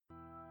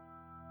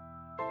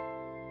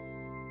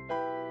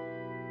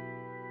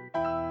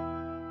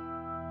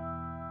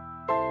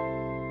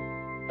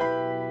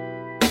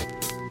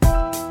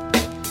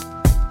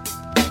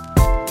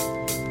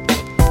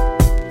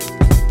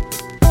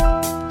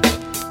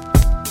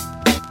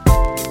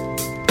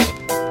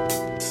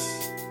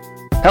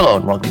Hello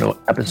and welcome to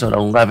episode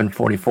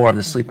 1144 of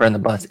The Sleeper and the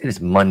Bus. It is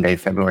Monday,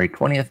 February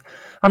 20th.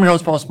 I'm your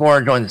host, Paul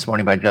Sporer, joined this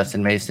morning by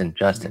Justin Mason.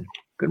 Justin,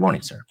 good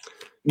morning, sir.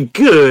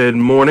 Good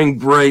morning,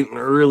 bright and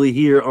early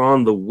here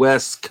on the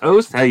West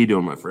Coast. How you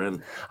doing, my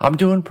friend? I'm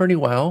doing pretty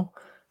well.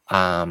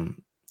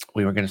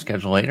 We were going to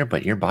schedule later,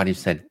 but your body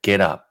said,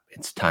 get up.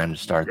 It's time to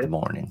start the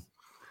morning.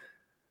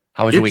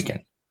 How was your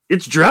weekend?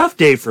 It's draft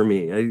day for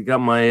me. I got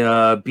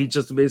my Beat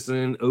Justin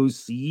Mason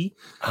OC.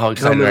 How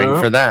excited are you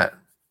for that?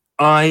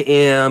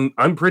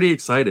 I'm pretty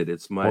excited.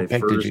 It's my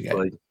first did you get?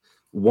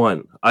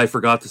 One. I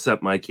forgot to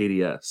set my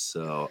KDS,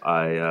 so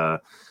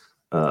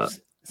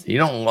so you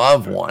don't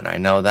love one. I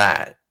know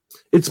that.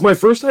 It's my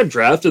first time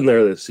drafting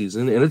there this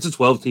season, and it's a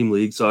 12-team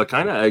league, so I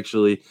kind of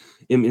actually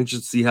am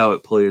interested to see how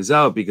it plays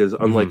out because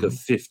unlike a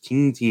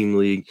 15-team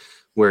league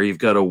where you've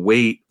got to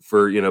wait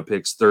for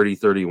picks 30,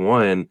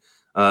 31,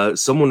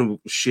 someone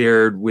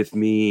shared with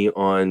me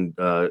on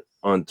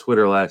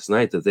Twitter last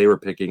night that they were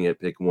picking at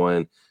pick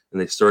 1. And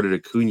they started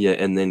Acuna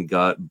and then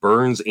got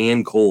Burns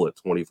and Cole at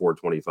 24,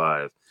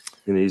 25.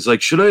 And he's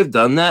like, should I have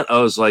done that? I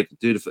was like,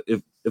 dude,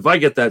 if I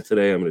get that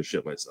today, I'm going to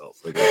shit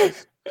myself. Like,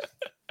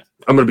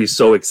 I'm going to be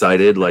so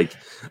excited. Like,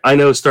 I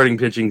know starting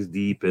pitching's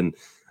deep, and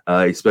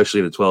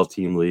especially in a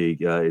 12-team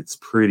league, it's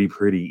pretty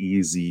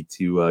easy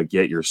to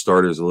get your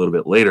starters a little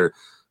bit later.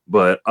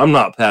 But I'm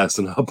not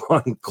passing up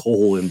on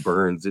Cole and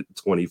Burns at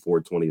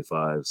 24,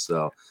 25.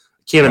 So I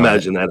can't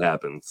imagine that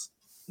happens.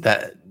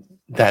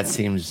 That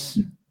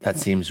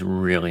seems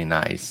really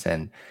nice.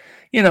 And,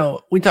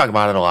 we talk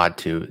about it a lot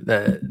too.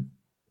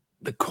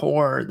 The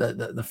core,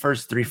 the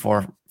first 3,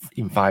 4,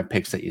 even 5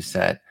 picks that you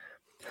set,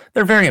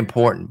 they're very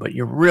important, but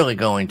you're really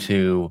going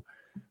to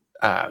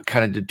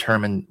kind of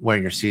determine where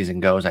your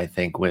season goes, I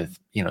think, with,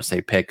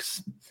 say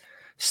picks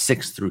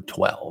 6 through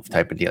 12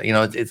 type of deal.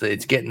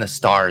 It's getting the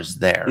stars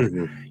there.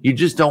 Mm-hmm. You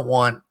just don't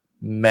want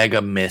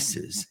mega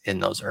misses in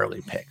those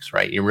early picks,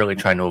 right? You're really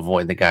trying to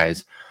avoid the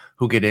guys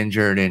who get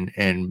injured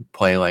and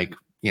play like,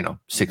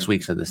 6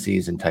 weeks of the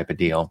season type of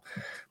deal.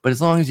 But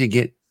as long as you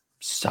get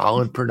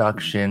solid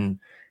production,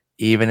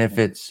 even if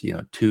it's,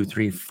 2,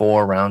 3,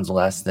 4 rounds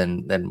less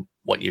than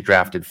what you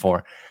drafted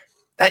for,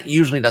 that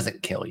usually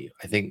doesn't kill you.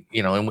 I think,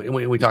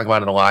 and we talk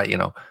about it a lot,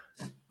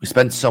 we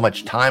spend so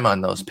much time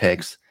on those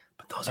picks,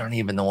 but those aren't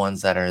even the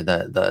ones that are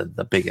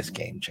the biggest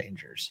game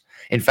changers.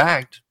 In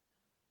fact,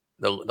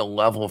 the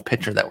level of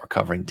pitcher that we're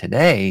covering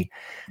today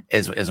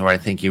is where I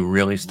think you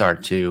really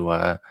start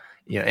to,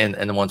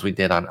 and the ones we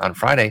did on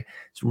Friday,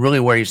 it's really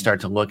where you start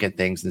to look at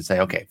things and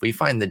say, okay, if we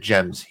find the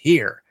gems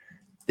here,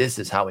 this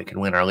is how we can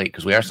win our league.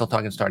 Because we are still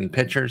talking starting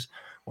pitchers.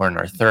 We're in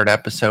our 3rd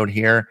episode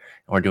here, and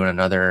we're doing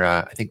another,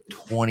 I think,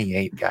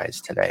 28 guys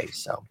today.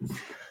 So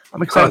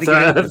I'm excited.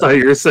 I thought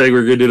you were saying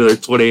we're going to do another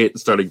 28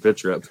 starting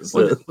pitcher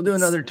episode. We'll do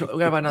another.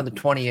 We have another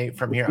 28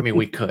 from here. I mean,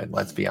 we could.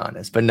 Let's be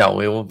honest, but no,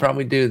 we will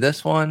probably do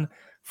this one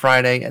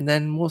Friday, and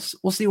then we'll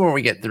see where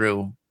we get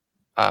through.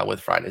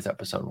 With Friday's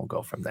episode, we'll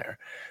go from there.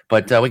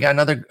 But we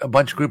got a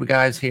bunch of group of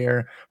guys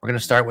here. We're going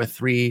to start with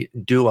 3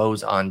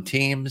 duos on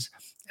teams,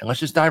 and let's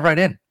just dive right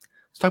in.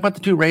 Let's talk about the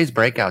 2 Rays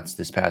breakouts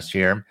this past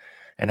year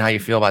and how you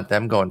feel about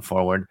them going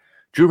forward.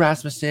 Drew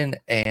Rasmussen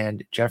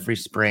and Jeffrey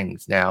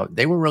Springs. Now,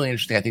 they were really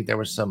interesting. I think there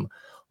was some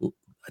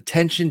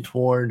attention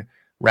toward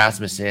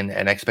Rasmussen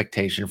and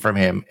expectation from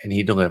him, and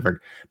he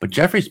delivered. But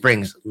Jeffrey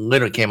Springs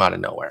literally came out of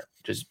nowhere.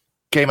 Just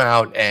came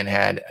out and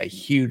had a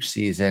huge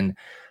season.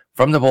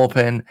 From the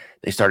bullpen,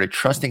 they started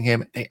trusting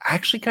him. They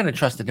actually kind of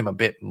trusted him a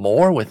bit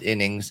more with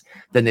innings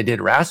than they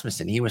did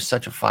Rasmussen. He was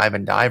such a 5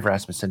 and dive,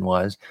 Rasmussen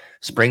was.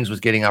 Springs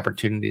was getting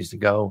opportunities to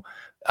go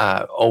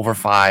over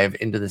 5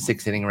 into the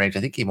 6 inning range.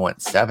 I think he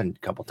went 7 a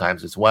couple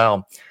times as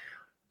well.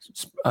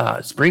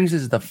 Springs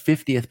is the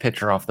 50th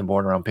pitcher off the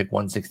board around pick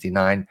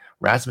 169.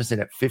 Rasmussen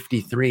at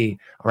 53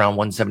 around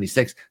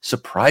 176.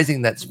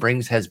 Surprising that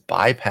Springs has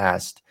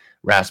bypassed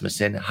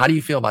Rasmussen. How do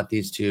you feel about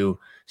these 2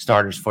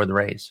 starters for the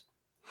Rays?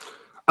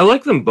 I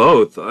like them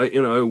both. I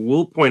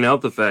will point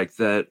out the fact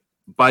that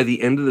by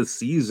the end of the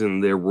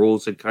season, their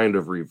roles had kind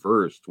of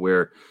reversed,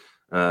 where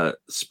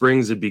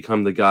Springs had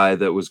become the guy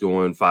that was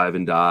going 5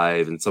 and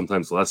dive, and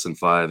sometimes less than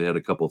 5. He had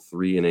a couple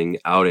 3-inning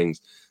outings,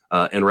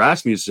 and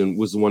Rasmussen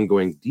was the one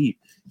going deep.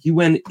 He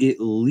went at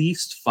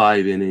least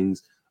 5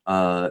 innings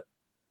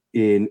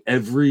in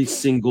every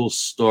single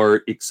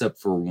start except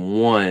for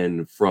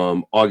one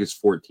from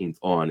August 14th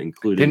on,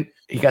 including.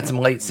 He got some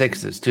late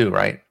 6s too,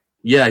 right?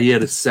 Yeah, he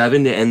had a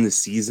 7 to end the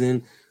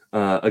season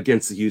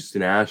against the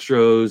Houston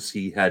Astros.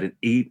 He had an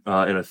 8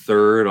 and a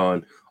third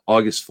on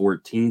August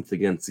 14th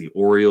against the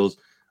Orioles.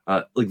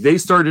 They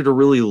started to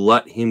really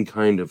let him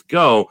kind of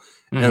go,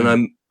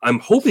 and I'm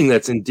hoping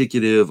that's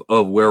indicative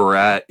of where we're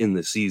at in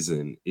the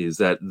season. Is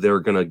that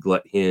they're going to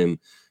let him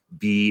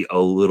be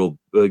go a little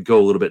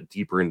bit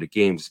deeper into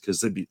games,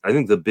 because I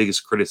think the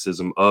biggest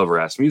criticism of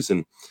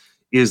Rasmussen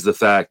is the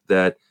fact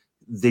that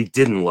they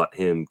didn't let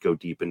him go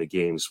deep into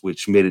games,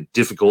 which made it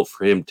difficult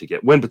for him to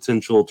get win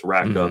potential, to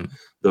rack up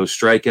those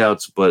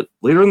strikeouts. But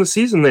later in the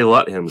season, they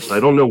let him. So I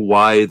don't know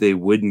why they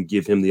wouldn't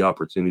give him the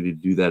opportunity to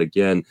do that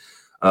again.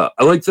 I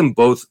like them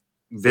both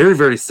very,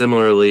 very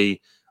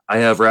similarly I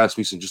have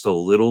Rasmussen just a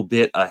little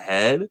bit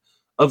ahead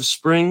of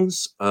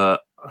Springs.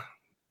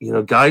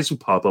 Guys who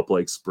pop up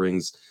like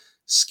Springs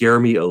scare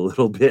me a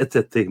little bit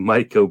that they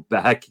might go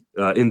back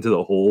into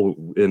the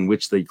hole in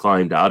which they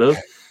climbed out of.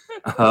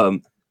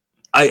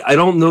 I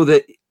don't know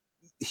that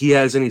he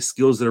has any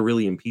skills that are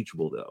really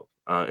impeachable, though.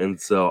 And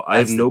so I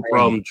have no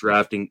problem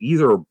drafting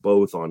either or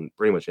both on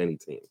pretty much any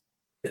team.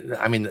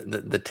 I mean,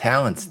 the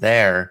talent's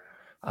there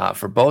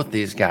for both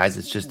these guys.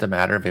 It's just a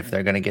matter of if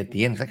they're going to get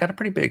the innings. I got a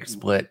pretty big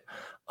split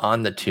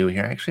on the two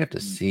here. I actually have to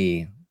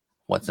see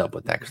what's up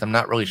with that because I'm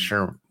not really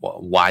sure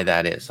why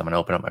that is. So I'm going to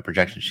open up my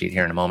projection sheet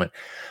here in a moment.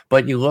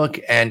 But you look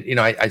and,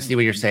 I see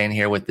what you're saying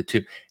here with the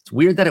two. It's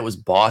weird that it was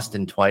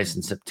Boston twice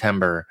in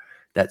September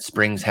that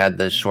Springs had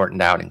the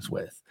shortened outings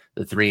with,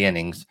 the 3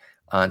 innings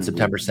on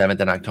September 7th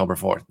and October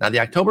 4th. Now,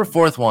 the October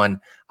 4th one,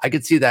 I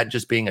could see that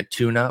just being a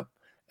tune-up.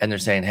 And they're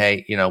saying,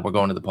 hey, we're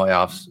going to the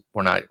playoffs.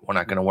 We're not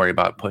going to worry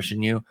about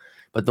pushing you.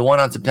 But the one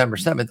on September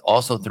 7th,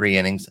 also 3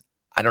 innings.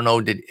 I don't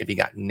know if he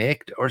got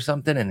nicked or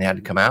something and had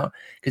to come out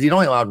because he'd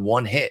only allowed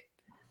 1 hit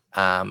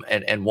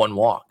and 1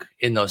 walk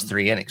in those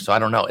 3 innings. So I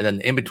don't know. And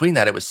then in between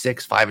that, it was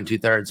 6, 5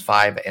 2/3,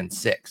 5 and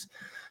 6.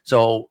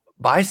 So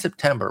by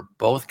September,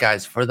 both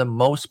guys, for the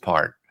most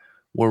part,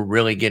 were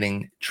really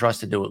getting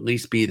trusted to at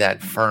least be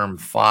that firm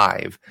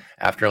 5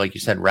 after, like you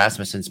said,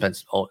 Rasmussen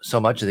spent so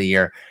much of the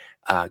year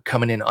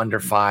coming in under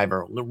 5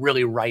 or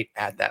really right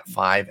at that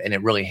 5, and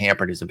it really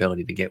hampered his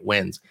ability to get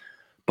wins.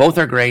 Both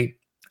are great.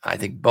 I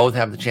think both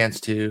have the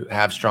chance to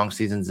have strong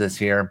seasons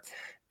this year,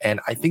 and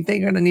I think they're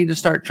going to need to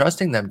start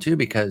trusting them too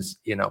because,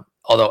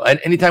 although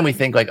anytime we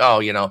think like,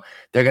 they're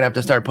going to have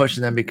to start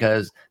pushing them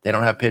because they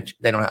don't have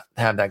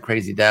have that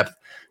crazy depth,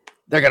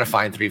 they're going to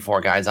find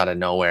 3-4 guys out of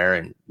nowhere.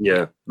 And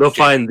they'll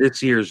find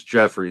this year's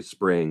Jeffrey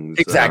Springs.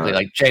 Exactly.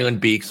 Like Jalen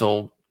Beeks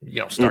will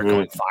start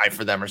going 5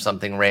 for them or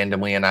something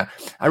randomly. And I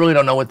really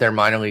don't know what their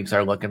minor leagues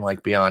are looking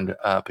like beyond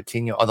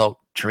Patino, although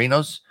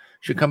Chirinos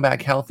should come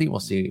back healthy. We'll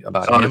see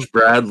about him. Taj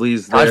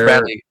Bradley's there. Taj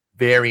Bradley,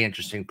 very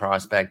interesting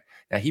prospect.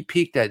 Now, he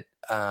peaked at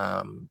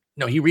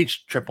he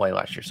reached AAA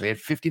last year. So he had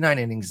 59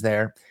 innings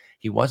there.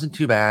 He wasn't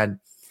too bad.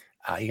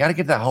 You got to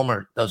get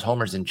those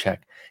homers in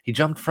check. He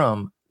jumped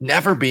from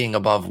never being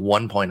above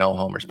 1.0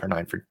 homers per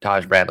 9 for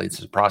Taj Bradley. It's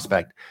a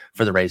prospect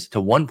for the Rays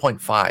to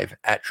 1.5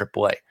 at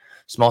AAA.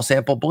 Small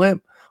sample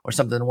blip or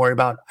something to worry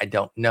about. I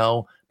don't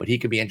know, but he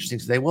could be interesting.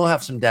 So they will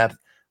have some depth.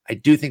 I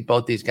do think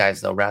both these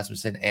guys, though,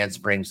 Rasmussen and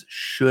Springs,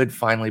 should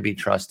finally be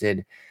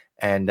trusted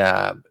and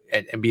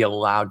be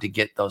allowed to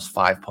get those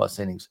 5+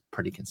 innings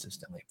pretty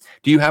consistently.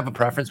 Do you have a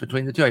preference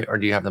between the two, or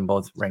do you have them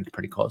both ranked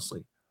pretty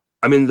closely?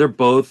 I mean, they're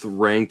both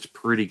ranked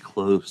pretty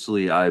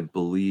closely, I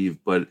believe,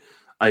 but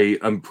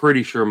I'm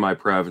pretty sure my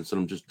preference,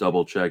 and I'm just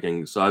double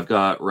checking. So I've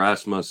got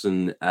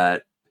Rasmussen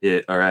at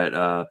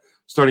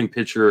starting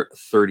pitcher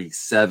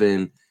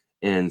 37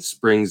 and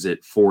Springs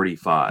at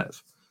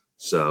 45.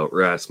 So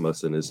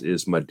Rasmussen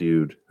is my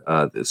dude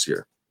this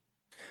year.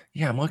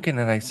 Yeah, I'm looking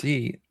and I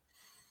see.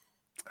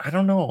 I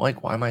don't know,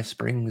 why my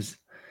Springs.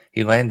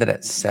 He landed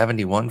at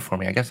 71 for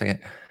me. I guess maybe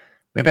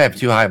I have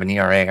too high of an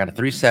ERA. I got a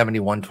 3.70,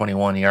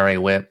 1.21 ERA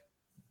WHIP.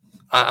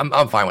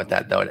 I'm fine with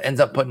that though. It ends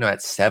up putting him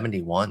at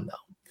 71 though.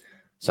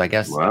 So I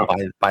guess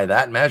by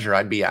that measure,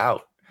 I'd be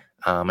out.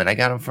 And I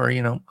got him for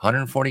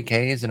 140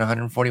 Ks and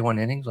 141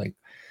 innings. Like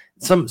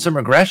some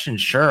regression,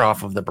 sure,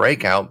 off of the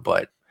breakout,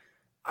 but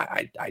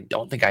I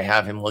don't think I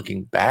have him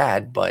looking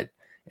bad. But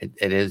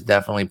it is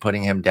definitely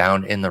putting him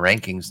down in the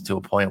rankings to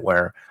a point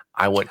where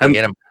I wouldn't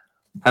get him.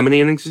 How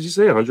many innings did you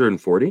say?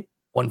 140?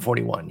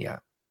 141, yeah.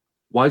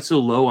 Why so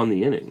low on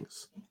the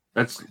innings?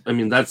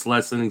 That's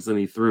less innings than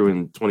he threw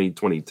in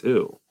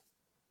 2022.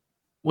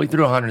 Well, he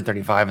threw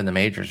 135 in the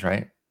majors,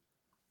 right?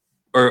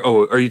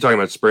 Are you talking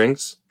about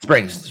Springs?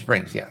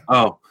 Springs, yeah.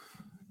 Oh,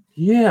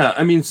 yeah.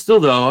 I mean, still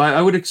though,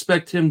 I would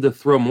expect him to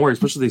throw more,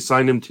 especially they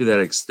signed him to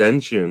that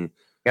extension.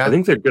 Yeah. I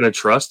think they're going to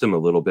trust him a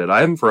little bit. I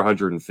have him for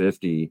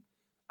 150,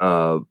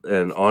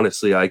 and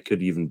honestly, I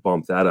could even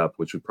bump that up,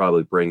 which would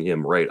probably bring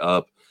him right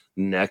up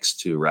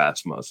next to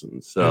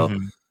Rasmussen. So,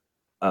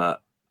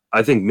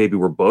 I think maybe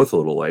we're both a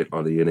little light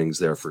on the innings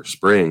there for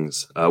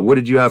Springs. What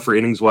did you have for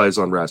innings wise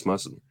on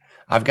Rasmussen?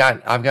 I've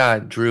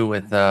got Drew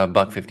with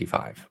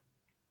 $155.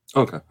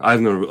 Okay, I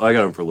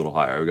got him for a little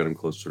higher. I got him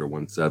closer to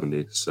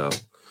 170. So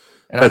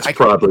that's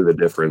probably the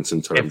difference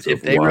in terms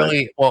of they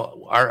really.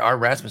 Well, our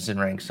Rasmussen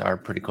ranks are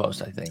pretty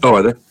close, I think. Oh,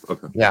 are they?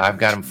 Okay. Yeah, I've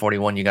got him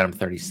 41. You got him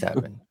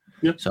 37.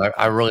 Yep. So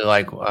I really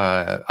like.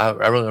 I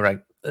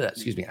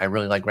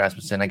really like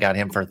Rasmussen. I got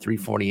him for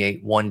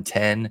 348,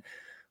 110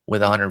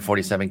 with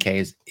 147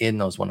 Ks in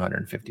those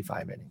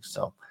 155 innings.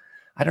 So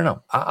I don't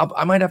know.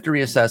 I might have to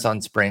reassess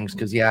on Springs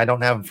because I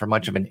don't have him for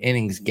much of an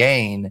innings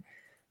gain.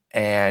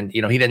 And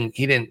he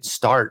didn't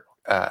start.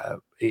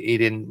 He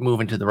didn't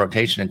move into the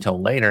rotation until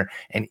later.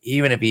 And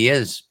even if he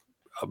is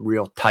a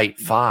real tight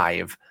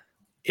 5,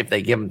 if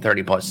they give him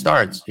 30+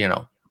 starts,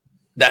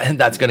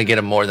 that's going to get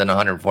him more than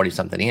 140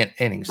 something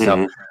innings.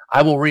 So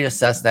I will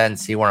reassess that and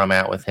see where I'm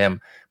at with him.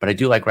 But I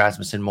do like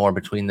Rasmussen more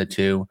between the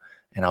two.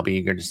 and I'll be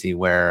eager to see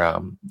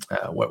where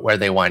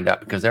they wind up,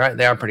 because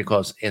they are pretty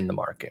close in the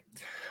market.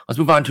 Let's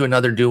move on to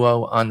another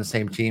duo on the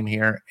same team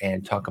here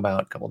and talk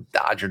about a couple of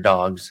Dodger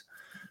dogs,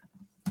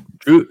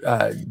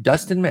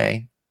 Dustin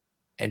May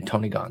and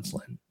Tony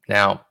Gonsolin.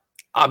 Now,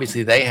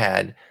 obviously, they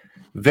had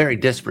very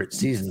disparate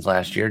seasons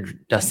last year.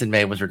 Dustin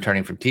May was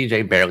returning from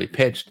TJ, barely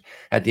pitched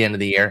at the end of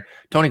the year.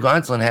 Tony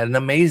Gonsolin had an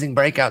amazing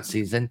breakout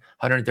season,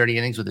 130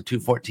 innings with a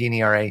 2.14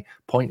 ERA,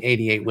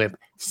 0.88 WHIP,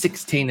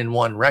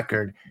 16-1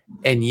 record,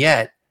 and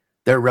yet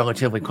they're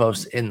relatively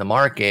close in the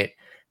market,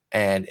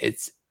 and it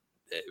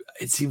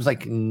seems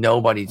like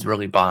nobody's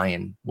really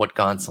buying what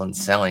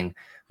Gonsolin's selling.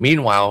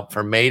 Meanwhile,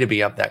 for May to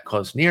be up that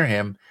close near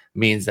him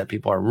means that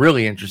people are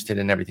really interested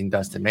in everything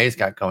Dustin May's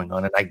got going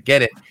on. And I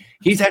get it.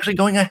 He's actually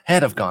going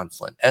ahead of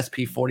Gonsolin,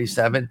 SP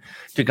 47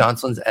 to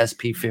Gonsolin's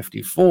SP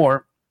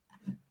 54.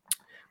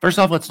 First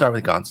off, let's start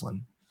with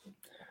Gonsolin.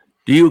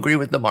 Do you agree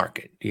with the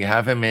market? Do you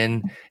have him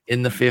in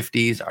the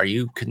 50s? Are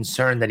you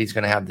concerned that he's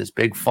going to have this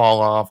big fall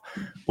off?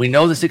 We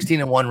know the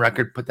 16-1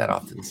 record, put that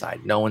off to the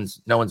side. No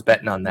one's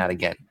betting on that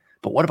again.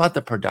 But what about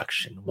the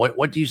production?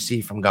 What do you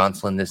see from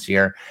Gonsolin this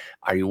year?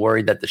 Are you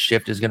worried that the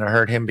shift is going to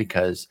hurt him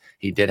because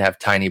he did have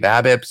tiny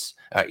BABIPs?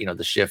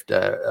 The shift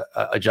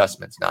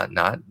adjustments,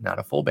 not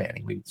a full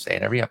banning. We say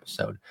it every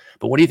episode.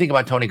 But what do you think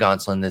about Tony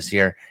Gonsolin this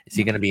year? Is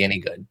he going to be any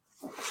good?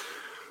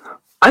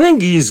 I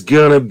think he's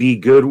going to be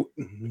good.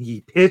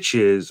 He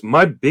pitches.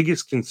 My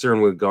biggest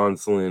concern with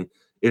Gonsolin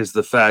is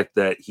the fact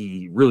that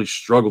he really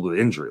struggled with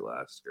injury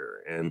last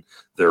year, and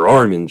their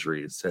arm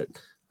injuries that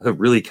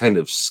really kind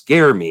of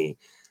scare me.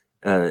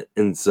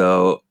 And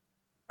so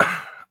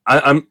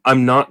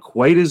I'm not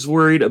quite as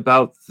worried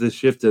about the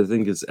shift, I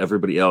think, as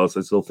everybody else.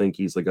 I still think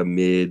he's like a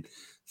mid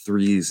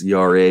threes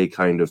ERA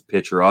kind of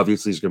pitcher.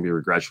 Obviously, he's going to be a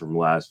regression from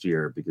last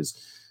year because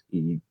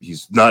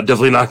he's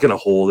definitely not going to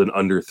hold an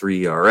under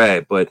 3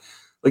 ERA. But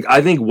like,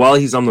 I think while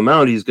he's on the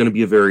mound, he's going to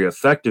be a very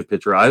effective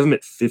pitcher. I have him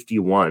at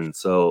 51,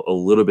 so a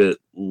little bit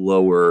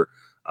lower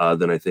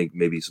than I think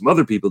maybe some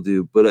other people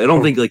do. But I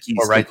don't think like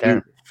he's right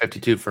there,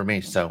 52 for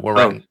me. So we're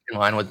right in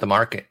line with the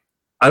market.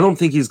 I don't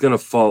think he's going to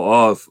fall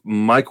off.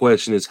 My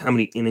question is, how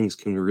many innings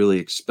can we really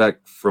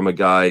expect from a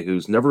guy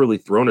who's never really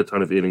thrown a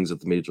ton of innings at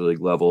the major league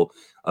level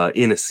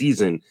in a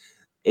season,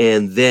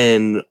 and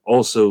then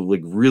also like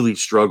really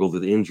struggled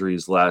with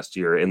injuries last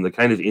year and the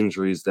kind of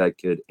injuries that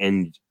could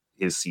end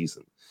his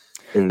season?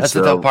 And that's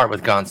the tough part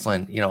with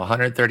Gonsolin.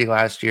 130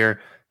 last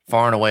year,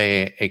 far and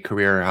away a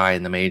career high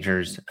in the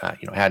majors.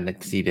 Hadn't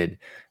exceeded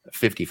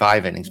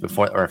 55 innings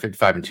before, or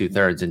 55 and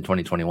 2/3 in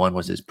 2021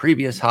 was his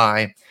previous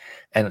high.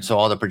 And so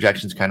all the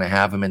projections kind of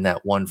have him in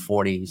that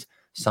 140s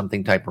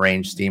something type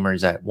range.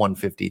 Steamers at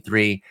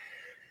 153.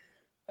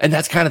 And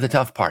that's kind of the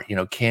tough part.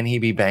 Can he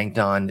be banked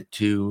on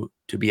to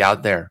be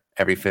out there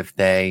every fifth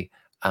day?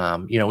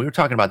 We were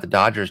talking about the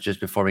Dodgers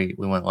just before we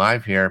went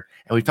live here,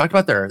 and we've talked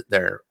about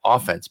their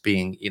offense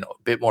being,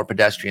 a bit more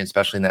pedestrian,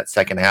 especially in that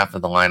second half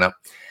of the lineup.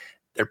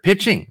 Their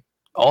pitching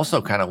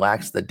also kind of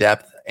lacks the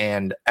depth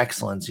and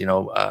excellence.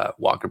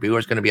 Walker Buehler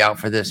is going to be out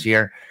for this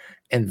year.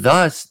 And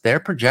thus, their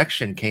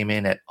projection came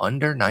in at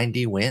under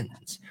 90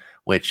 wins,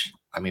 which,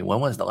 when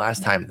was the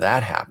last time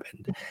that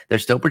happened? They're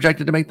still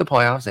projected to make the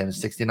playoffs. They have a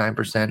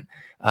 69%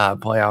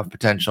 playoff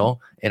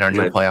potential in our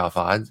new playoff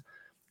odds.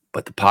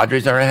 But the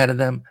Padres are ahead of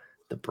them.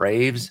 The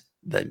Braves,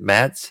 the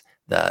Mets,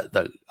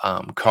 the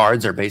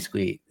Cards are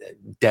basically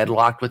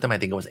deadlocked with them. I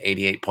think it was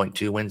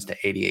 88.2 wins to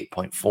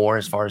 88.4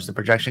 as far as the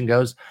projection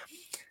goes.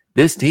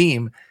 This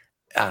team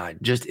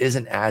just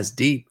isn't as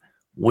deep.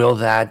 Will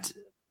that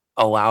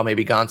allow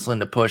maybe Gonsolin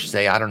to push,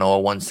 say, a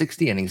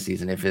 160 inning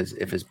season if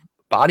his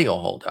body will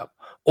hold up?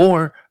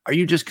 Or are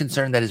you just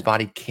concerned that his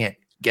body can't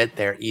get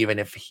there, even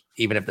if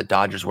the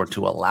Dodgers were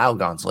to allow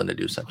Gonsolin to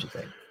do such a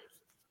thing?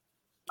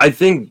 I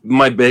think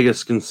my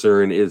biggest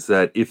concern is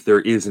that if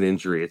there is an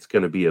injury, it's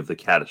going to be of the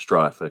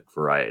catastrophic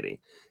variety.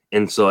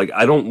 And so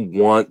I don't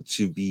want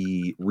to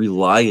be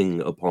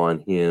relying upon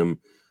him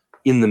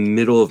in the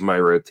middle of my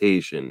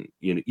rotation.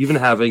 Even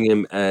having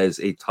him as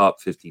a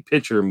top 50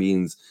 pitcher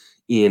means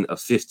in a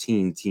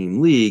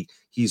 15-team league,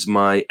 he's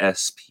my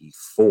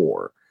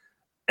SP4.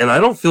 And I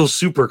don't feel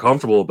super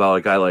comfortable about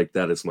a guy like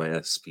that as my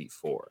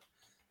SP4.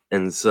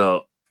 And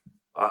so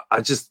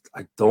I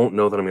don't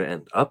know that I'm going to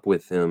end up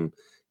with him,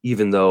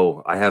 even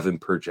though I have him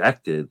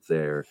projected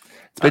there.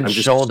 It's been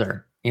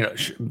shoulder,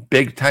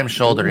 big time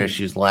shoulder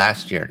issues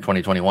last year,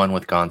 2021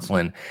 with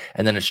Gonsolin,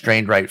 and then a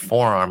strained right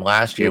forearm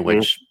last year,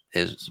 which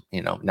is,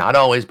 not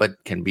always,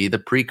 but can be the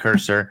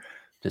precursor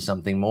to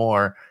something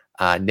more,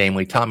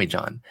 namely Tommy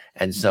John.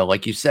 And so,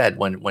 like you said,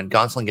 when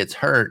Gonsolin gets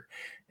hurt,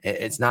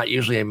 it's not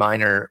usually a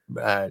minor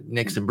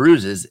nicks and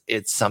bruises.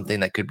 It's something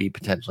that could be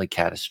potentially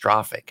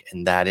catastrophic,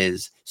 and that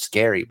is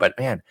scary. But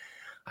man,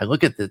 I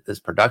look at this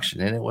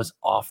production and it was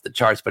off the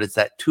charts, but it's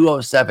that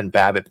 207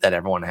 BABIP that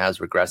everyone has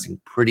regressing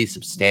pretty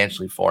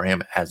substantially for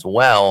him as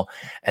well.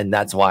 And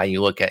that's why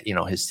you look at,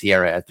 his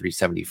Sierra at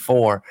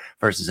 374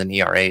 versus an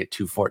ERA at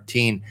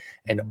 214,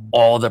 and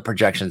all the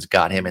projections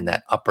got him in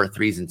that upper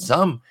threes and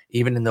some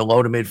even in the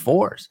low to mid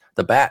fours.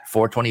 The bat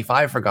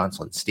 425 for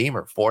Gonsolin,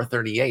 Steamer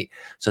 438.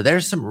 So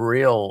there's some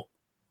real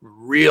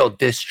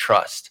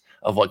distrust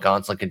of what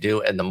Gonsolin can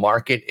do, and the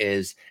market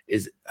is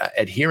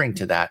adhering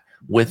to that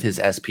with his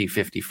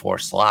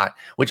SP54 slot,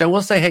 which I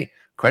will say, hey,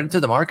 credit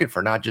to the market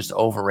for not just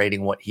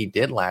overrating what he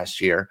did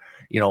last year.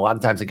 A lot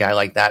of times a guy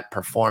like that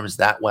performs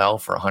that well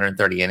for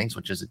 130 innings,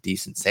 which is a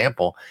decent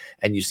sample,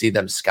 and you see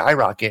them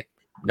skyrocket.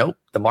 Nope,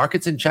 the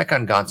market's in check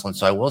on Gonsolin.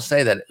 So I will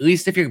say that at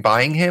least if you're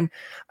buying him,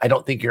 I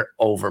don't think you're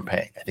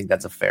overpaying. I think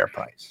that's a fair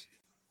price.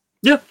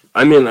 Yeah,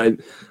 I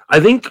mean, I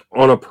think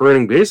on a per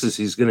inning basis,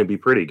 he's going to be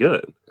pretty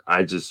good.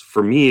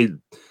 For me,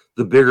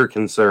 the bigger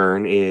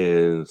concern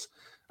is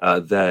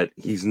that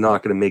he's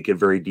not going to make it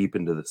very deep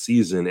into the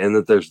season, and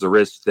that there's the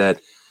risk that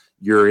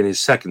you're in his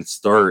second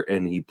start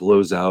and he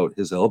blows out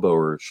his elbow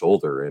or his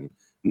shoulder, and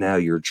now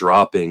you're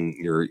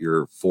dropping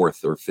your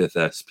fourth or fifth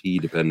SP,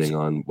 depending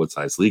on what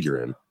size league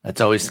you're in. That's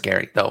always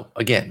scary, though.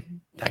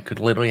 Again, that could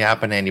literally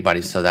happen to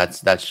anybody. So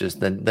that's just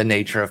the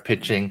nature of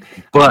pitching.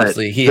 But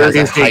obviously, he has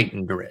a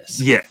heightened risk.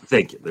 Yeah,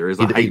 thank you. There is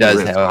a heightened he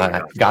does risk.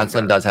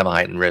 Gonsolin does have a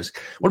heightened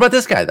risk. What about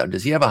this guy, though?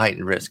 Does he have a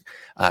heightened risk?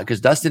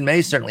 Because Dustin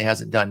May certainly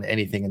hasn't done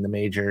anything in the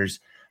majors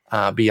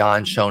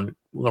beyond shown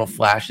little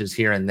flashes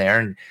here and there.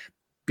 And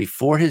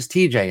before his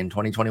TJ in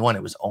 2021,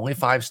 it was only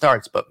 5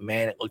 starts, but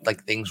man, it looked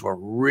like things were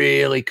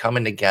really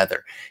coming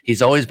together.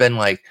 He's always been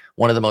like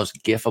one of the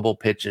most gifable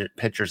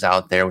pitchers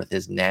out there with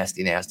his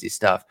nasty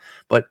stuff.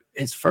 But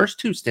his first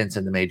 2 stints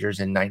in the majors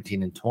in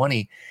 19 and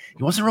 20,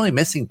 he wasn't really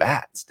missing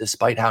bats,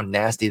 despite how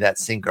nasty that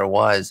sinker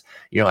was.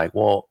 You're like,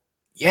 well,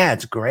 yeah,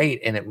 it's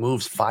great, and it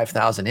moves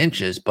 5,000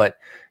 inches, but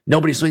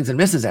nobody swings and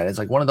misses at it. It's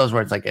like one of those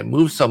where it's like it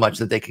moves so much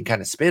that they can kind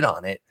of spit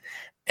on it.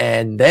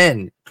 And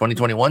then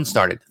 2021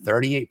 started,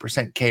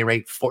 38% K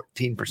rate,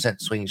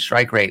 14% swinging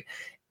strike rate.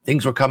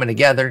 Things were coming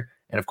together,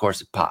 and of course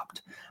it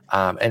popped.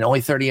 And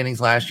only 30 innings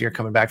last year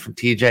coming back from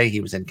TJ.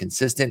 He was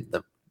inconsistent,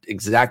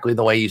 exactly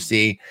the way you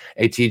see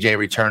a TJ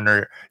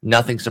returner.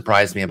 Nothing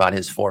surprised me about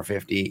his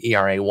 450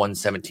 ERA,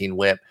 117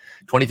 whip,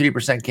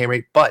 23% K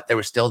rate, but there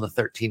was still the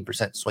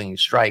 13% swinging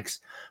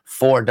strikes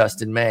for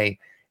Dustin May.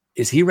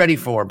 Is he ready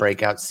for a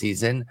breakout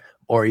season?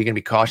 Or are you going to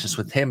be cautious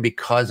with him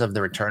because of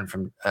the return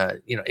from,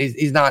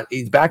 he's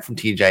back from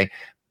TJ,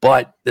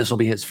 but this will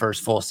be his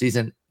first full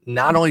season,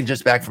 not only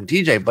just back from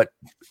TJ, but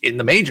in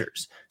the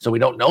majors. So we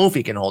don't know if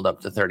he can hold up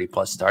to 30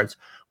 plus starts.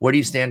 Where do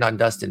you stand on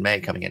Dustin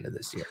May coming into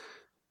this year?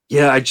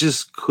 Yeah, I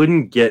just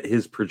couldn't get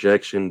his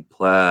projection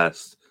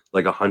past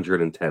like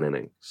 110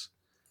 innings.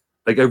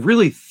 Like, I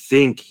really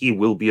think he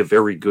will be a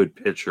very good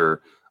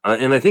pitcher.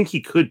 And I think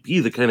he could be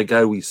the kind of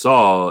guy we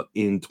saw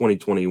in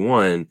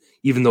 2021,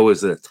 even though it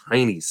was a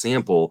tiny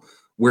sample,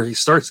 where he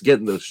starts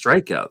getting those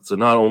strikeouts. So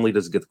not only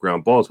does he get the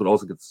ground balls, but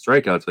also gets the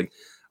strikeouts. Like,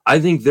 I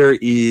think there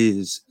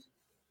is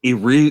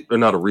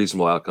not a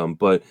reasonable outcome,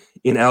 but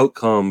an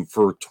outcome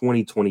for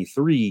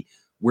 2023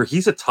 where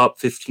he's a top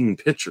 15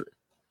 pitcher.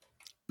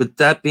 But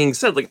that being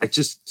said, like, I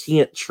just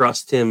can't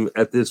trust him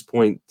at this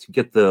point to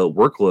get the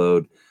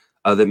workload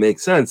that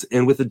makes sense.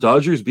 And with the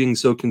Dodgers being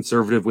so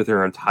conservative with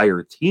their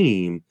entire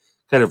team,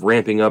 kind of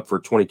ramping up for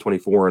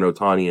 2024 and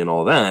Ohtani and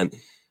all that,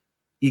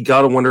 you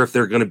got to wonder if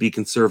they're going to be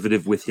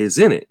conservative with his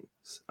innings.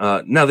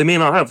 Now, they may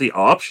not have the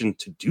option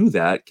to do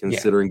that,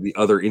 considering the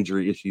other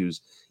injury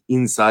issues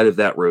inside of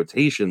that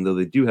rotation, though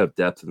they do have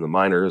depth in the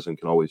minors and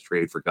can always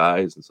trade for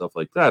guys and stuff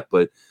like that.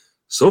 But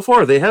so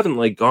far, they haven't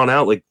like gone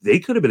out. Like, they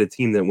could have been a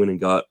team that went and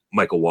got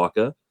Michael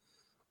Wacha,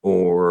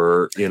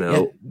 or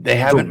they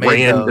haven't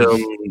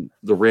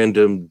the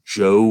random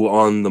Joe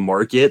on the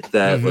market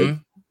that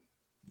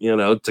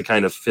to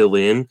kind of fill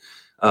in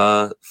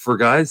for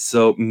guys.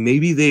 So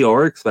maybe they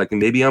are expecting.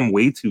 Maybe I'm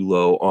way too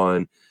low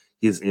on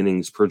his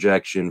innings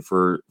projection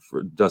for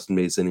Dustin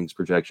May's innings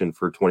projection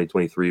for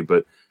 2023.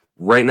 But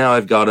right now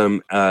I've got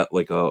him at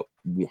like a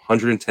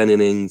 110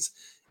 innings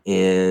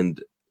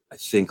and I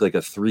think like a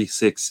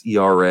 3.6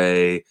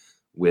 ERA.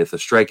 With a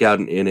strikeout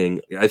an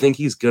inning. I think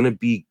he's going to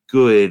be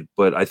good,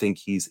 but I think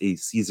he's a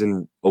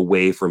season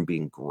away from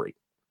being great.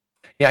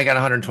 Yeah, I got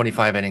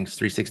 125 innings,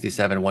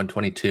 367,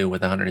 122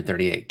 with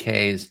 138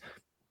 Ks.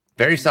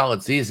 Very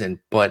solid season,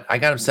 but I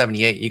got him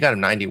 78. You got him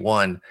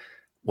 91.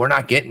 We're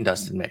not getting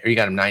Dustin May, or you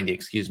got him 90,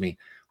 excuse me.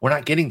 We're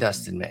not getting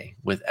Dustin May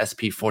with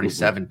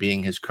SP47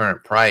 being his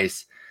current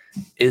price.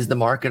 Is the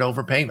market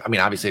overpaying? I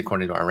mean, obviously,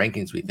 according to our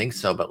rankings, we think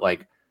so, but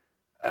like,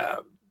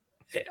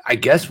 I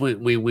guess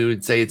we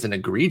would say it's an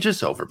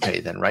egregious overpay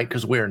then, right?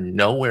 Because we're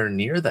nowhere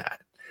near that.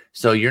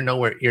 So you're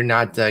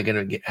not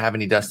going to have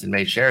any Dustin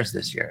May shares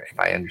this year, if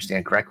I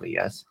understand correctly.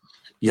 Yes.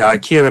 Yeah, I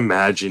can't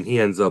imagine he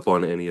ends up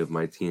on any of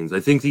my teams. I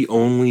think the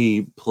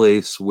only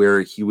place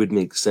where he would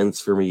make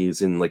sense for me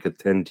is in like a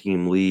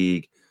 10-team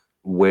league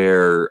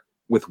where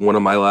with one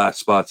of my last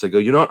spots, I go,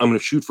 you know what? I'm going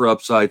to shoot for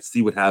upside,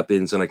 see what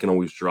happens, and I can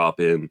always drop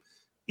in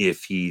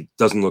if he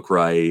doesn't look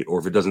right or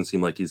if it doesn't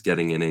seem like he's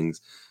getting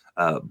innings.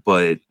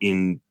 But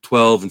in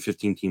 12 and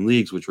 15 team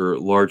leagues, which are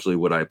largely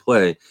what I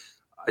play,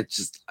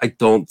 I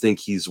don't think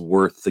he's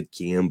worth the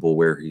gamble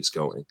where he's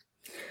going.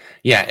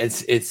 Yeah,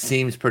 it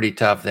seems pretty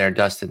tough there.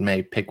 Dustin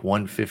May, pick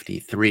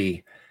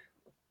 153.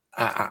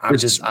 I'm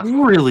just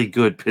really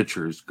good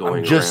pitchers going.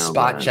 I'm just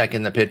spot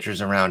checking the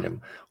pitchers around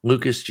him.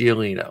 Lucas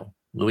Giolito,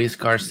 Luis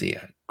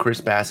Garcia,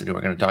 Chris Bassett, who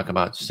we're going to talk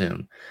about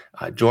soon,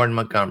 Jordan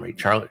Montgomery,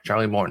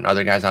 Charlie Morton,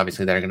 other guys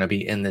obviously that are going to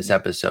be in this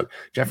episode.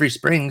 Jeffrey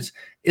Springs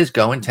is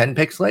going 10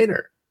 picks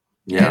later.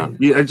 Yeah,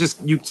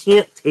 you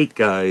can't take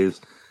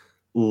guys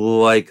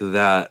like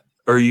that,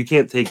 or you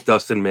can't take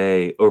Dustin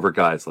May over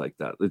guys like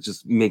that. It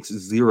just makes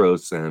zero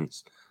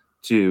sense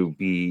to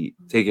be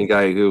taking a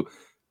guy who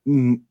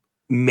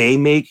may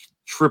make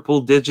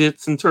triple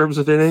digits in terms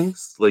of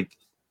innings. Like,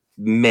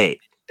 may.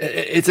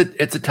 It's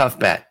a tough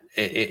bet.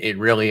 It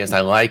really is.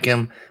 I like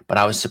him, but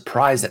I was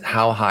surprised at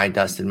how high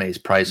Dustin May's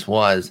price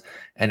was,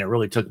 and it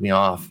really took me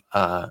off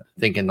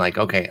thinking like,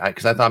 okay,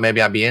 because I thought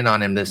maybe I'd be in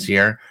on him this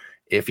year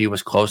if he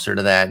was closer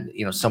to that,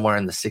 somewhere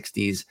in the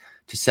 60s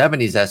to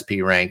 70s SP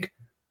rank,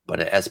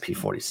 but at SP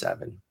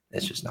 47,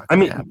 it's just not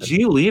going to happen.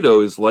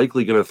 Giolito is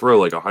likely going to throw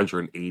like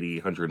 180,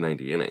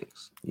 190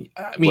 innings.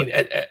 I mean,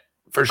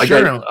 for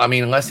sure.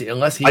 Unless he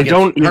gets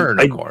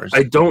hurt, of course.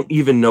 I don't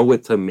even know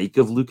what to make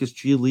of Lucas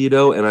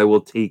Giolito, and I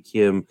will take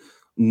him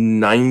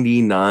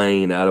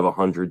 99 out of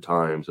 100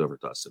 times over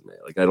Dustin May.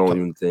 Like, I don't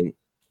even think.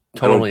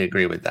 Totally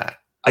agree with that.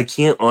 I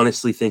can't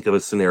honestly think of a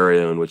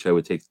scenario in which I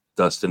would take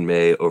Dustin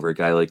May over a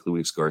guy like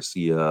Luis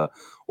Garcia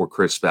or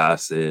Chris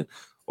Bassett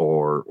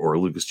or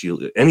Lucas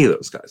Giolito, any of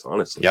those guys,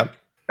 honestly. Yep.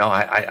 No,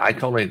 I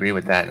totally agree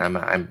with that. And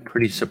I'm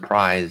pretty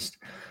surprised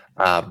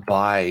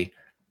by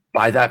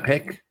that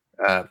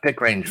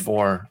pick range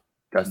for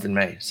Dustin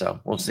May. So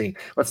we'll see.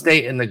 Let's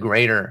stay in the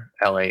greater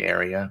LA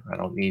area. I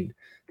don't need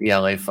the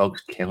LA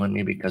folks killing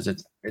me because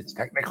it's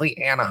technically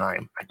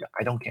Anaheim.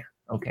 I don't care.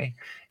 Okay.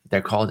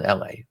 They're called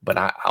LA, but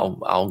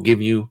I'll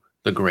give you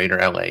the greater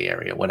LA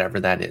area,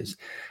 whatever that is.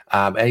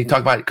 And you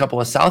talk about a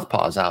couple of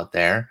southpaws out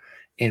there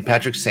in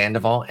Patrick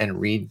Sandoval and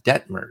Reed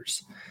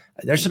Detmers.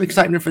 There's some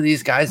excitement for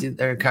these guys.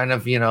 They're kind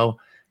of,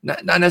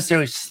 not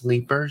necessarily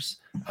sleepers,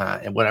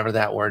 and whatever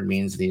that word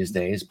means these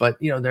days, but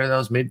they're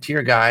those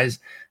mid-tier guys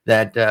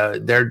that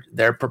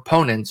their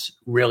proponents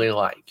really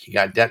like. You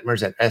got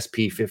Detmers at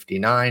SP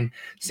 59,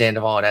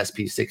 Sandoval at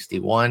SP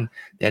 61.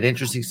 They had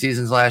interesting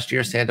seasons last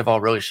year.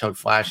 Sandoval really showed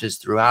flashes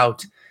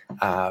throughout,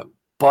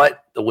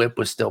 but the whip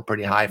was still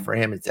pretty high for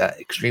him. It's an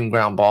extreme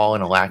ground ball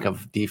and a lack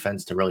of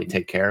defense to really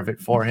take care of it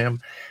for him.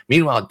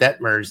 Meanwhile,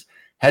 Detmers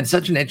had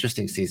such an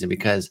interesting season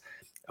because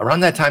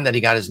around that time that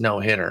he got his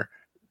no-hitter,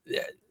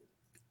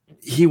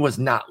 he was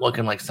not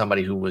looking like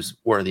somebody who was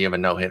worthy of a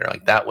no-hitter.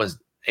 Like, that was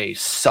a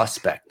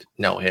suspect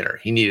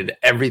no-hitter. He needed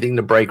everything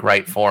to break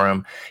right for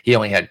him. He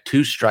only had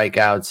 2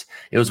 strikeouts.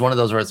 It was one of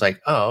those where it's like,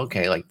 oh,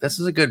 okay, like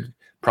this is a good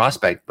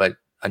prospect, but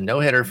a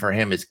no-hitter for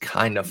him is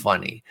kind of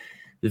funny.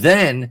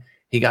 Then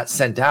he got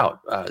sent out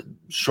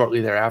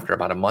shortly thereafter,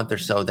 about a month or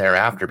so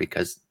thereafter,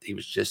 because he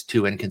was just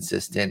too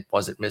inconsistent,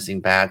 wasn't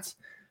missing bats.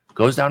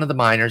 Goes down to the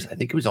minors. I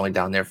think he was only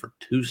down there for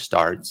 2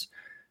 starts.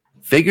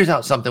 Figures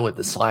out something with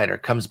the slider,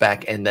 comes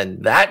back, and then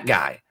that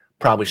guy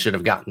probably should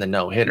have gotten the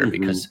no-hitter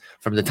because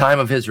from the time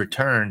of his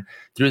return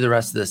through the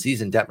rest of the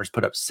season, Detmers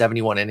put up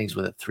 71 innings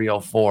with a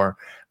 3.04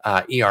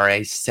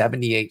 ERA,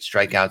 78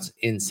 strikeouts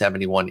in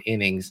 71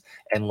 innings,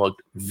 and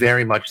looked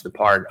very much the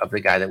part of the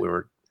guy that we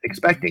were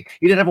expecting.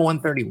 He didn't have a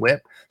 130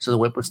 whip, so the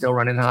whip was still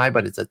running high,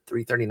 but it's a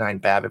 339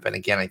 BABIP. And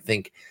again, I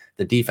think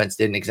the defense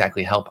didn't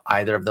exactly help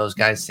either of those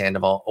guys,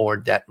 Sandoval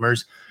or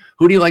Detmers.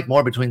 Who do you like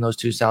more between those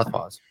 2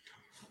 southpaws?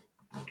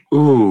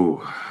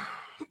 Ooh,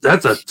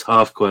 that's a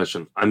tough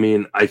question. I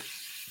mean, I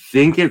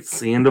think it's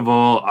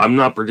Sandoval. I'm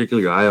not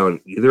particularly high on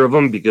either of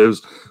them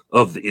because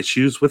of the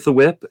issues with the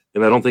whip,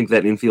 and I don't think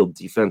that infield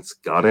defense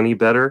got any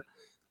better.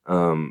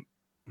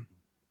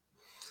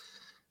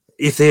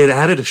 If they had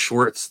added a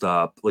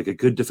shortstop, like a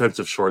good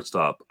defensive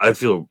shortstop, I'd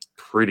feel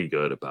pretty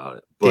good about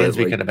it. But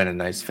Dansby could have been a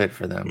nice fit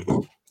for them.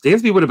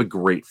 Dansby would have been a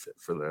great fit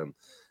for them.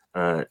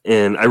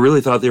 And I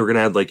really thought they were going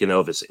to add like an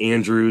Elvis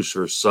Andrus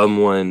or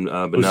someone.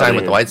 Who signed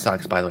with the White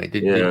Sox, by the way?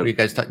 Did you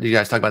guys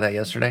talk about that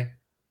yesterday?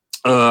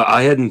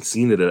 I hadn't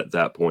seen it at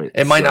that point.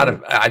 It might not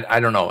have. I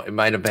don't know. It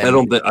might have been.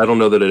 I don't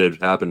know that it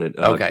had happened.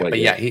 Okay, but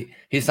yeah,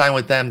 he signed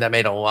with them. That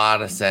made a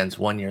lot of sense.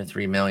 1 year,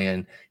 $3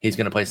 million. He's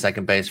going to play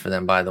second base for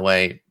them. By the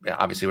way,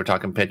 obviously we're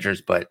talking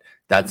pitchers, but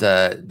that's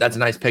a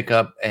nice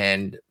pickup,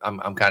 and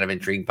I'm kind of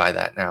intrigued by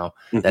that now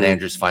that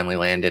Andrews finally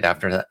landed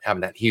after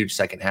having that huge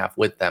second half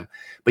with them.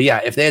 But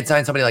yeah, if they had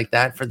signed somebody like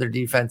that for their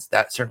defense,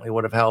 that certainly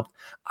would have helped.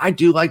 I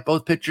do like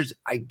both pitchers.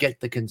 I get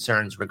the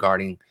concerns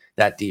regarding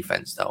that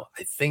defense, though.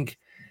 I think,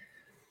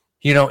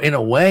 in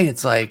a way,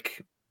 it's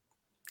like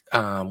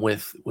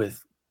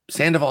with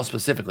Sandoval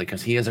specifically,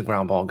 because he is a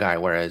ground ball guy,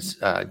 whereas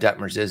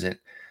Detmers isn't.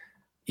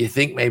 You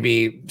think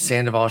maybe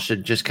Sandoval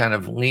should just kind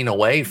of lean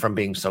away from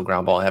being so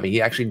ground ball heavy.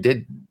 He actually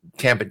did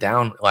tamp it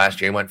down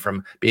last year. He went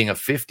from being a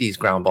 50s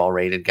ground ball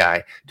rated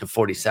guy to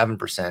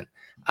 47%.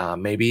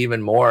 maybe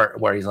even more,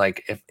 where he's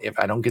like, if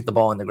I don't get the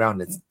ball on the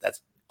ground,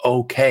 that's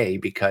okay,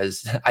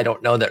 because I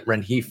don't know that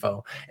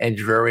Rengifo and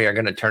Drury are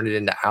going to turn it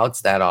into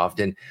outs that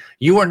often.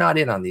 You are not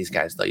in on these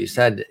guys, though. You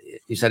said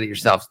it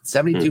yourself.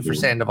 72 for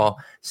Sandoval,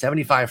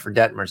 75 for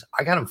Detmers.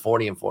 I got them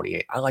 40 and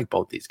 48. I like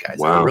both these guys.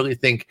 Wow. I really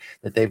think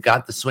that they've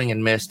got the swing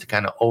and miss to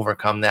kind of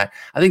overcome that.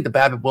 I think the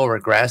BABIP will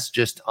regress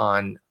just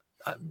on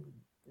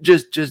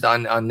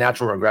on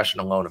natural regression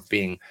alone of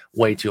being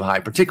way too high,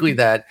 particularly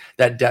that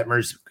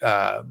Detmers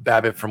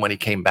BABIP from when he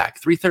came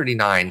back.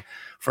 339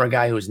 for a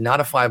guy who was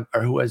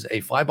who was a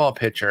fly ball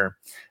pitcher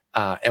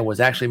and was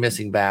actually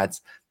missing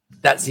bats.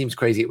 That seems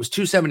crazy. It was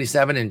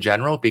 277 in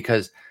general,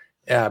 because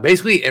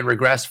basically it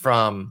regressed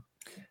from,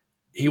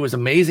 he was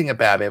amazing at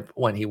BABIP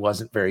when he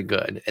wasn't very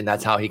good, and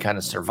that's how he kind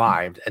of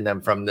survived. And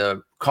then from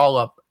the call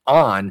up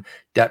on,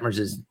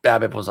 Detmers'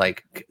 BABIP was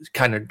like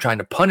kind of trying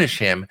to punish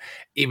him,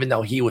 even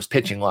though he was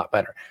pitching a lot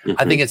better.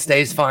 I think it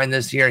stays fine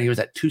this year. He was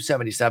at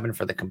 277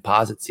 for the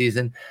composite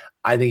season.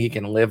 I think he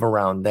can live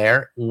around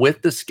there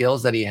with the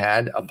skills that he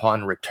had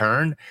upon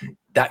return.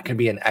 That could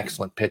be an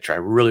excellent pitcher. I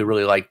really,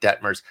 really like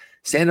Detmers.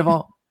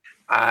 Sandoval,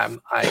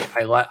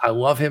 I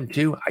love him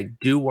too. I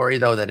do worry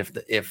though that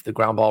if the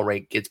ground ball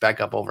rate gets back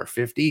up over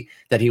 50,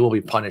 that he will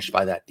be punished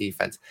by that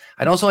defense.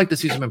 I'd also like to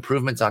see some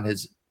improvements on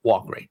his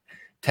walk rate.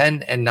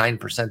 10 and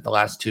 9% the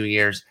last 2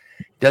 years.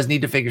 Does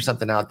need to figure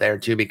something out there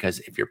too, because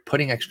if you're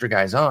putting extra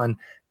guys on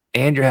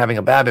and you're having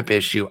a BABIP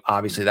issue,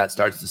 obviously that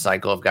starts the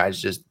cycle of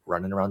guys just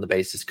running around the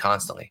bases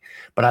constantly.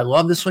 But I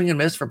love the swing and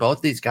miss for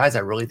both these guys. I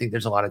really think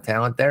there's a lot of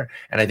talent there,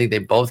 and I think they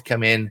both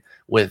come in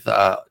with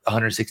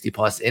 160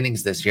 plus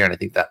innings this year, and I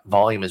think that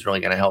volume is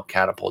really going to help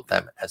catapult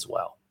them as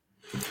well.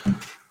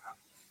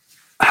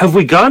 Have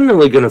we gotten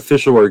like an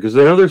official word? Because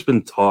I know there's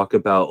been talk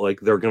about like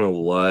they're going to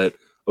let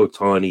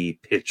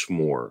Ohtani pitch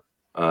more.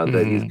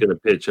 That he's going to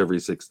pitch every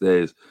 6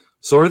 days.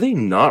 So are they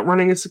not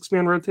running a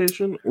 6-man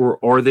rotation, or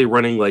are they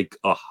running like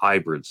a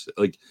hybrid?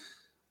 Like,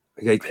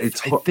 I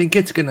think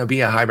it's going to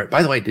be a hybrid.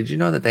 By the way, did you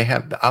know that they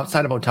have,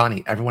 outside of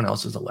Ohtani, everyone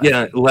else is a lefty?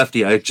 Yeah,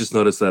 lefty. I just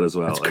noticed that as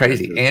well. That's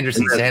crazy.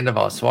 Anderson,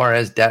 Sandoval,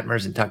 Suarez,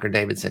 Detmers, and Tucker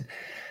Davidson.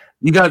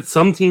 You got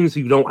some teams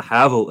who don't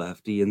have a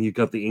lefty, and you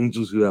got the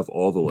Angels who have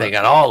all the lefties. They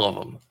got all of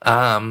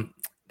them.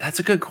 That's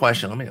a good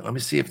question. Let me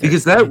see if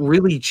because that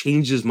really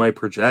changes my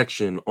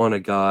projection on a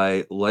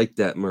guy like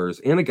Detmers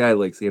and a guy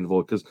like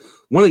Sandoval. Because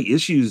one of the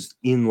issues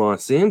in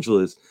Los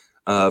Angeles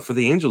for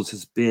the Angels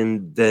has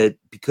been that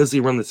because they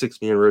run the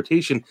 6-man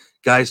rotation,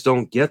 guys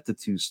don't get the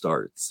 2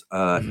 starts,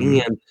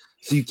 and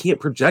so you can't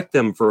project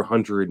them for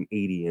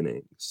 180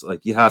 innings.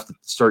 Like you have to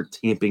start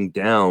tamping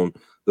down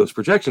those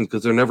projections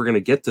because they're never going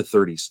to get to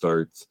 30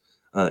 starts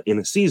in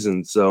a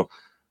season. So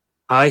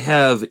I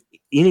have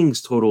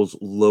innings totals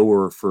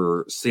lower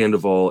for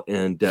Sandoval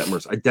and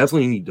Detmers. I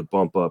definitely need to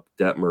bump up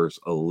Detmers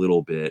a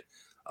little bit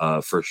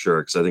for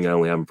sure, because I think I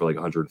only have him for like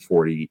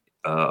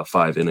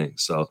 145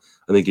 innings. So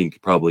I think he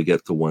could probably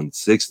get to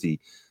 160.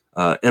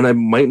 And I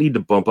might need to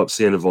bump up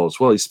Sandoval as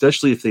well,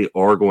 especially if they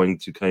are going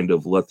to kind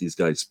of let these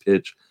guys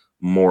pitch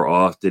more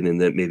often, and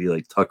that maybe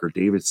like Tucker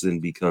Davidson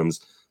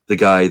becomes the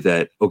guy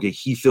that, okay,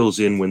 he fills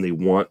in when they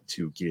want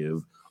to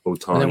give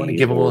Ohtani. They want to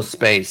give a little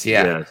space,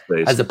 space.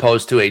 As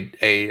opposed to a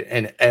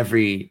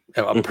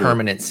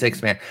permanent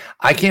 6-man.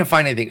 I can't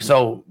find anything.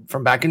 So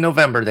from back in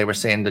November, they were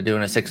saying they're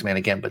doing a 6-man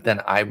again, but then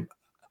I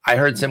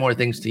heard similar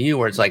things to you,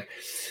 where it's like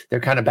they're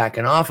kind of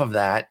backing off of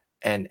that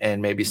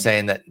and maybe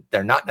saying that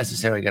they're not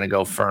necessarily going to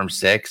go firm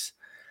 6.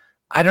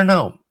 I don't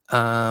know.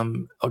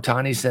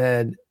 Ohtani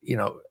said,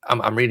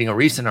 I'm reading a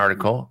recent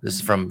article. This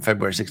is from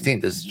February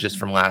 16th. This is just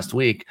from last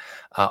week.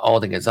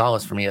 Alden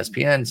Gonzalez from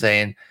ESPN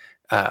saying,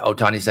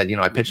 Ohtani said,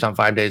 I pitched on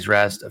 5 days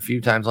rest a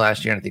few times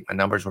last year, and I think my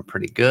numbers were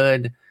pretty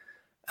good.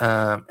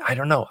 I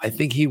don't know. I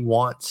think he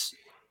wants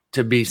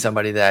to be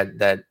somebody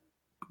that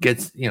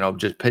gets,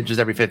 just pitches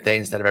every 5th day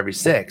instead of every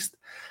 6th.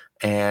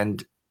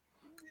 And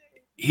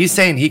he's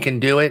saying he can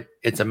do it.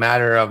 It's a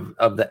matter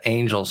of the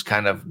Angels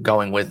kind of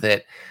going with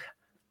it.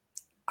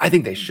 I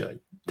think they should.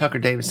 Tucker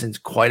Davidson's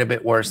quite a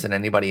bit worse than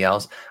anybody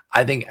else.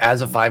 I think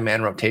as a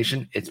 5-man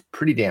rotation, it's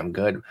pretty damn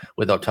good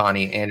with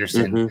Ohtani,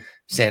 Anderson,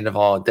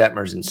 Sandoval,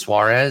 Detmers, and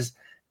Suarez.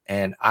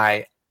 And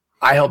I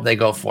hope they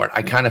go for it.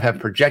 I kind of have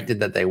projected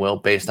that they will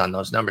based on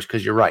those numbers,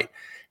 because you're right.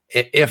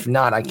 If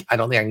not, I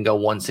don't think I can go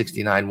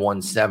 169,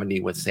 170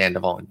 with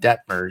Sandoval and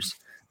Detmers.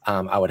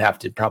 I would have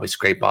to probably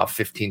scrape off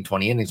 15,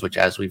 20 innings, which,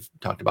 as we've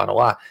talked about a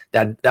lot,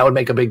 that would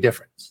make a big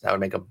difference. That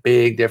would make a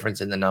big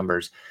difference in the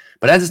numbers.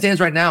 But as it stands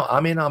right now,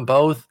 I'm in on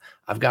both.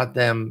 I've got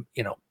them,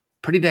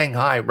 pretty dang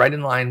high, right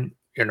in line,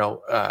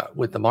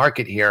 with the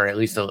market here, at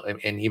least,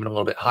 and even a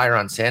little bit higher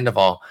on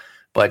Sandoval.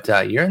 But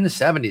you're in the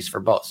 70s for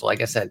both. So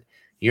like I said,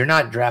 you're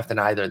not drafting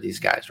either of these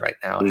guys right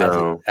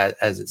now,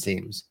 as it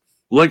seems.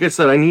 Like I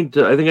said, I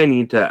think I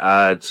need to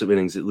add some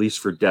innings, at least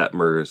for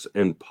Detmers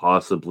and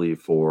possibly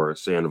for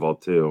Sandoval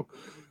too.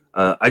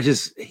 I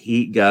just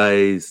hate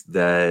guys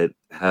that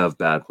have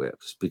bad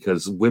whips,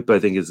 because whip, I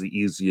think, is the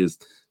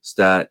easiest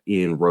stat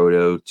in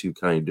Roto to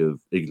kind of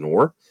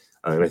ignore.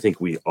 And I think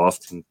we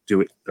often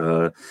do it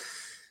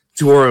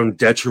to our own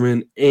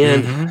detriment.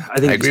 And I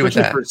think I agree with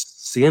that. For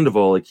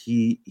Sandoval, like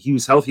he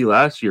was healthy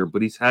last year,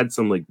 but he's had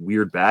some like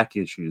weird back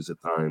issues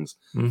at times.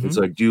 And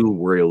so I do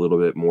worry a little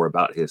bit more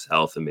about his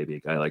health than maybe a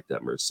guy like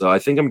Detmers. So I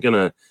think I'm going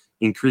to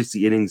increase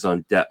the innings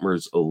on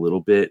Detmers a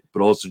little bit,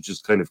 but also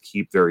just kind of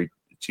keep very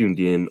tuned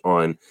in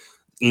on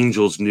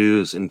Angels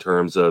news in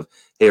terms of,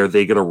 hey, are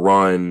they going to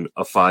run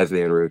a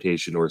 5-man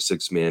rotation or a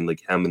 6-man?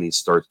 Like, how many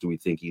starts do we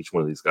think each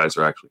one of these guys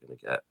are actually going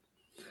to get?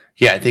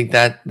 Yeah, I think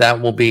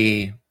that will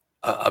be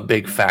a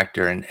big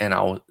factor, and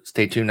I'll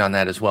stay tuned on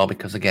that as well,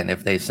 because again,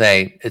 if they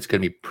say it's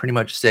going to be pretty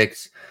much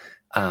 6,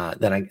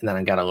 then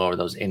I got to lower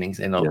those innings,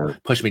 and it'll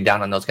push me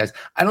down on those guys.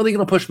 I don't think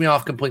it'll push me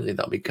off completely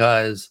though,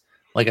 because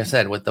like I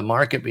said, with the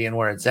market being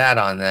where it's at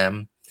on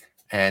them,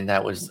 and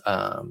that was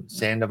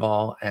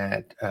Sandoval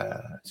at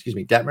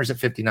Detmers at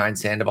 59,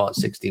 Sandoval at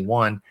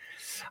 61.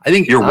 I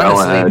think you're honestly,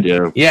 well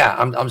ahead, yeah.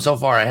 I'm so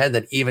far ahead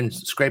that even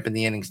scraping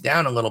the innings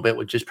down a little bit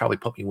would just probably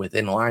put me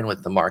within line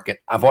with the market.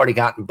 I've already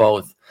gotten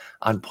both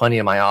on plenty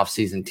of my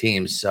off-season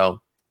teams,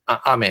 so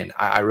I'm in.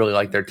 I really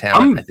like their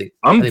talent.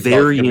 I'm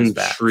very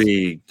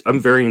intrigued. I'm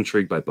very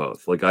intrigued by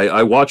both. Like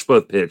I watch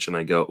both pitch and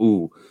I go,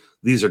 ooh,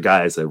 these are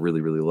guys I really,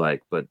 really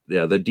like. But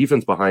yeah, the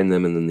defense behind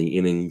them and then the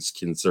innings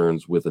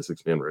concerns with a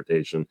 6-man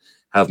rotation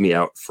have me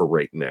out for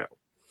right now.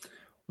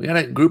 We got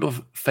a group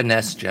of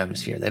finesse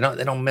gems here. They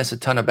don't miss a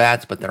ton of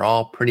bats, but they're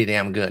all pretty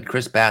damn good.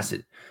 Chris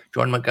Bassett,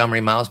 Jordan Montgomery,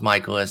 Miles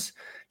Michaelis,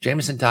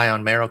 Jameson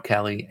Taillon, Merrill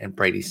Kelly, and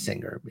Brady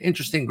Singer.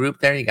 Interesting group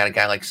there. You got a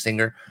guy like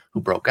Singer who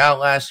broke out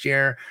last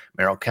year.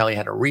 Merrill Kelly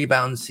had a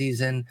rebound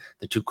season.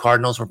 The 2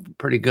 Cardinals were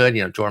pretty good.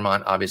 You know,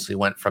 Jormont obviously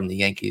went from the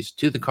Yankees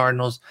to the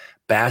Cardinals.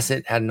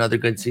 Bassett had another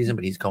good season,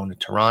 but he's going to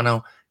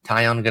Toronto.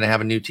 Taillon going to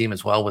have a new team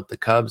as well with the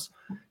Cubs.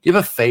 Do you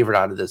have a favorite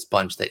out of this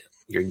bunch that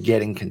you're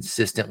getting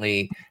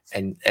consistently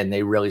and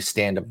they really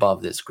stand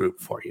above this group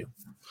for you?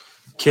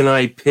 Can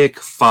I pick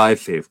 5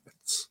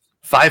 favorites?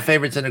 5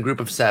 favorites in a group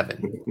of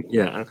 7.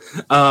 Yeah.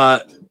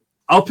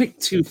 I'll pick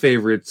 2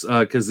 favorites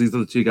because these are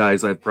the 2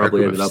 guys I've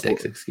probably ended up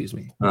 6, excuse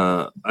me.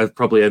 I've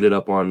probably ended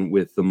up on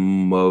with the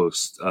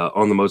most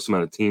on the most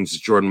amount of teams,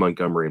 Jordan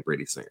Montgomery and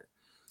Brady Singer.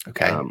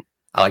 Okay.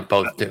 I like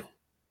both too.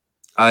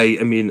 I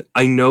mean,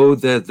 I know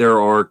that there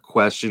are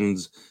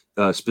questions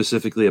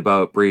specifically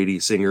about Brady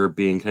Singer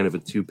being kind of a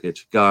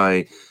 2-pitch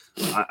guy.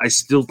 I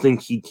still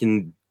think he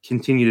can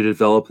continue to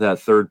develop that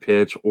 3rd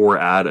pitch or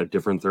add a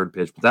different 3rd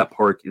pitch, but that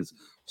park is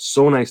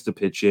so nice to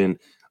pitch in.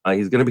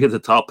 He's going to be at the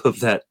top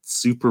of that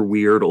super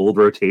weird old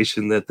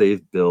rotation that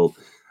they've built.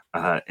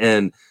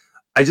 And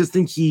I just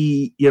think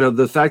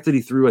the fact that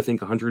he threw, I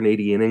think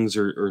 180 innings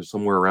or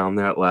somewhere around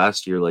that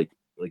last year, like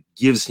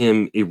gives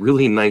him a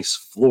really nice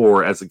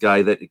floor as a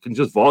guy that can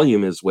just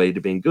volume his way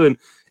to being good.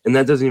 And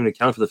that doesn't even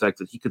account for the fact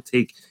that he could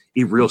take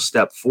a real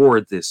step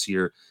forward this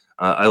year.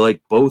 I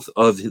like both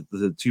of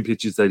the 2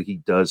 pitches that he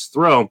does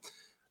throw.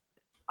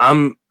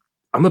 I'm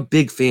a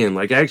big fan.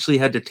 Like, I actually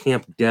had to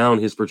tamp down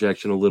his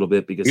projection a little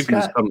bit because he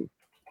was coming.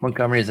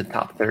 Montgomery is a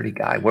top 30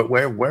 guy.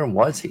 Where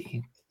was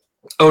he?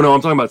 Oh no,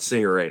 I'm talking about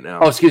Singer right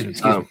now. Oh, excuse me.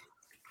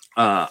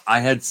 I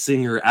had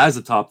Singer as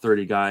a top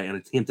 30 guy, and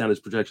I tamped down his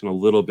projection a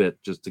little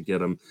bit just to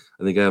get him.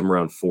 I think I have him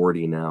around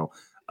 40 now.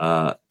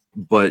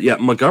 But yeah,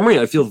 Montgomery,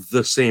 I feel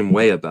the same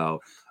way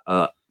about.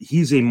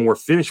 He's a more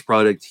finished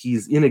product.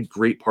 He's in a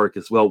great park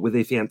as well with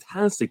a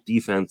fantastic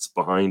defense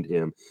behind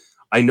him.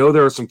 I know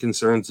there are some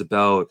concerns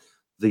about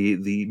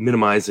the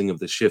minimizing of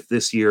the shift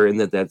this year and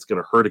that's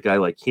going to hurt a guy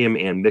like him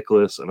and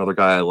Nicholas, another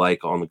guy I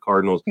like on the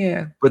Cardinals.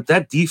 Yeah. But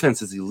that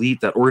defense is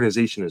elite. That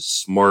organization is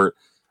smart,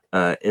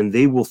 and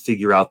they will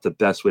figure out the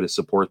best way to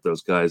support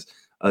those guys.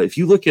 If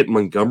you look at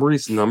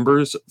Montgomery's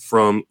numbers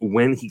from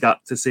when he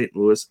got to St.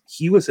 Louis,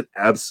 he was an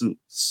absolute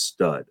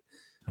stud.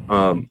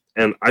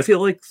 And I feel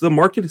like the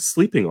market is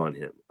sleeping on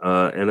him.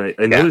 And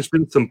I know there's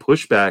been some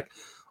pushback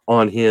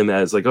on him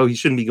as like, oh, he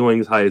shouldn't be going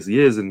as high as he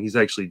is. And he's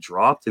actually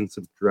dropped in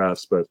some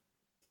drafts. But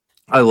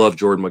I love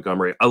Jordan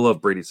Montgomery. I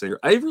love Brady Singer.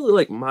 I really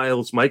like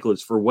Miles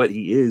Michaelis for what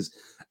he is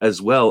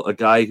as well. A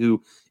guy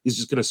who is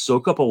just going to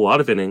soak up a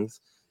lot of innings,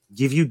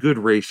 give you good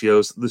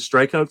ratios. The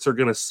strikeouts are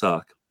going to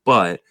suck,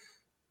 but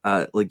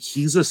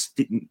he's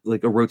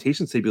a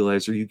rotation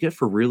stabilizer you get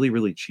for really,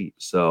 really cheap.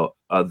 So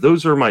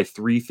those are my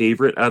 3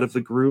 favorite out of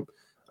the group.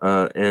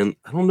 And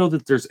I don't know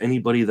that there's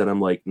anybody that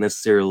I'm like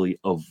necessarily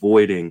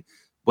avoiding,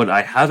 but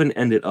I haven't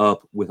ended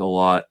up with a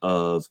lot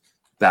of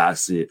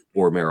Bassett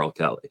or Merrill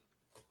Kelly.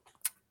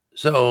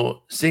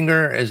 So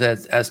Singer is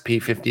at SP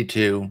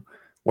 52.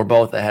 We're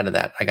both ahead of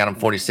that. I got him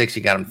 46.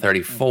 You got him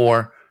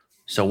 34.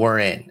 So we're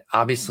in.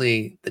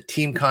 Obviously, the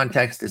team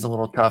context is a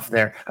little tough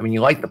there. I mean, you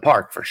like the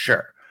park for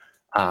sure.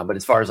 But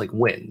as far as like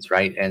wins,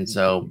 right? And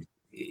so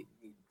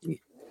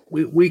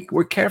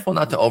we're careful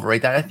not to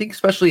overrate that. I think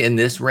especially in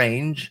this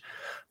range,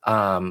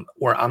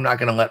 where I'm not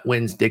going to let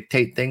wins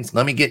dictate things.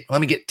 Let me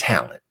get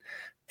talent.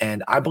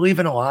 And I believe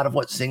in a lot of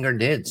what Singer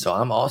did. So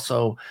I'm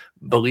also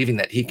believing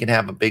that he can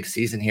have a big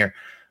season here.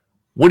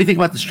 What do you think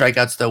about the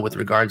strikeouts, though, with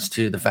regards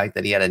to the fact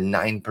that he had a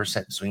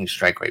 9% swing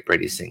strike rate,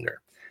 Brady Singer?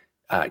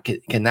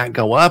 Can that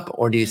go up,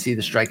 or do you see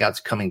the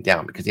strikeouts coming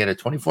down? Because he had a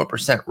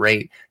 24%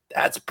 rate.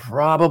 That's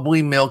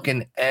probably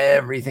milking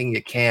everything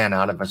you can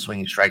out of a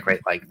swinging strike rate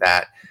like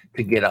that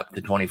to get up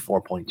to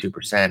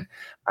 24.2%.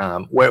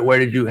 Where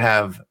did you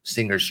have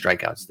Singer's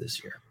strikeouts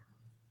this year?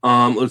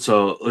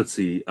 Let's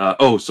see.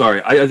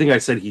 Sorry. I think I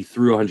said he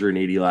threw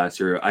 180 last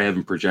year. I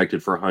haven't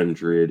projected for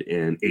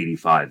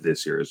 185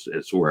 this year.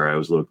 Is where I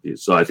was looking.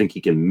 So I think he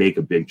can make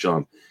a big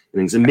jump in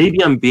innings. And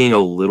maybe I'm being a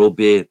little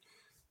bit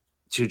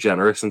too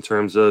generous in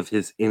terms of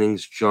his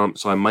innings jump,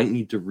 so I might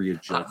need to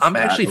readjust. I'm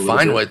actually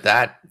fine with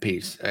that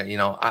piece.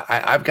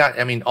 I've got.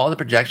 I mean, all the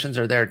projections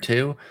are there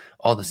too.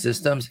 All the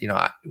systems.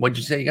 What'd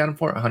you say you got him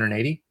for?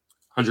 180.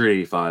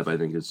 185, I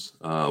think is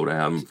what I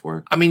have him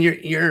for. I mean,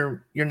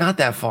 you're not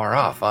that far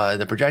off.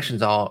 The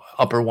projections all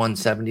upper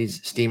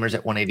 170s. Steamers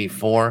at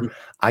 184.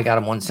 I got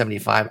him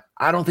 175.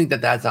 I don't think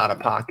that's out of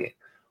pocket.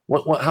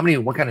 What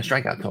kind of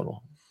strikeout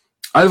total?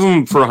 I have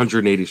him for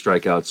 180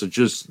 strikeouts, so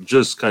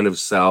just kind of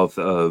south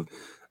of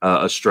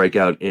a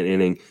strikeout in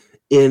inning.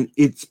 And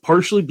it's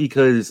partially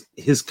because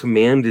his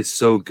command is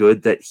so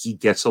good that he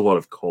gets a lot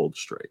of called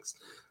strikes.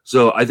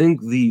 So I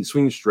think the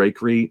swing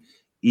strike rate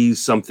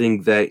is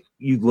something that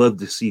you'd love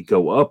to see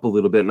go up a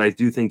little bit. And I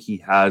do think he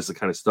has the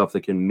kind of stuff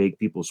that can make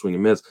people swing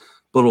and miss.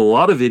 But a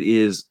lot of it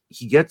is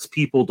he gets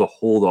people to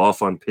hold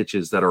off on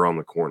pitches that are on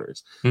the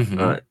corners.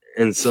 Mm-hmm.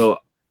 And so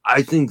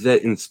I think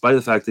that in spite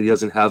of the fact that he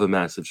doesn't have a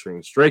massive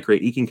swing strike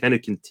rate, he can kind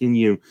of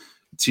continue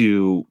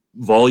to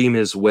volume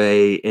his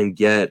way and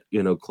get,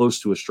 close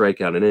to a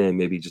strikeout an inning,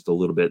 maybe just a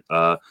little bit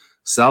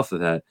south of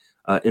that,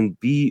 and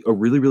be a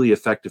really, really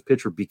effective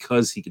pitcher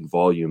because he can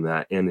volume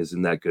that and is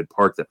in that good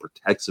park that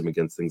protects him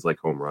against things like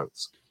home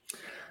runs.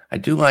 I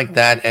do like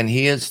that. And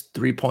he is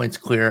 3 points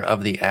clear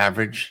of the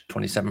average,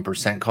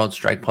 27% called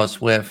strike plus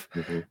whiff.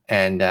 Mm-hmm.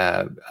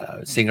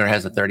 And Singer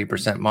has a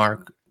 30%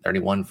 mark,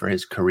 31 for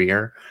his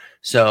career.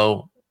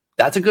 So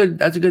that's a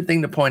good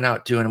thing to point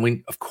out too. And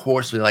we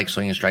like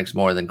swinging strikes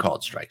more than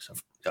called strikes,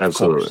 of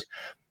course.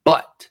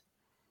 But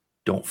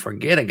don't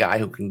forget a guy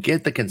who can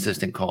get the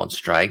consistent called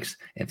strikes.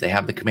 If they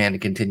have the command to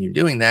continue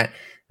doing that,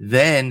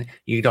 then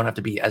you don't have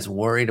to be as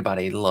worried about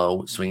a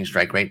low swinging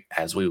strike rate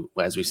as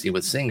we see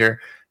with Singer,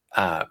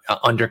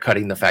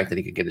 undercutting the fact that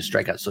he could get a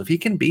strikeout. So if he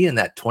can be in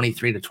that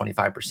 23 to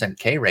 25%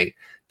 K rate,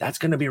 that's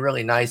going to be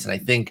really nice. And I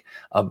think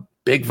a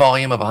big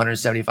volume of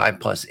 175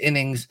 plus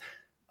innings,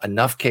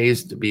 enough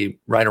Ks to be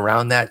right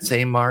around that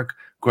same mark,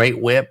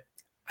 great whip.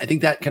 I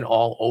think that can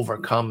all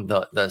overcome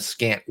the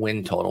scant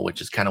win total,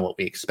 which is kind of what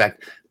we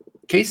expect.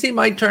 KC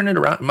might turn it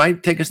around,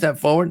 might take a step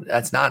forward.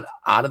 That's not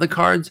out of the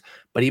cards,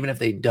 but even if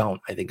they don't,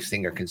 I think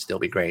Singer can still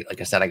be great.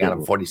 Like I said, I got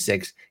him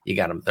 46. You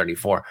got him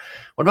 34.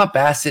 What about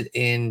Bassitt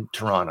in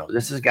Toronto?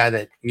 This is a guy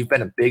that you've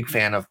been a big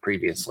fan of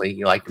previously.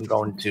 You liked him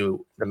going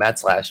to the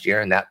Mets last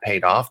year, and that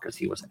paid off because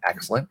he was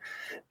excellent.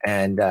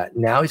 And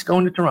now he's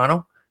going to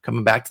Toronto,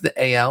 coming back to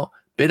the AL.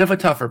 Bit of a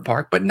tougher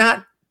park, but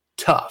not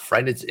tough,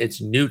 right?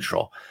 It's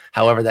neutral.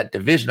 However, that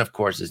division, of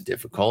course, is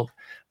difficult.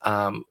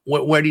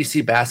 Where do you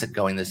see Bassitt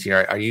going this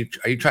year? Are you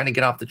trying to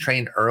get off the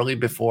train early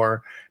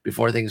before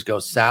things go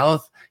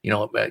south?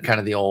 Kind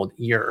of the old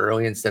year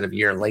early instead of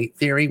year late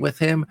theory with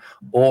him,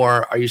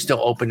 or are you still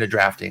open to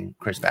drafting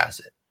Chris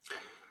Bassitt?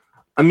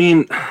 I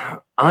mean,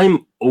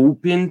 I'm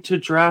open to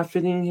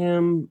drafting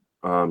him.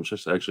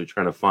 Just actually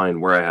trying to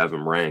find where I have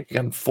him ranked.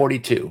 I'm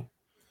 42,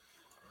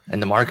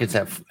 and the market's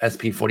at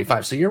SP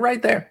 45, so you're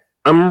right there.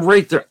 I'm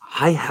right there.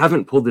 I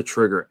haven't pulled the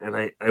trigger, and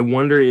I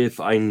wonder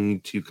if I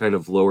need to kind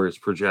of lower his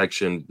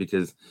projection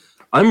because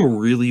I'm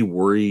really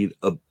worried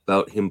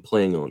about him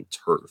playing on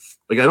turf.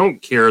 Like, I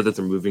don't care that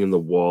they're moving in the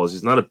walls.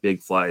 He's not a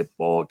big fly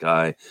ball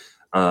guy,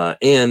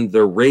 and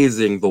they're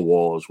raising the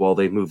walls while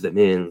they move them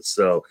in.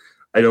 So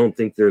I don't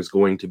think there's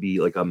going to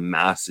be like a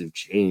massive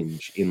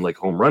change in like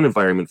home run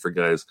environment for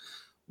guys.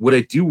 What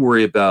I do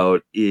worry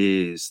about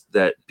is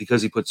that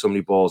because he put so many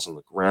balls on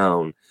the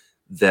ground,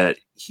 that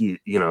he's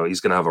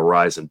going to have a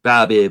rise in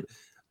BABIP,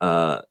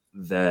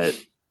 that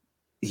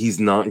he's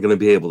not going to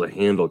be able to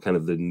handle kind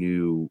of the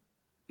new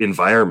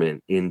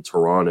environment in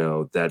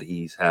Toronto that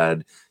he's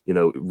had,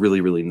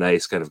 really, really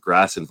nice kind of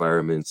grass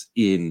environments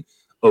in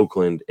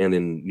Oakland and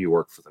in New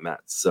York for the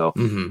Mets. So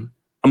I'm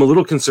a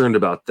little concerned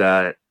about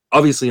that.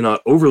 Obviously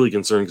not overly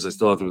concerned because I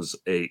still have him as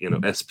a,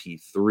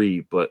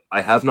 SP3, but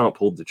I have not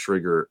pulled the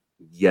trigger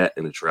yet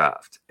in a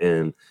draft.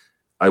 And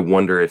I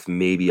wonder if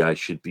maybe I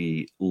should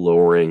be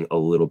lowering a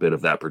little bit of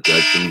that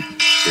projection.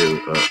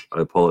 I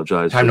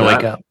apologize. Time to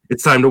wake up.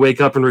 It's time to wake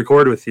up and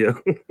record with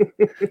you.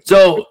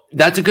 So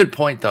that's a good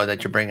point, though,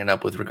 that you're bringing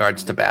up with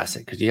regards to Bassitt,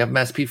 because you have him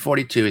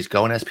SP42. He's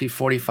going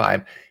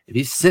SP45. If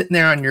he's sitting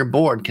there on your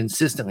board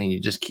consistently, and you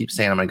just keep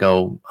saying, I'm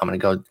going to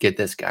go get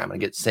this guy. I'm going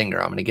to get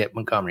Singer. I'm going to get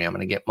Montgomery. I'm going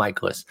to get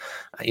Michaelis.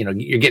 You're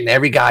getting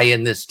every guy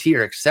in this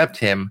tier except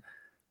him.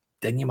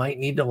 Then you might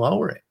need to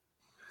lower it.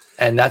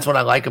 And that's what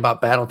I like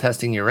about battle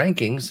testing your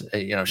rankings.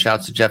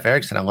 Shouts to Jeff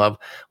Erickson. I love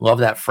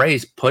that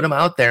phrase. Put them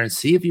out there and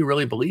see if you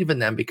really believe in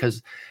them,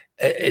 because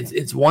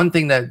it's one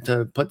thing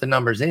to put the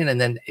numbers in, and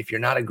then if you're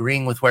not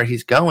agreeing with where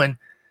he's going,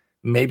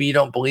 maybe you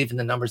don't believe in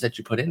the numbers that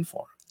you put in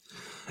for him.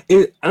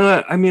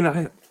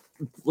 I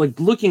like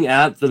looking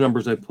at the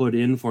numbers I put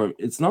in for him.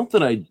 It's not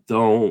that I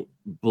don't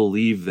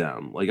believe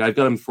them. Like I've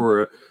got him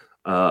for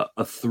a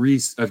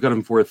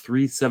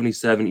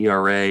 3.77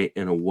 ERA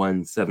and a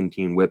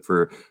 1.17 WHIP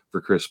for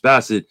Chris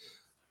Bassitt.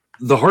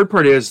 The hard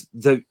part is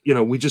that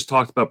we just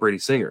talked about Brady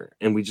Singer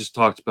and we just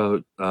talked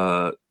about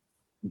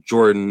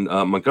Jordan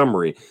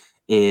Montgomery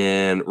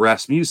and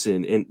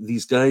Rasmussen and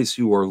these guys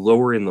who are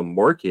lower in the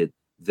market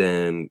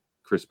than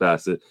Chris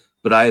Bassitt,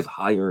 but I have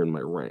higher in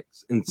my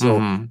ranks, and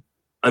so.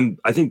 I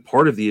think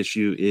part of the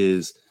issue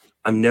is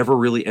I'm never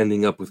really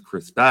ending up with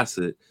Chris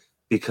Bassitt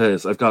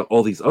because I've got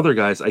all these other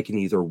guys I can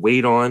either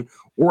wait on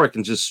or I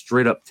can just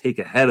straight up take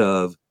ahead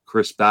of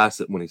Chris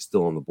Bassitt when he's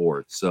still on the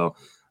board. So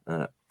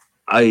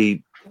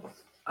I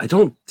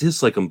don't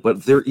dislike him,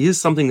 but there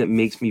is something that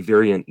makes me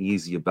very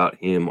uneasy about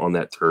him on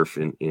that turf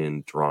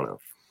in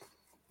Toronto.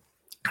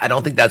 I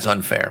don't think that's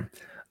unfair.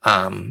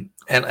 And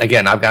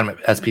again, I've got him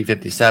at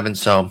SP57,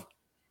 so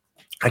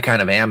I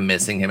kind of am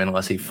missing him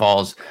unless he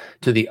falls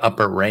to the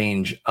upper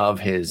range of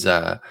his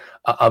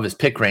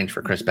pick range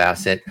for Chris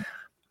Bassitt.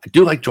 I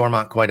do like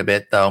Jormont quite a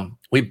bit, though.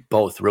 We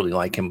both really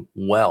like him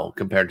well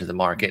compared to the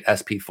market.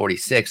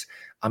 SP46,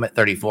 I'm at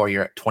 34,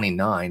 you're at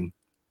 29.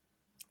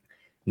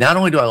 Not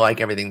only do I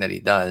like everything that he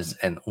does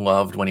and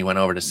loved when he went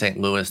over to St.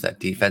 Louis, that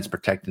defense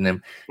protecting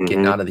him,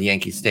 getting out of the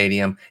Yankee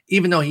Stadium,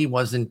 even though he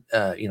wasn't,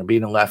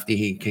 being a lefty,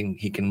 he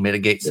can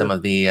mitigate some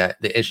of the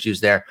issues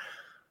there.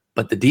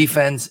 But the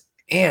defense,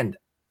 and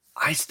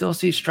I still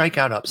see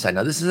strikeout upside.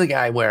 Now, this is a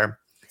guy where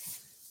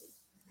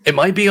it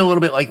might be a little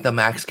bit like the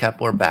Max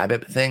Kepler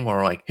BABIP thing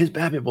where like his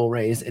BABIP will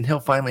raise and he'll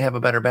finally have a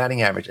better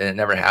batting average. And it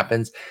never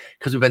happens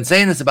because we've been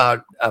saying this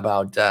about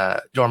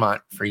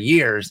Jormont for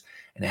years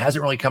and it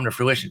hasn't really come to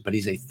fruition, but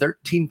he's a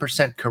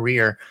 13%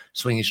 career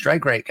swinging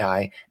strike rate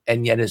guy.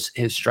 And yet his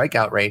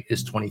strikeout rate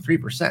is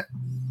 23%,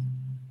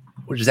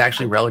 which is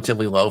actually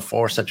relatively low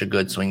for such a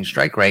good swinging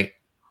strike rate.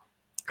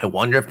 I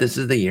wonder if this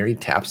is the year he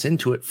taps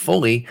into it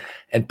fully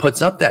and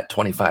puts up that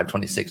 25,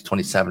 26,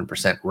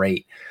 27%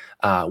 rate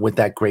with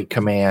that great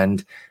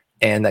command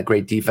and that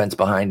great defense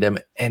behind him.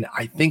 And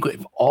I think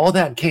if all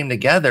that came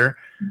together,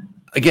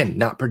 again,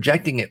 not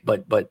projecting it,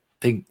 but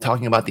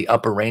talking about the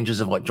upper ranges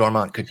of what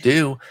Jormont could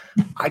do,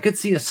 I could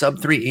see a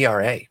sub-3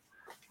 ERA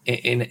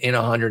in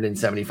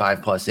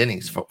 175 plus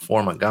innings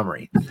for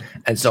Montgomery.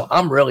 And so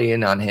I'm really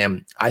in on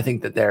him. I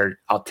think that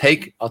I'll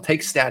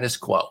take status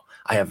quo.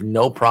 I have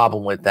no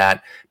problem with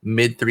that.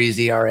 Mid-3s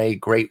ERA,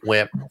 great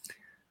whip.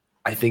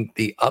 I think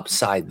the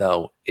upside,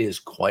 though, is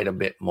quite a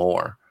bit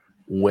more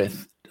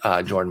with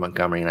Jordan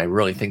Montgomery, and I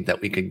really think that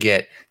we could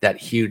get that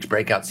huge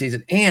breakout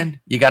season. And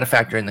you got to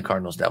factor in the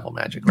Cardinals' devil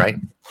magic, right?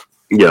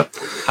 Yeah.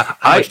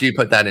 How much do you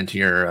put that into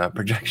your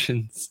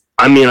projections?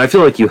 I mean, I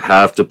feel like you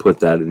have to put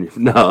that in.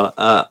 No,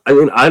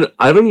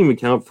 I don't even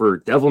count for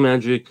devil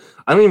magic.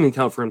 I don't even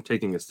count for him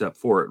taking a step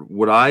forward.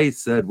 What I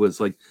said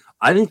was like,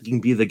 I think he can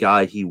be the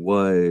guy he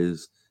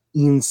was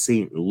in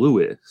St.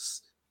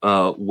 Louis,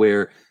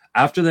 where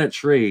after that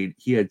trade,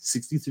 he had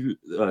 63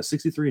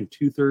 and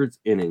 2/3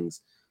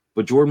 innings,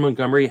 but Jordan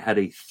Montgomery had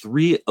a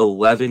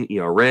 3.11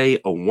 ERA,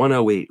 a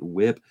 1.08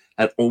 WHIP,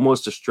 had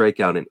almost a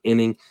strikeout an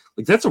inning.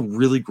 Like that's a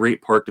really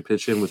great park to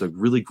pitch in with a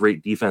really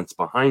great defense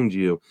behind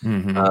you.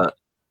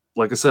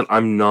 Like I said,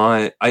 I'm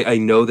not. I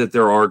know that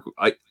there are.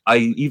 I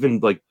even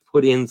like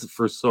put in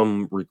for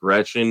some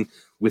regression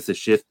with the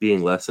shift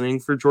being lessening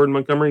for Jordan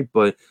Montgomery,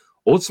 but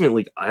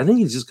ultimately, I think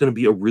he's just going to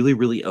be a really,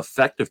 really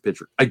effective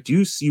pitcher. I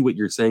do see what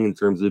you're saying in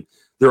terms of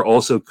there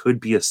also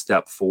could be a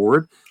step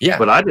forward. Yeah,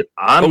 but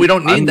but we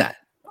don't need that.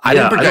 I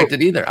didn't project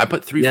it either. I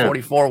put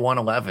 344,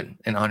 111,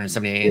 and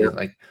 178. Yeah.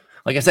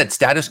 Like I said,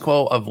 status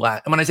quo of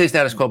last. And when I say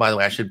status quo, by the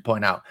way, I should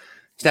point out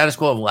status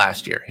quo of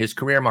last year. His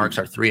career marks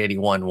are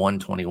 381,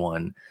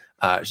 121.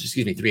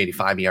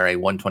 385 ERA,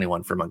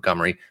 121 for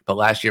Montgomery. But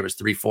last year was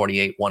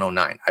 348,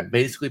 109. I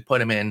basically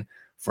put him in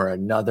for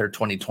another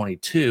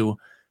 2022,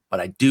 but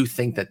I do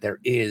think that there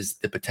is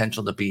the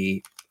potential to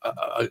be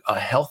a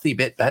healthy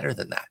bit better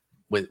than that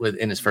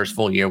in his first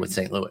full year with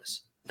St.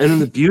 Louis. And then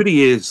the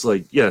beauty is,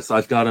 like, yes,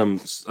 I've got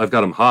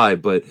him high,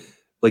 but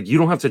like you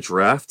don't have to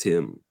draft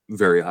him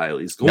very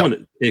highly. He's going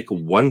to pick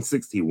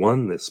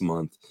 161 this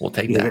month. We'll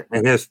take that.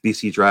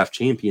 NFBC Draft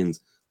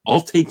Champions.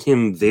 I'll take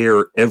him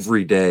there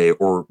every day,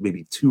 or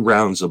maybe 2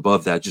 rounds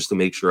above that, just to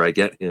make sure I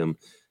get him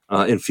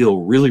and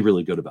feel really,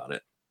 really good about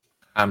it.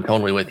 I'm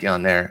totally with you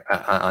on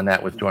that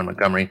with Jordan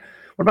Montgomery.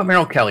 What about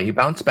Merrill Kelly? He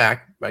bounced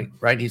back,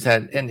 right?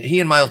 He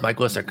and Miles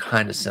Mikolas are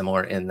kind of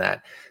similar in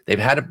that they've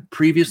had a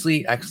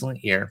previously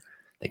excellent year.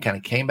 They kind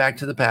of came back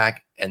to the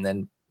pack and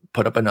then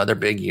put up another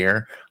big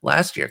year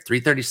last year.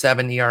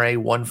 337 ERA,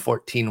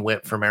 114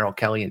 WHIP for Merrill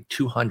Kelly in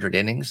 200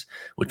 innings,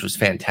 which was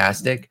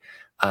fantastic.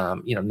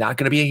 Not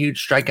going to be a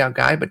huge strikeout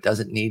guy, but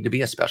doesn't need to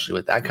be, especially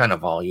with that kind of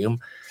volume.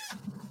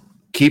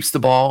 Keeps the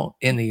ball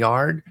in the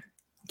yard,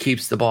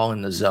 keeps the ball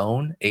in the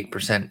zone,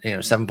 8%,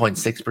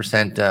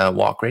 7.6%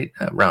 walk rate,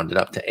 rounded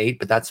up to 8,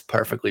 but that's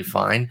perfectly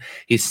fine.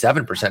 He's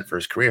 7% for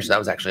his career, so that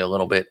was actually a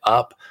little bit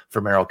up for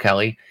Merrill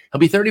Kelly. He'll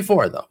be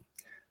 34, though.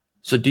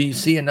 So do you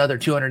see another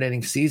 200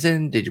 inning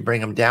season? Did you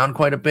bring him down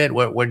quite a bit?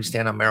 Where do you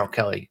stand on Merrill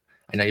Kelly?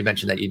 I know you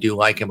mentioned that you do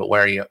like him, but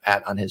where are you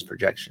at on his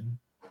projection?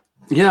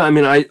 Yeah, I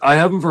mean, I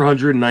have him for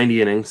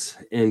 190 innings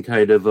and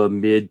kind of a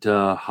mid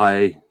to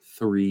high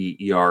 3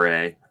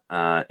 ERA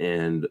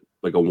and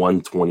like a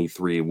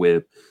 123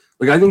 whip.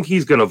 Like, I think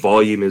he's going to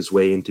volume his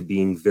way into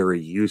being very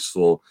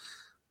useful.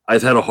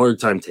 I've had a hard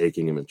time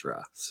taking him in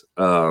drafts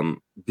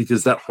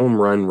because that home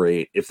run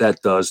rate, if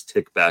that does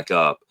tick back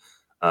up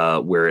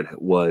where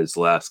it was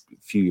last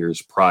few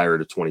years prior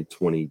to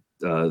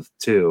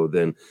 2022,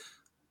 then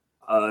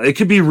it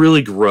could be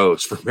really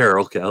gross for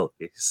Merrill Kelly.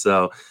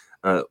 So,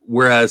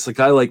 whereas like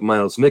I like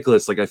Miles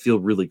Mikolas, like I feel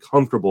really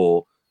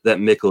comfortable that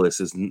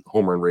Mikolas's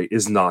home run rate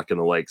is not going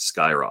to like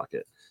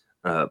skyrocket.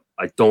 I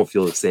don't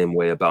feel the same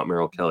way about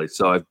Merrill Kelly.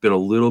 So I've been a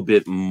little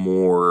bit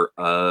more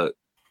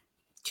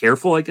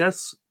careful, I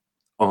guess,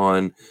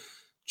 on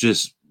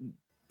just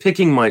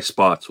picking my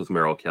spots with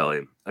Merrill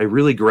Kelly. I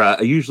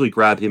usually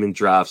grab him in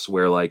drafts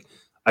where like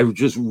I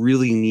just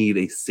really need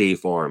a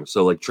safe arm.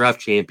 So like draft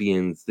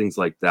champions, things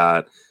like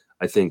that,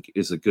 I think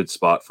is a good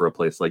spot for a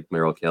place like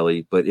Merrill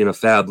Kelly. But in a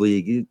fab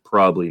league, you're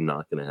probably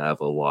not going to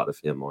have a lot of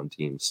him on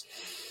teams.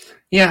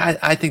 Yeah,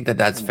 I think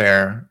that's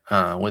fair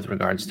with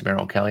regards to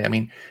Merrill Kelly. I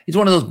mean, he's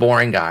one of those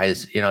boring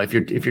guys. You know, if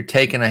you're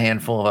taking a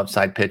handful of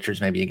upside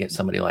pitchers, maybe you get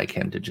somebody like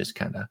him to just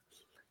kind of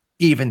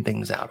even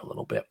things out a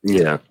little bit.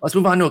 Yeah. Let's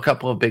move on to a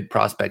couple of big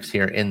prospects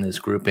here in this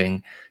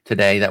grouping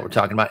today that we're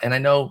talking about. And I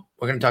know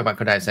we're going to talk about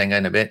Kodai Senga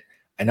in a bit.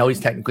 I know he's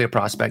technically a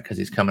prospect because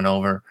he's coming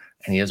over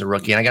and he is a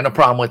rookie. And I got no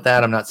problem with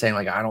that. I'm not saying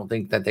like I don't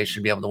think that they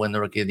should be able to win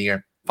the Rookie of the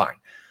Year. Fine.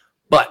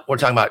 But we're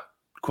talking about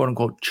quote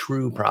unquote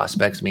true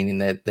prospects, meaning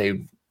that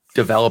they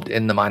developed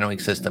in the minor league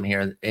system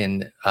here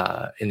in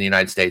the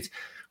United States.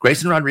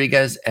 Grayson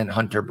Rodriguez and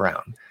Hunter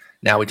Brown.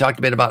 Now, we talked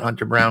a bit about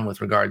Hunter Brown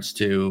with regards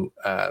to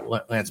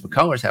Lance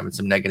McCullers having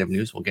some negative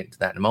news. We'll get into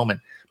that in a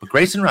moment. But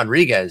Grayson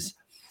Rodriguez,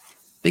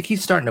 I think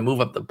he's starting to move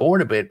up the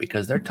board a bit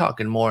because they're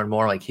talking more and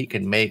more like he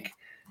can make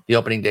the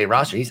opening day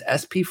roster. He's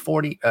SP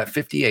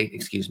 58,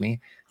 excuse me.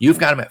 You've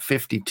got him at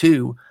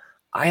 52.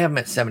 I have him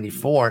at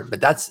 74,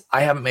 but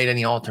I haven't made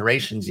any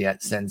alterations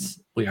yet since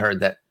we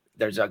heard that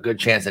there's a good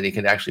chance that he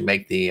could actually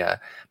make the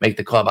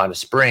club out of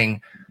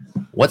spring.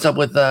 What's up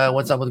with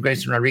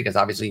Grayson Rodriguez?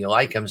 Obviously, you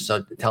like him,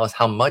 so tell us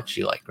how much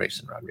you like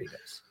Grayson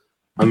Rodriguez.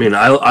 I mean,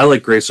 I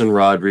like Grayson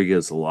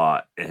Rodriguez a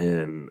lot,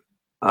 and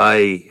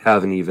I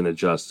haven't even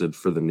adjusted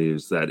for the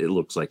news that it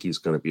looks like he's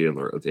going to be in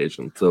the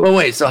rotation. So, well,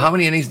 wait. So, how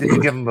many innings did you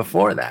give him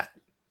before that?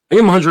 I gave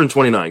him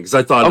 129 because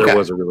I thought there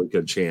was a really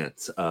good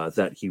chance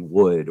that he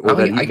would. Or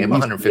I gave him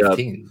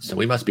 115, so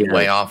we must be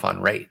way off on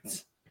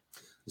rates.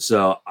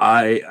 So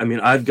I mean,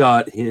 I've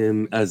got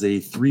him as a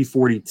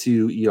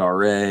 3.42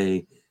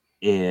 ERA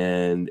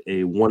and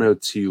a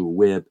 102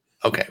 WHIP.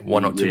 Okay,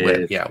 102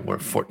 WHIP. Yeah, we're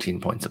 14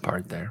 points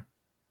apart there.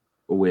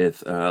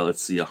 With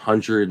let's see,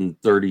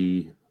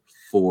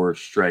 134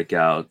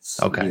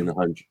 strikeouts. Okay.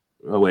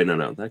 Oh wait,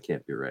 no, that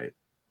can't be right.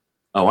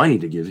 Oh, I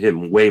need to give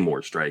him way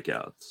more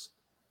strikeouts.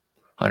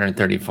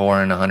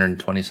 134 and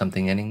 120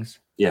 something innings.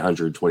 Yeah,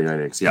 129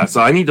 innings. Yeah,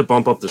 so I need to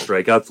bump up the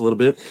strikeouts a little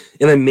bit,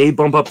 and I may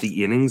bump up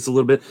the innings a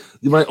little bit.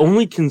 My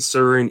only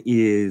concern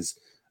is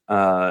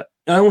I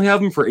only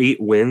have him for 8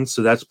 wins,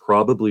 so that's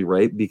probably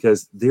right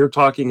because they're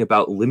talking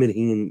about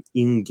limiting him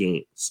in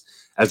games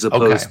as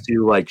opposed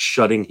to like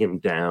shutting him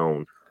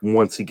down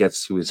once he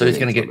gets to his. So he's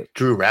going to get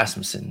Drew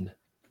Rasmussen.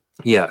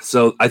 Yeah,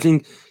 so I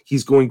think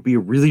he's going to be a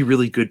really,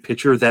 really good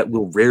pitcher that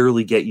will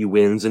rarely get you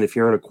wins, and if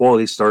you're in a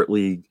quality start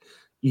league,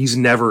 he's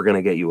never going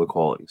to get you a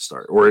quality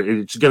start, or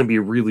it's going to be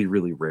really,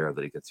 really rare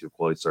that he gets you a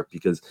quality start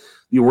because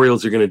the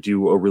Orioles are going to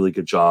do a really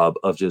good job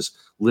of just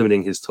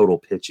limiting his total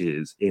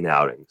pitches in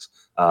outings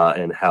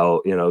and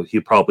how, he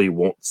probably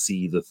won't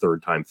see the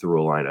third time through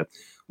a lineup,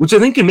 which I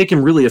think can make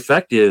him really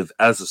effective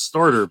as a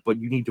starter, but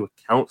you need to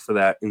account for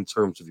that in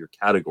terms of your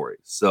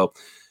categories. So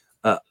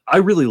I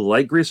really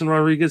like Grayson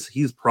Rodriguez.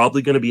 He's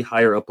probably going to be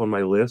higher up on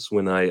my list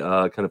when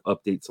I kind of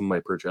update some of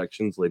my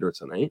projections later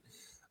tonight.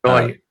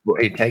 Are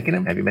you taking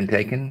him? Have you been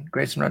taking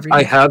Grayson Rodriguez?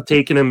 I have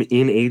taken him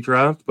in a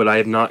draft, but I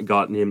have not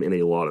gotten him in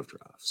a lot of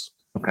drafts.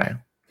 Okay.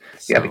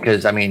 So. Yeah,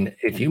 because, I mean,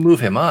 if you move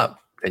him up,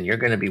 then you're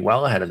going to be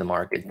well ahead of the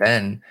market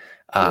then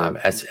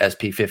as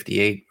SP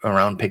 58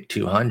 around pick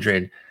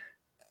 200.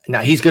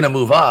 Now, he's going to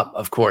move up,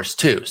 of course,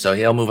 too. So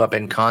he'll move up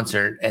in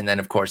concert. And then,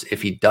 of course,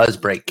 if he does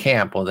break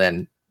camp, well,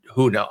 then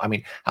who knows? I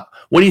mean,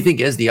 what do you think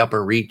is the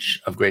upper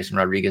reach of Grayson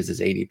Rodriguez's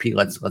ADP?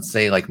 Let's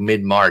say like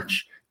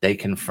mid-March, they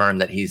confirm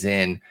that he's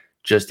in.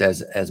 Just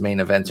as main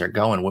events are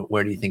going,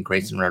 where do you think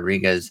Grayson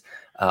Rodriguez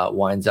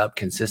winds up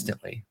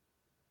consistently?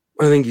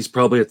 I think he's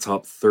probably a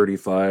top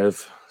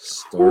 35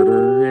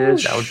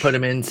 starter-ish. That would put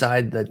him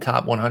inside the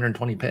top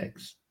 120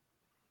 picks.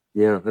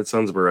 Yeah, that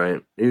sounds about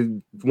right.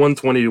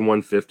 120 to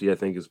 150, I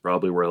think, is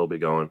probably where he'll be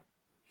going.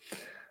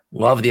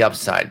 Love the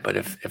upside, but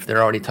if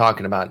they're already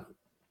talking about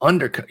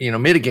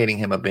mitigating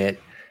him a bit,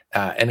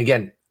 and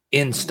again,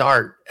 in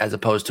start as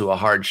opposed to a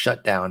hard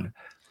shutdown.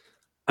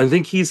 I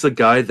think he's a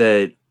guy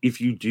that if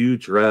you do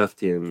draft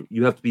him,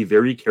 you have to be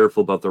very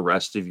careful about the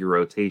rest of your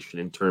rotation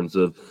in terms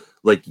of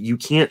like you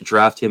can't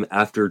draft him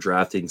after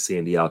drafting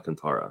Sandy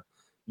Alcantara.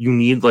 You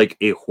need like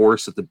a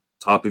horse at the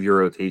top of your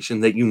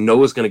rotation that you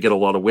know is going to get a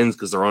lot of wins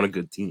because they're on a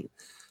good team.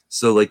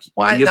 So like,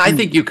 I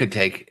think you could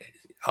take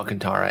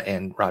Alcantara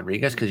and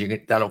Rodriguez because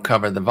that'll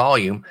cover the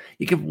volume.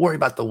 You can worry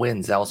about the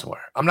wins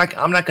elsewhere. I'm not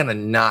going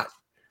to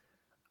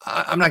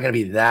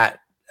be that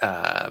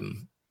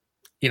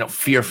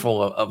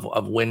fearful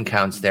of win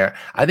counts there.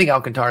 I think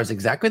Alcantara is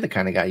exactly the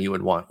kind of guy you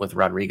would want with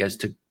Rodriguez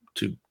to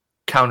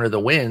counter the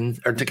wins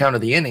or to counter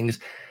the innings,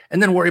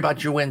 and then worry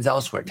about your wins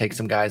elsewhere. Take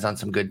some guys on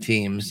some good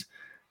teams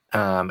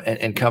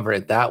and cover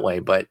it that way.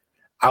 But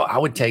I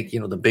would take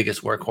the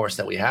biggest workhorse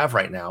that we have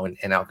right now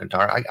in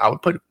Alcantara. I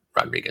would put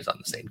Rodriguez on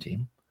the same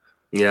team.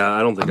 Yeah, I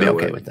don't think I'd be I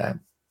okay would. with that.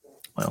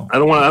 Well, I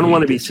don't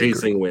want to be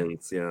chasing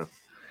wins. Yeah,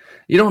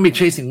 you don't want to be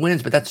chasing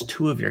wins, but that's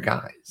two of your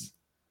guys.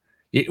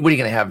 What are you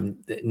going to have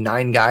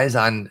 9 guys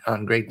on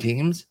great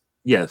teams?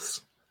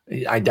 Yes.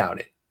 I doubt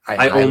it.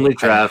 I only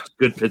draft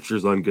good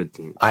pitchers on good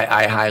teams.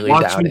 I highly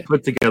doubt it. Watch me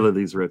put together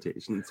these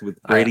rotations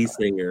with Brady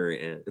Singer.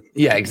 And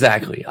yeah,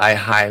 exactly. I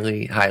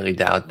highly, highly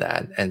doubt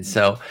that. And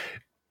so,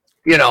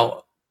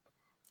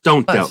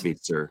 don't doubt me,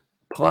 sir.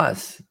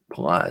 Plus,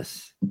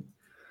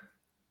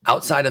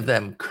 outside of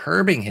them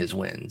curbing his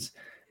wins,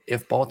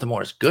 if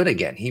Baltimore is good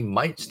again, he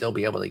might still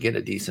be able to get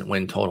a decent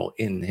win total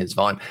in his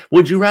volume.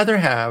 Would you rather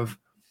have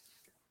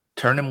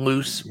turn him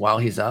loose while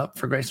he's up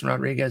for Grayson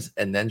Rodriguez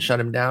and then shut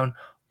him down,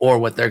 or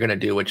what they're going to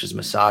do, which is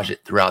massage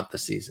it throughout the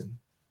season?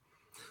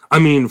 I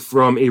mean,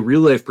 from a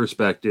real life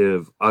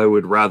perspective, I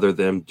would rather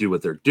them do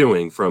what they're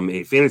doing. From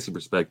a fantasy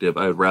perspective,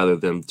 I would rather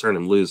them turn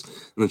him loose and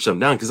then shut him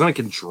down, because then I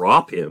can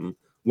drop him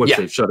once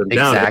they've shut him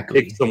down and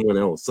pick someone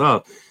else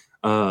up.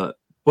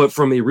 But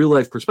from a real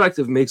life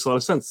perspective, it makes a lot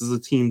of sense. This is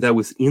a team that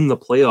was in the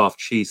playoff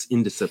chase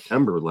into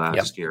September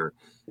last year,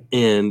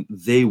 and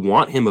they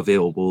want him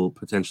available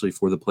potentially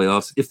for the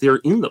playoffs if they're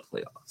in the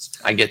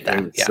playoffs. I get that.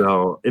 And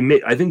so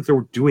I think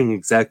they're doing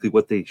exactly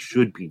what they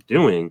should be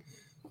doing,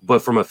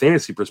 but from a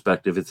fantasy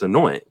perspective, it's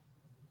annoying.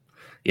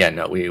 Yeah,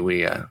 no, we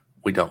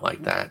don't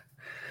like that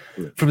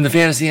from the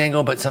fantasy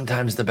angle, but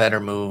sometimes the better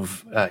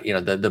move,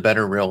 the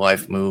better real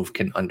life move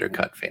can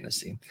undercut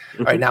fantasy.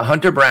 All right, now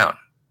Hunter Brown,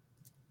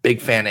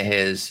 big fan of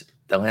his.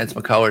 The Lance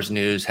McCullers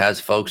news has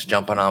folks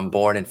jumping on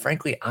board, and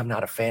frankly, I'm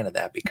not a fan of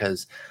that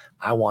because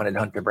I wanted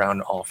Hunter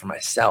Brown all for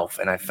myself,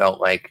 and I felt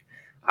like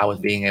I was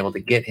being able to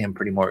get him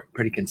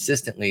pretty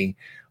consistently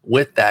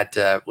with that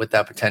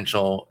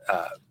potential,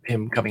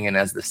 him coming in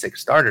as the 6th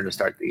starter to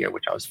start the year,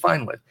 which I was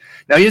fine with.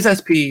 Now he is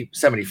SP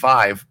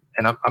 75,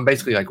 and I'm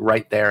basically like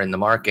right there in the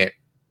market.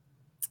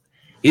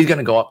 He's going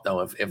to go up though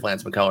if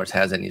Lance McCullers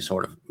has any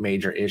sort of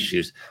major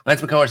issues.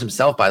 Lance McCullers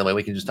himself, by the way,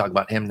 we can just talk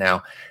about him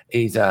now.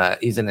 He's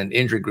in an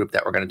injury group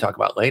that we're going to talk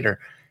about later.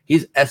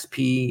 He's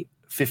SP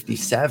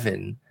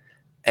 57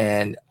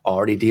 and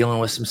already dealing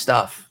with some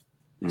stuff.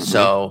 Mm-hmm.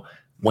 So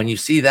when you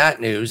see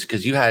that news,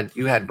 because you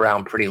had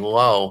Brown pretty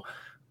low,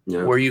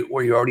 were you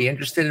already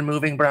interested in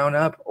moving Brown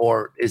up,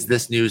 or is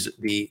this news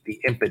the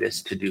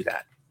impetus to do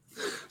that?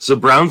 So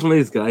Brown's one of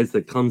these guys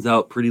that comes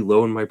out pretty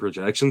low in my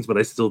projections, but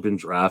I still been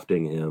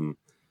drafting him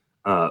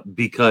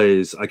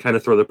because I kind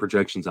of throw the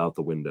projections out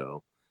the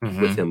window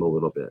with him a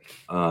little bit.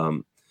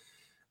 And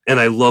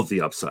I love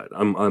the upside.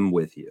 I'm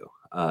with you.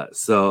 I'm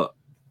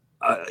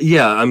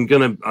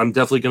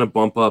definitely gonna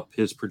bump up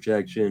his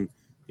projection.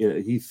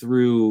 He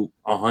threw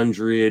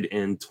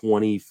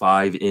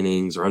 125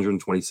 innings or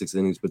 126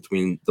 innings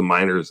between the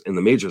minors and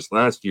the majors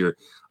last year.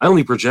 I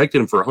only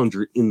projected him for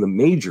 100 in the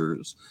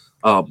majors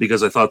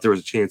because I thought there was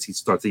a chance he'd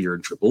start the year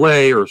in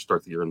AAA or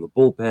start the year in the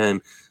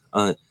bullpen.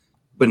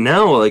 But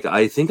now,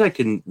 I think I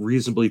can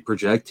reasonably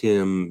project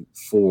him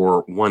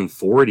for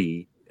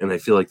 140, and I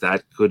feel like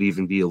that could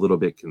even be a little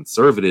bit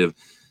conservative.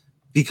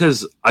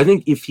 Because I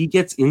think if he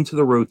gets into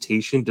the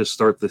rotation to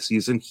start the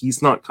season,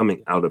 he's not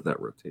coming out of that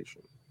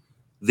rotation.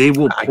 They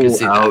will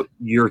pull out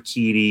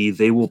Urquidy.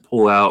 They will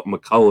pull out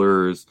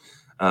McCullers.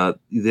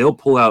 They'll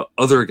pull out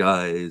other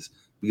guys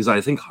because I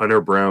think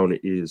Hunter Brown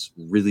is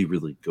really,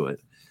 really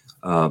good.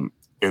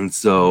 And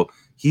so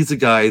he's a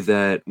guy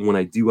that when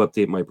I do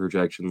update my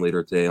projection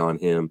later today on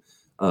him,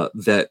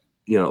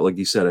 like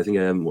you said, I think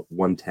I am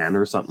 110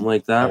 or something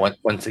like that.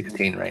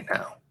 116 right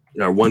now.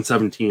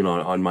 117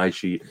 on my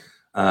sheet.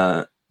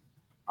 I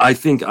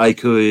think I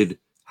could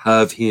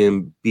have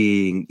him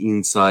being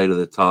inside of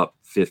the top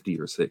 50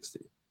 or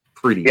 60.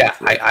 Pretty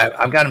easily.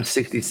 I've got him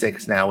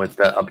 66 now with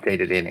the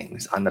updated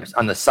innings. On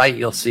the site,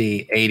 you'll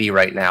see 80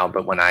 right now,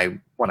 but when I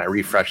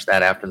refresh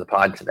that after the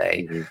pod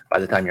today, by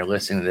the time you're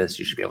listening to this,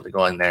 you should be able to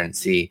go in there and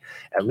see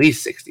at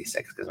least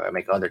 66 because I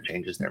make other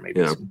changes there,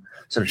 maybe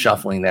some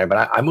shuffling there.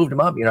 But I moved him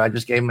up. I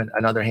just gave him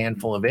another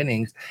handful of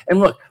innings. And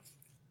look,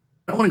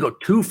 I don't want to go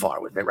too far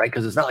with it, right?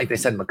 Because it's not like they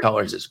said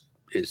McCullers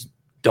is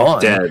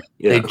done. Dead.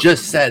 Yeah. They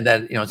just said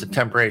that it's a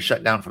temporary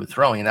shutdown from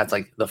throwing, and that's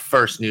like the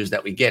first news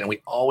that we get. And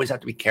we always have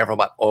to be careful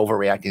about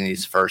overreacting to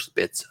these first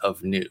bits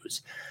of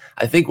news.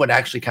 I think what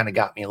actually kind of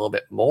got me a little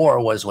bit more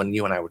was when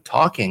you and I were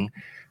talking.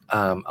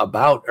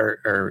 about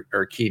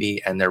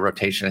Urquidy and their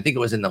rotation. I think it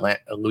was in the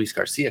Luis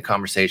Garcia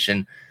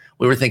conversation.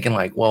 We were thinking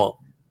like, well,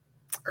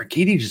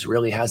 Urquidy just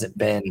really hasn't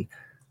been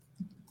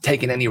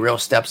taking any real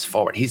steps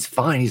forward. He's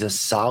fine. He's a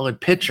solid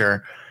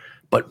pitcher,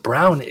 but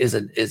Brown is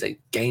a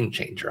game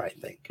changer, I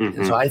think.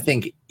 And so I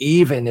think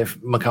even if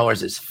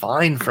McCullers is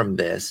fine from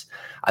this,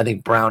 I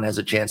think Brown has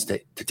a chance to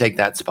take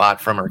that spot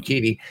from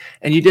Urquidy.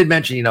 And you did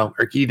mention,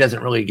 Urquidy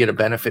doesn't really get a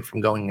benefit from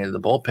going into the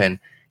bullpen.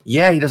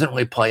 Yeah, he doesn't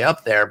really play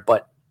up there,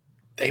 but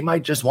they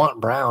might just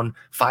want Brown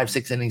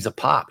 5-6 innings a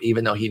pop,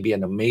 even though he'd be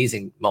an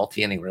amazing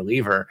multi-inning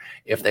reliever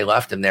if they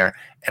left him there.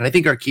 And I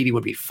think Urquidy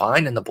would be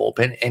fine in the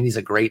bullpen, and he's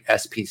a great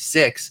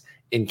SP6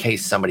 in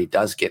case somebody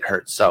does get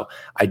hurt. So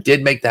I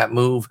did make that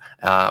move.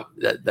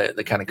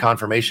 The kind of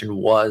confirmation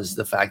was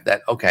the fact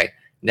that, okay,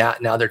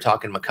 now they're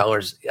talking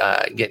McCullers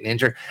getting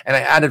injured. And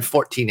I added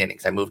 14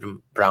 innings. I moved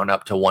him Brown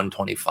up to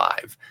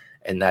 125,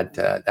 and that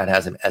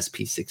has him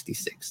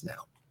SP66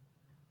 now.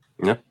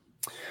 Yeah.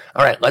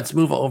 All right, let's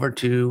move over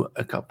to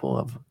a couple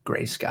of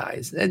Gray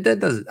Skies.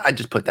 I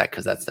just put that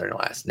because that's their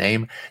last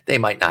name. They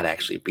might not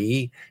actually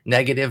be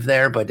negative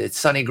there, but it's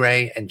Sonny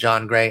Gray and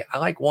John Gray. I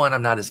like one.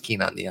 I'm not as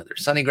keen on the other.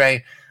 Sonny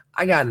Gray,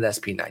 I got an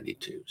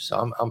SP92,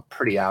 so I'm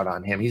pretty out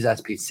on him. He's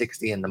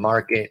SP60 in the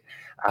market.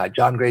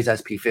 John Gray's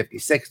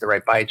SP56. They're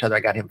right by each other. I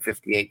got him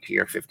 58 to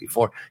your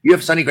 54. You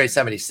have Sonny Gray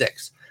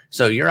 76.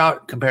 So you're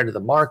out compared to the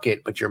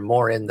market, but you're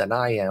more in than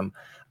I am.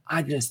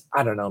 I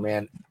don't know,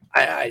 man.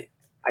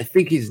 I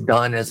think he's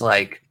done as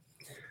like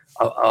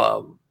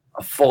a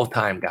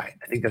full-time guy.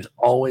 I think there's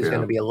always going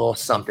to be a little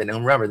something. And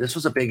remember, this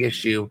was a big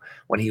issue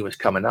when he was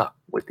coming up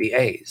with the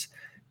A's.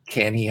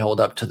 Can he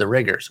hold up to the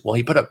rigors? Well,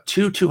 he put up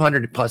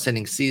 200-plus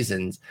inning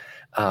seasons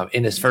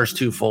in his first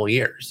 2 full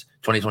years,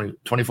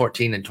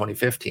 2014 and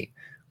 2015.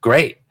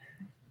 Great.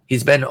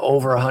 He's been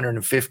over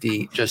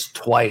 150 just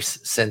twice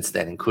since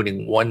then,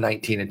 including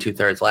 119 and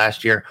 2/3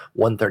 last year,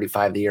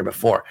 135 the year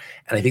before.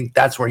 And I think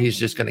that's where he's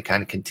just going to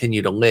kind of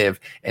continue to live.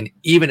 And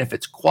even if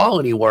it's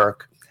quality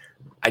work,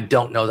 I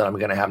don't know that I'm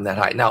going to have him that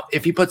high. Now,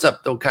 if he puts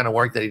up the kind of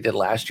work that he did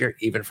last year,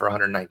 even for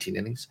 119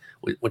 innings,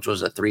 which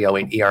was a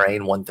 3.08 ERA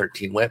and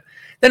 113 WHIP,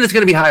 then it's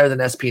going to be higher than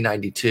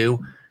SP92.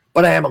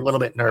 But I am a little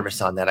bit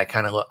nervous on that. I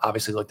kind of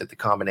obviously looked at the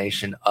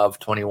combination of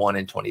 21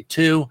 and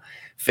 22.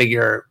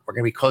 Figure we're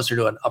going to be closer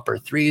to an upper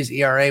 3s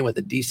ERA with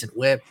a decent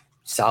WHIP,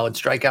 solid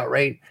strikeout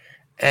rate.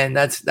 And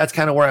that's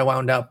kind of where I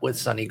wound up with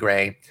Sonny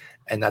Gray.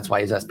 And that's why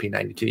he's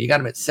SP92. You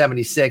got him at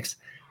 76.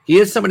 He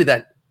is somebody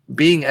that,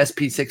 being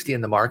SP60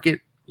 in the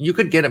market, you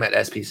could get him at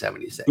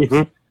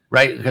SP76,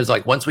 right? Because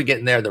like once we get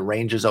in there, the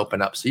ranges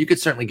open up. So you could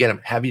certainly get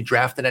him. Have you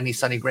drafted any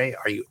Sonny Gray?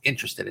 Are you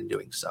interested in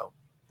doing so?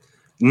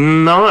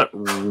 Not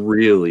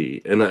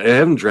really. And I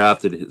haven't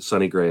drafted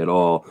Sonny Gray at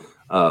all.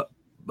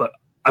 But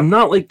I'm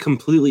not like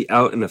completely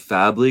out in a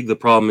fab league. The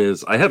problem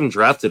is I haven't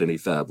drafted any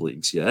fab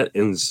leagues yet.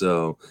 And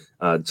so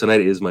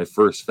tonight is my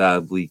first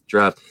fab league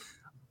draft.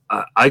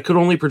 I could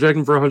only project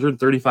him for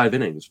 135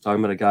 innings. We're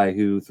talking about a guy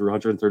who threw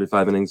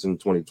 135 innings in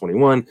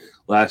 2021.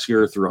 Last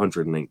year threw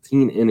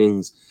 119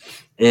 innings.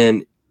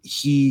 And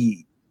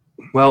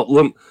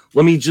let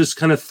me just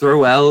kind of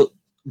throw out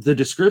the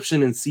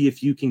description and see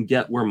if you can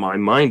get where my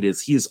mind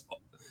is. He is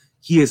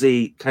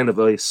a kind of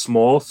a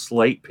small,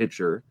 slight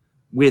pitcher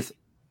with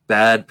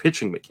bad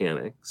pitching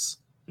mechanics.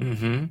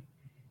 That's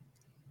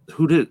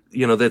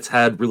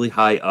had really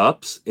high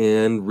ups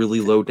and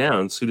really low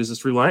downs. Who does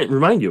this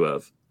remind you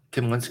of?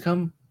 Tim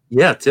Lincecum?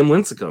 Yeah, Tim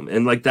Lincecum.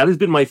 And like that has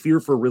been my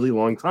fear for a really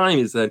long time,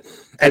 is that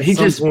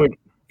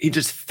he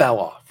just fell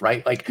off,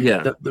 right? Like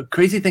the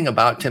crazy thing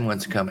about Tim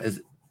Lincecum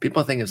is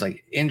people think it's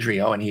like injury,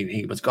 and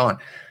he was gone.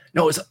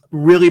 No, it was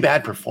really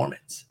bad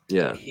performance.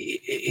 Yeah.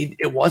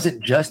 It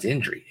wasn't just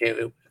injury.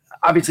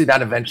 Obviously,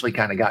 that eventually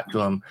kind of got to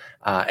him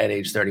at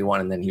age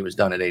 31, and then he was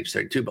done at age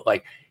 32. But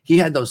like he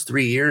had those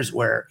 3 years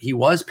where he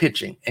was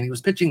pitching, and he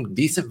was pitching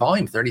decent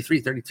volume, 33,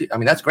 32. I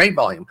mean, that's great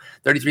volume,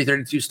 33,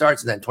 32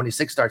 starts, and then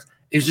 26 starts.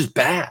 It was just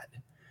bad.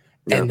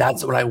 Yeah. And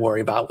that's what I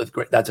worry about with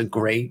Gray. That's a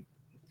great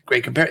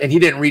comparison. And he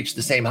didn't reach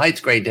the same heights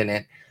Gray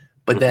didn't,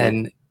 but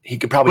then he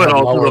could probably have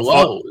lower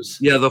lows.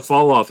 Yeah, the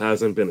fall off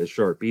hasn't been as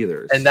sharp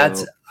either. And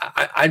that's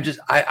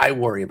I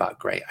worry about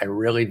Gray. I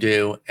really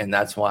do. And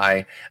that's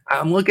why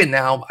I'm looking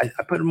now.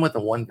 I put him with a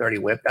 130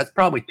 whip. That's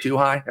probably too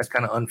high. That's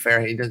kind of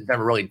unfair. He has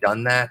never really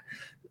done that.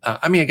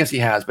 I mean, I guess he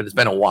has, but it's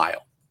been a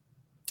while.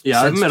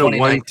 Yeah, I have him at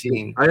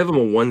I have him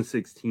a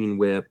 116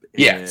 whip.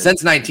 Yeah,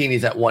 since 19,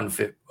 he's at a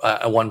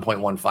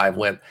 1.15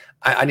 whip.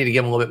 I need to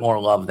give him a little bit more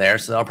love there,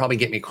 so that'll probably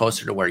get me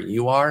closer to where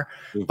you are.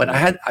 But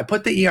I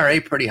put the ERA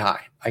pretty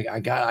high. I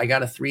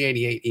got a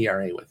 3.88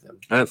 ERA with him.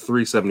 At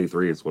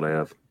 3.73 is what I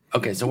have.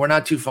 Okay, so we're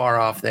not too far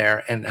off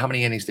there. And how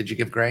many innings did you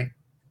give Gray?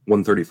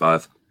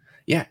 135.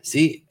 Yeah,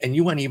 see, and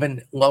you went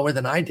even lower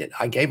than I did.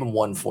 I gave him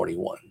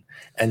 141.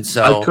 And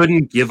so I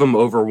couldn't give him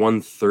over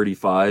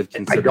 135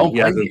 considering he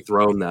hasn't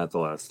thrown that the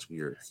last 2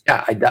 years.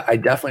 Yeah, I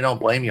definitely don't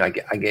blame you. I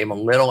gave him a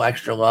little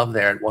extra love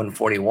there at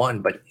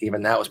 141, but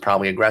even that was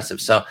probably aggressive.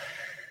 So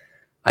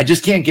I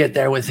just can't get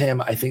there with him.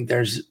 I think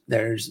there's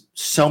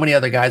so many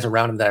other guys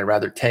around him that I'd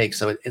rather take.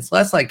 So it's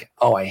less like,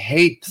 oh, I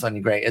hate Sonny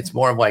Gray. It's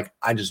more of like,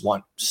 I just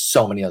want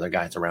so many other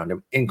guys around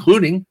him,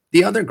 including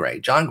the other Gray,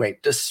 Jon Gray,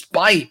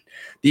 despite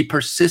the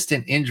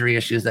persistent injury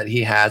issues that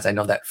he has. I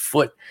know that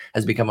foot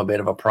has become a bit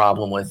of a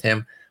problem with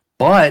him,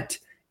 but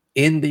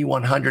in the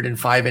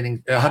 127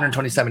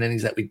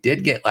 innings that we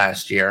did get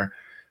last year,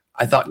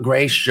 I thought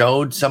Gray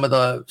showed some of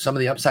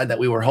the upside that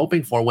we were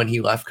hoping for when he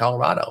left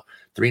Colorado.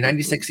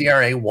 3.96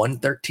 ERA,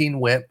 113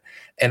 WHIP,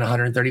 and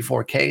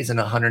 134 Ks and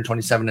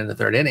 127 in the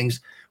third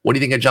innings. What do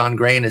you think of Jon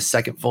Gray in his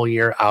second full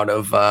year out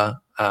of out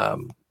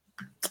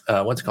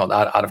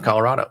of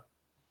Colorado?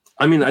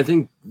 I mean, I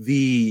think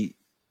the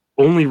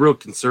only real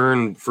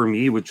concern for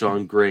me with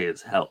Jon Gray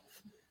is health.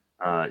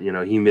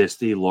 He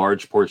missed a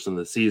large portion of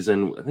the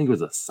season. I think it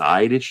was a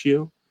side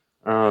issue.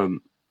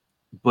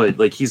 But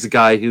like, he's a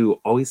guy who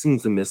always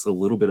seems to miss a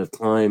little bit of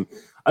time.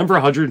 I'm for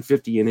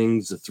 150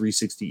 innings, a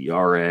 3.60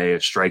 ERA, a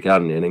strikeout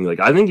an inning. Like,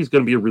 I think he's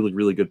going to be a really,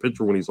 really good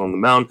pitcher when he's on the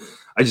mound.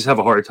 I just have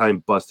a hard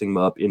time busting him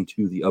up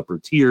into the upper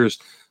tiers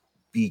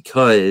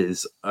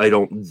because I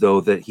don't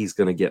know that he's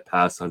going to get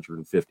past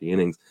 150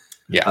 innings.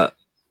 Yeah.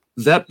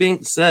 That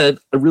being said,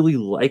 I really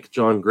like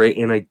Jon Gray,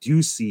 and I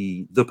do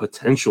see the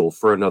potential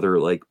for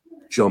another like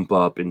jump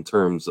up in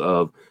terms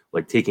of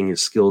like taking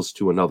his skills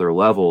to another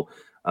level.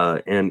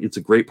 And it's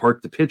a great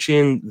park to pitch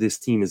in. This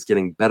team is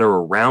getting better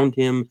around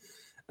him.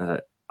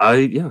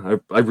 I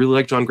really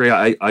like Jon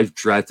Gray. I've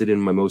drafted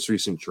in my most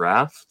recent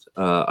draft.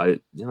 I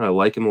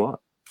like him a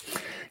lot.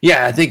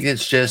 Yeah, I think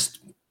it's just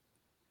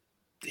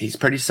he's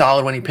pretty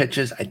solid when he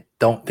pitches. I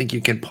don't think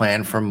you can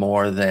plan for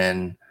more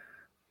than,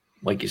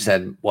 like you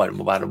said, what,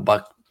 about a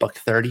buck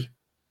 30?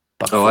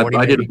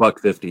 I did a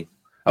 $150.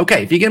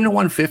 Okay, if you give him to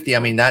 150, I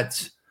mean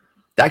that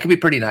could be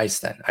pretty nice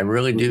then. I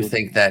really do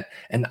think that,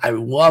 and I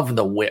love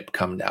the whip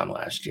come down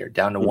last year,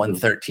 down to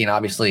 113.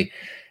 Obviously,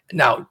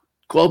 now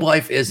Globe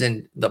Life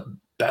isn't the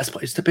best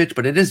place to pitch,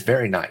 but it is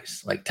very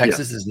nice. Like,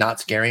 Texas is not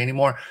scary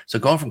anymore. So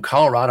going from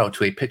Colorado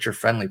to a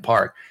pitcher-friendly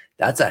park,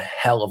 that's a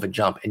hell of a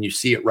jump, and you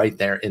see it right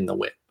there in the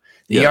whip.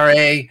 The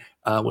ERA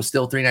was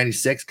still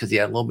 3.96 because he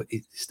had a little bit.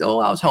 He still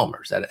allows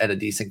homers at a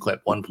decent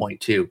clip,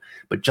 1.2.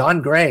 But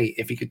Jon Gray,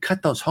 if he could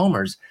cut those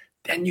homers,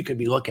 then you could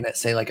be looking at,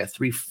 say, like a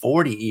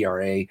 3.40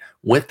 ERA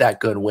with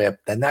that good whip.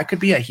 Then that could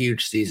be a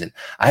huge season.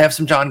 I have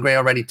some Jon Gray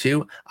already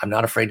too. I'm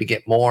not afraid to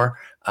get more,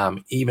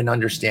 even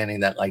understanding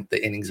that like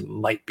the innings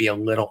might be a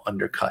little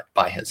undercut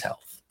by his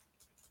health.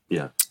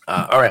 Yeah.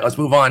 All right, let's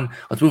move on.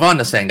 Let's move on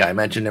to Senga. I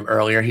mentioned him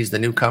earlier. He's the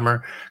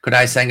newcomer.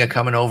 Kodai Senga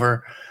coming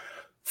over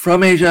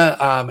from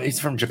Asia.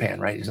 He's from Japan,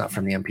 right? He's not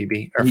from the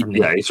MPB or from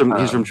he's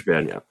from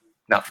Japan. Yeah,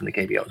 not from the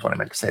KBO is what I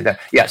meant to say. That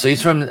so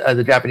he's from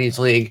the Japanese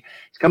league.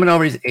 He's coming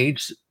over. He's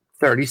age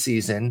 30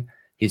 season.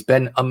 He's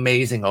been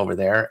amazing over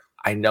there.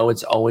 I know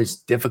it's always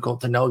difficult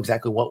to know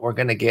exactly what we're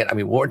gonna get. I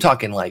mean, we're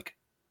talking like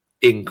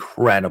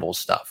incredible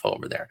stuff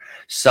over there.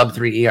 Sub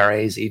 3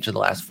 ERAs each of the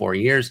last 4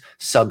 years.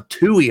 Sub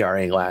 2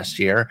 ERA last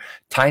year.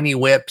 Tiny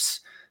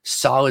whips.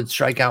 Solid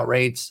strikeout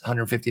rates.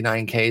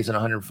 159 Ks and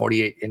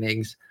 148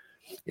 innings.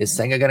 Is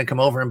Senga going to come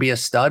over and be a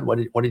stud? What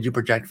did you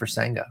project for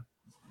Senga?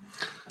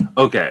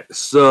 Okay,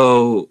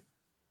 so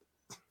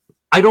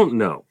I don't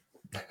know.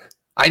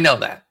 I know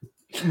that.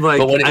 Like,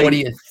 but what do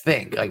you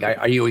think? Like,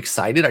 are you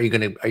excited? Are you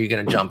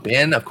gonna jump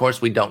in? Of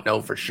course, we don't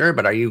know for sure,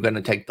 but are you going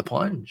to take the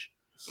plunge?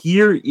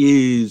 Here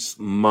is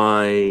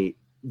my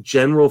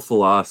general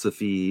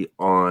philosophy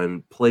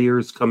on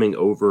players coming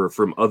over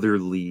from other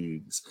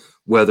leagues,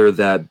 whether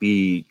that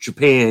be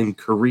Japan,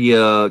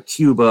 Korea,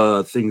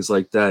 Cuba, things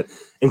like that,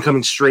 and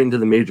coming straight into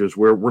the majors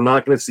where we're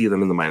not going to see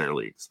them in the minor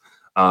leagues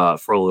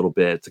for a little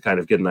bit to kind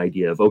of get an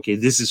idea of, okay,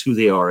 this is who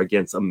they are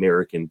against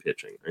American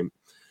pitching,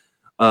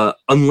 right?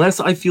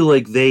 Unless I feel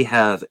like they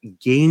have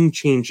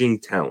game-changing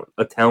talent,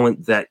 a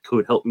talent that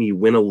could help me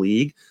win a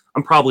league,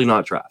 I'm probably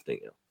not drafting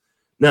you.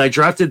 Now, I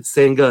drafted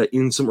Senga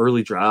in some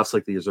early drafts,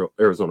 like the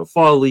Arizona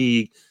Fall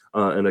League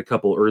and a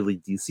couple early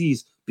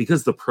DCs,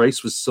 because the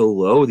price was so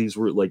low. These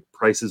were like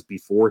prices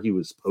before he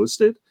was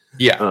posted.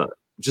 Yeah.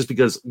 Just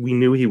because we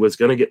knew he was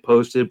going to get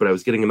posted, but I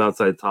was getting him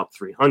outside the top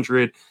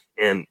 300.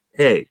 And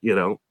hey,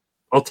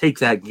 I'll take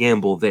that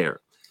gamble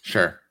there.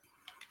 Sure.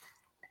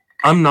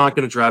 I'm not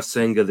going to draft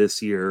Senga this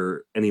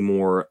year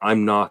anymore.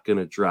 I'm not going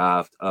to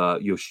draft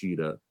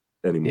Yoshida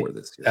anymore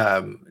this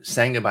year.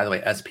 Senga, by the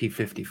way, SP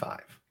 55.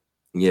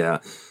 Yeah.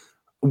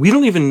 We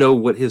don't even know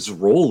what his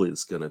role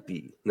is going to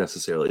be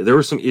necessarily. There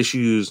were some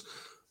issues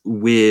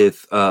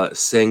with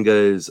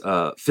Senga's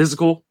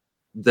physical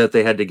that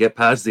they had to get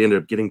past. They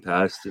ended up getting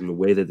past in the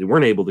way that they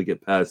weren't able to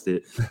get past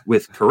it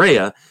with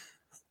Correa.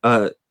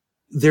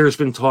 There's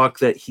been talk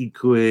that he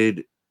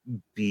could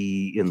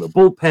be in the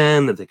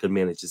bullpen, that they could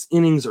manage his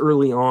innings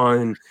early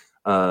on,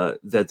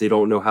 that they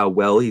don't know how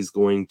well he's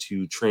going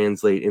to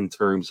translate in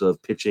terms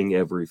of pitching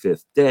every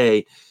fifth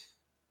day.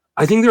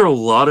 I think there are a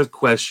lot of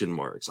question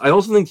marks. I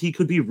also think he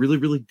could be really,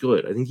 really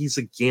good. I think he's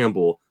a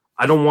gamble.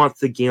 I don't want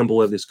the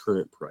gamble at his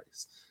current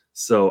price.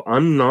 So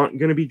I'm not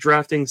going to be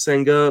drafting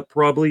Senga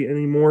probably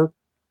anymore.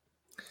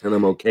 and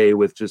I'm okay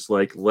with just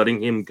like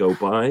letting him go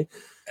by.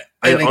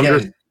 And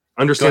again,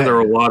 understand there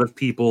are a lot of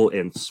people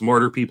and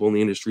smarter people in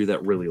the industry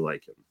that really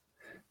like him.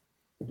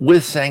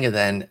 With Senga,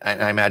 then,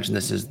 and I imagine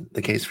this is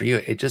the case for you,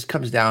 it just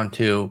comes down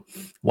to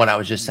what I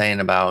was just saying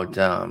about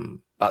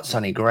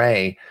Sonny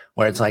Gray,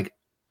 where it's like,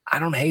 I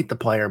don't hate the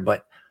player,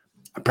 but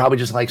I probably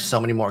just like so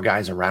many more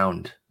guys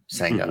around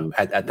Senga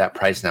at that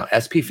price now.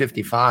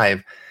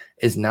 SP55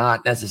 is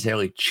not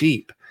necessarily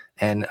cheap.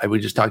 And we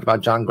just talked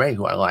about John Gray,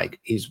 who I like.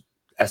 He's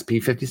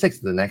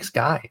SP56, the next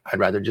guy. I'd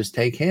rather just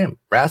take him.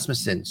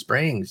 Rasmussen,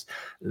 Springs,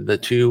 the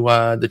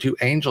two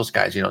Angels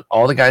guys,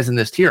 all the guys in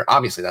this tier.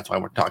 Obviously, that's why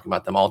we're talking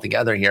about them all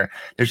together here.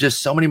 There's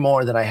just so many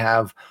more that I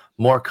have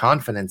more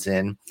confidence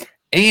in.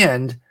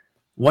 And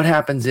what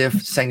happens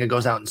if Senga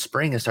goes out in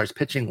spring and starts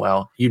pitching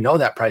well?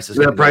 That price is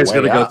going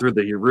to go through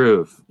the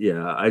roof.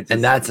 Yeah,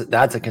 and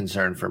that's a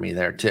concern for me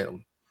there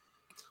too.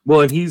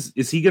 Well, and is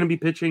he going to be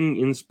pitching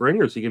in spring,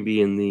 or is he going to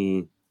be in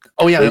the?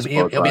 Oh yeah,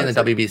 he'll be in the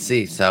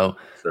WBC. So,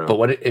 but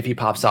what if he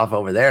pops off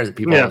over there?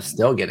 People will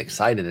still get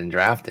excited and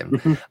draft him.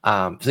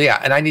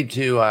 And I need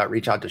to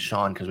reach out to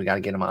Sean because we got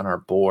to get him on our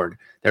board.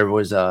 There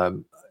was a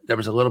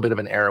little bit of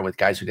an error with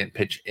guys who didn't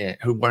pitch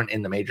who weren't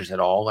in the majors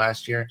at all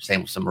last year.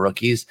 Same with some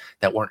rookies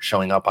that weren't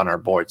showing up on our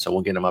board. So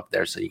we'll get them up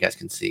there so you guys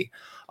can see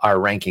our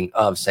ranking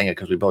of Senga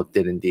because we both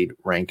did indeed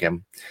rank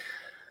him.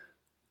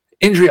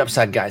 Injury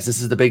upside, guys.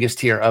 This is the biggest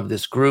tier of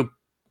this group.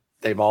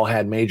 They've all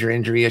had major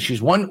injury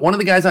issues. One of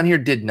the guys on here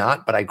did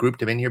not, but I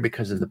grouped him in here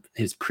because of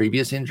his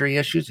previous injury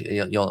issues.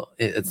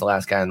 It's the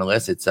last guy on the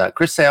list. It's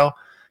Chris Sale,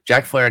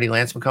 Jack Flaherty,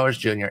 Lance McCullers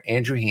Jr.,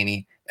 Andrew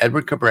Heaney,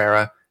 Edward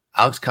Cabrera,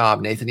 Alex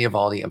Cobb, Nathan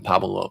Eovaldi, and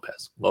Pablo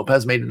Lopez.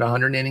 Lopez made it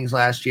 100 innings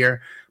last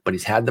year, but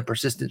he's had the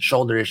persistent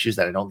shoulder issues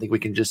that I don't think we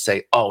can just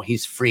say, oh,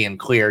 he's free and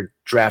clear,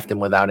 draft him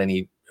without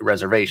any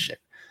reservation.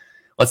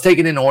 Let's take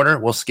it in order.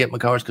 We'll skip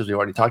McCullers because we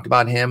already talked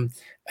about him,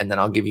 and then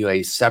I'll give you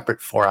a separate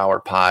 4-hour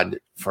pod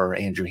for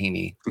Andrew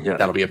Heaney. Yeah.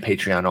 That'll be a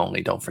Patreon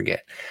only, don't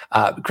forget.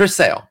 Chris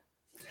Sale.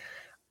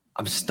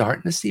 I'm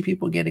starting to see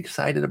people get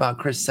excited about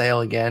Chris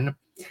Sale again.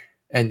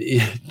 And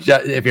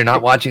if you're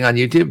not watching on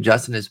YouTube,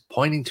 Justin is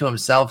pointing to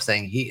himself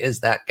saying he is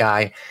that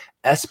guy.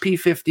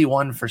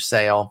 SP51 for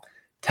Sale.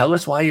 Tell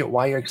us why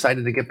you're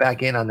excited to get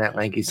back in on that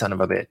lanky son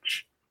of a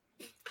bitch.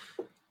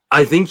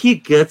 I think he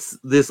gets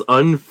this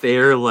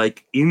unfair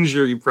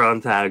injury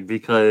prone tag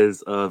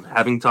because of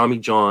having Tommy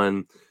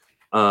John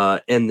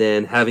and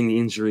then having the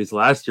injuries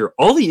last year.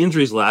 All the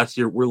injuries last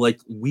year were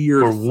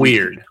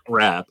weird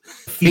crap.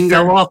 He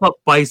fell off a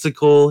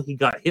bicycle. He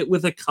got hit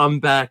with a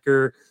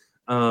comebacker.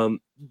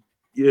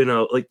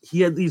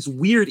 He had these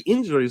weird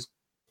injuries.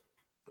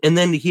 And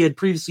then he had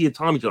previously had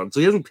Tommy John. So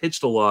he hasn't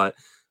pitched a lot,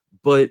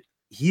 but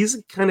he's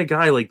the kind of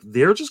guy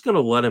they're just going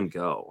to let him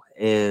go.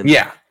 And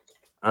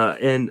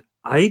and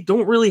I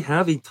don't really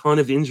have a ton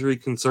of injury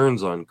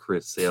concerns on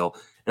Chris Sale.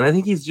 And I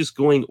think he's just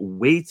going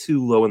way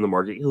too low in the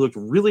market. He looked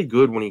really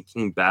good when he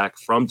came back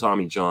from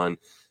Tommy John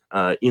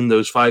in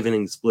those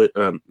 5-inning split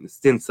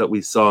stints that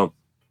we saw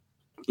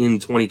in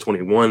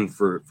 2021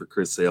 for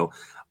Chris Sale.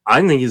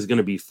 I think he's going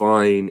to be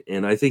fine,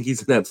 and I think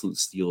he's an absolute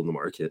steal in the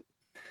market.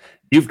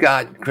 You've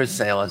got Chris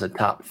Sale as a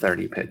top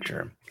 30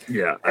 pitcher.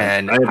 Yeah,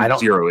 and I have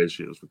zero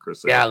issues with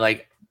Chris Sale. Yeah,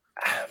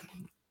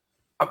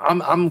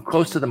 I'm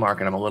close to the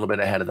market. I'm a little bit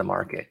ahead of the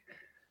market.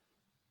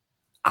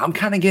 I'm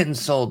kind of getting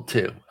sold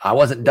too. I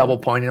wasn't double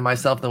pointing to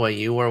myself the way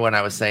you were when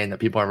I was saying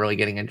that people are really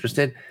getting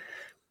interested,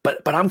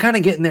 but I'm kind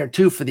of getting there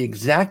too for the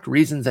exact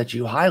reasons that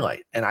you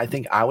highlight. And I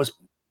think I was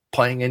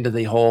playing into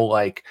the whole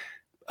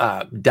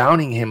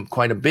downing him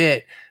quite a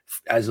bit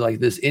as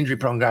this injury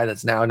prone guy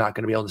that's now not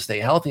going to be able to stay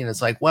healthy. And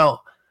it's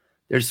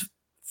there's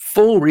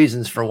full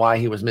reasons for why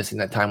he was missing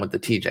that time with the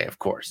TJ, of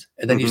course.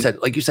 And then you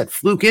said,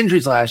 fluke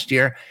injuries last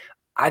year.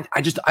 I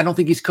don't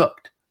think he's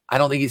cooked. I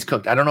don't think he's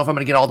cooked. I don't know if I'm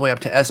going to get all the way up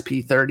to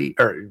SP30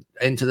 or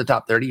into the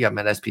top 30. I'm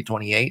at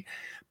SP28,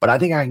 but I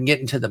think I can get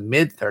into the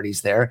mid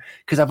 30s there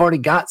because I've already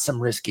got some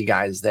risky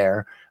guys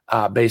there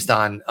based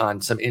on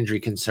some injury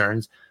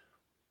concerns.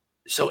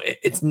 So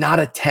it's not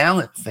a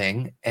talent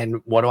thing.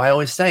 And what do I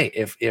always say?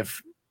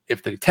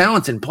 If the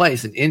talent's in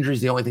place and injury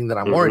is the only thing that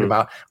I'm worried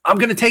about, I'm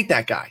going to take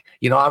that guy.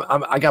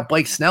 I got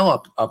Blake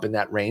Snell up in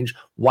that range.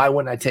 Why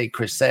wouldn't I take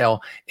Chris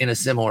Sale in a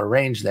similar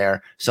range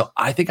there? So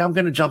I think I'm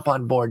going to jump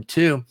on board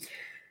too.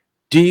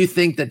 Do you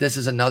think that this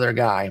is another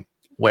guy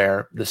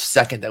where the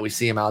second that we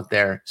see him out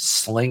there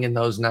slinging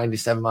those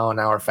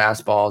 97-mile-an-hour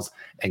fastballs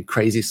and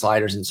crazy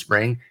sliders in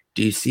spring,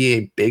 do you see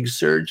a big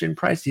surge in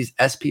price? He's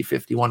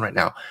SP51 right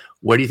now.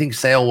 Where do you think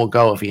Sale will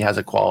go if he has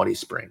a quality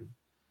spring?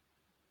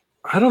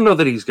 I don't know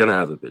that he's going to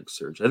have a big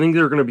surge. I think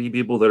there are going to be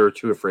people that are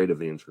too afraid of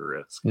the injury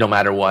risk. No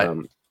matter what. I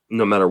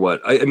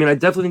mean, I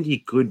definitely think he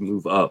could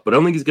move up, but I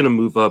don't think he's going to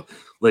move up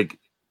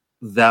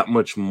that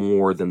much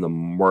more than the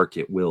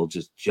market will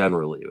just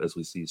generally as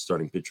we see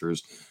starting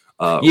pitchers.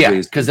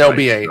 Because there'll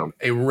be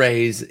a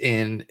raise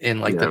in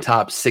the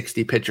top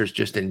 60 pitchers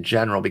just in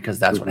general, because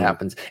that's what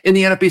happens in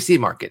the NFBC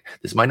market.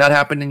 This might not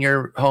happen in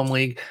your home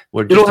league.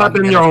 It'll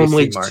happen in your home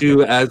league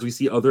too, as we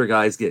see other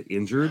guys get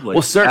injured.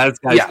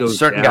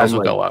 Certain guys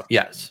will go up.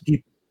 Yes.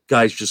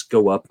 guys just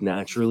go up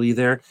naturally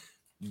there.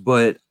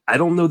 But I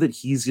don't know that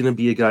he's going to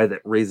be a guy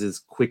that raises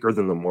quicker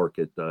than the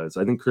market does.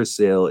 I think Chris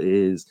Sale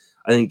is.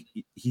 I think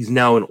he's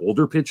now an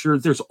older pitcher.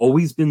 There's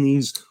always been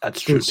these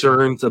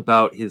concerns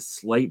about his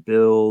slight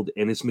build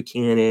and his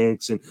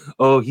mechanics, and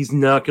he's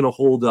not going to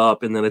hold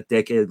up. And then a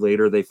decade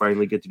later, they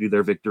finally get to do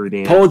their victory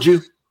dance. Told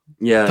you,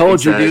 yeah,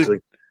 told you,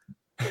 dude.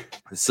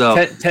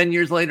 So 10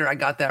 years later, I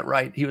got that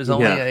right. He was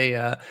only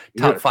a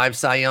top 5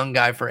 Cy Young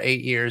guy for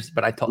 8 years,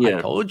 but I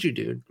told you,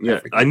 dude.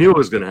 Yeah, I knew it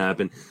was going to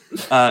happen.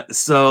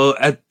 So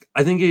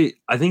I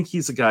think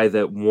he's a guy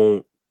that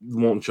won't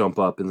jump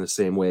up in the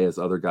same way as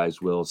other guys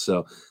will.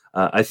 So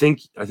I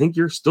think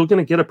you're still going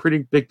to get a pretty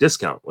big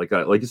discount. Like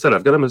you said,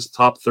 I've got him as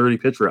top 30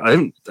 pitcher.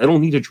 I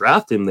don't need to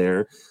draft him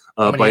there.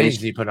 How many innings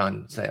did he put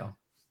on Sale?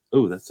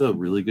 Oh, that's a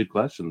really good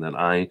question that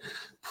I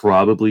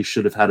probably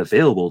should have had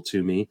available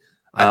to me.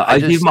 I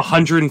gave him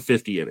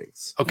 150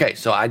 innings. Okay,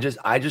 so I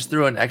just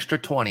threw an extra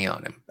 20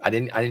 on him. I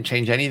didn't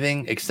change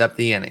anything except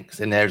the innings.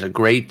 And there's a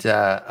great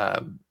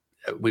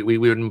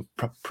we've been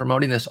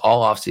promoting this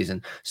all off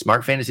season.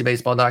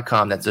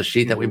 SmartFantasyBaseball.com. That's a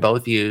sheet that we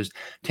both used.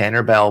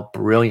 Tanner Bell,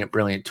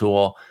 brilliant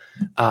tool.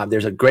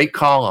 There's a great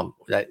column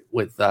that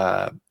with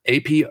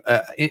IP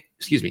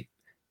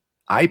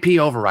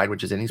override,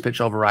 which is innings pitch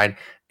override,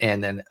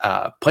 and then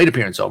plate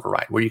appearance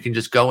override, where you can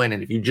just go in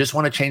and if you just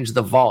want to change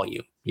the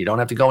volume, you don't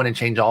have to go in and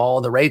change all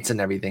the rates and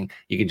everything.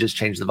 You can just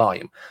change the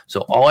volume.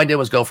 So all I did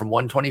was go from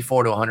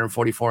 124 to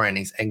 144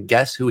 innings, and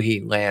guess who he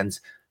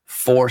lands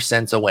 4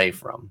 cents away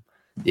from?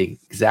 The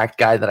exact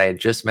guy that I had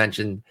just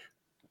mentioned,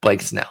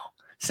 Blake Snell,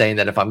 saying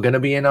that if I'm going to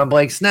be in on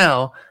Blake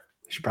Snell, I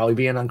should probably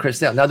be in on Chris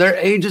Sale. Now, their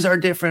ages are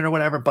different or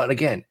whatever, but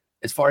again,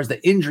 as far as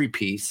the injury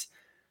piece,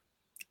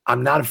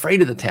 I'm not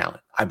afraid of the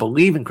talent. I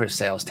believe in Chris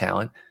Sale's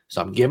talent,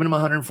 so I'm giving him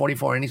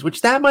 144 innings,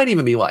 which that might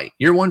even be light.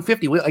 You're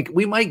 150.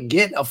 We might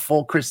get a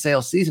full Chris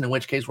Sale season, in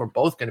which case we're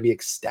both going to be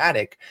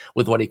ecstatic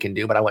with what he can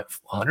do. But I went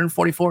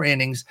 144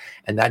 innings,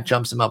 and that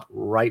jumps him up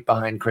right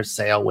behind Chris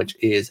Sale, which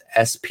is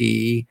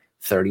SP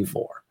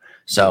 34.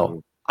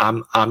 So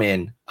I'm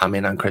in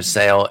on Chris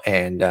Sale,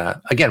 and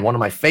again, one of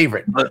my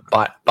favorite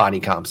body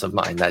comps of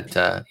mine.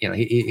 That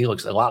he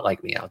looks a lot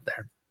like me out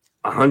there.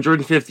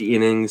 150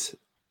 innings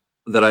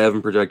that I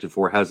haven't projected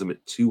for has him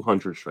at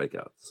 200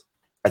 strikeouts.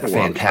 That's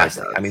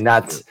fantastic. I mean,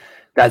 that's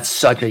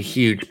such a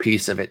huge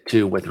piece of it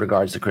too, with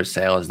regards to Chris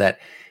Sale, is that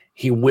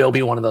he will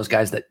be one of those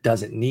guys that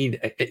doesn't need,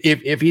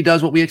 if he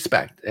does what we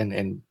expect,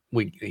 and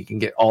he can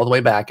get all the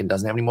way back and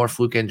doesn't have any more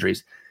fluke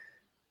injuries.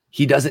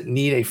 He doesn't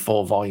need a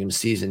full volume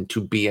season to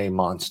be a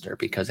monster,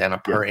 because on a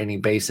per inning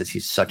basis,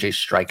 he's such a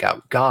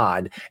strikeout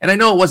god. And I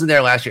know it wasn't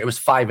there last year. It was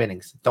 5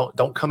 innings.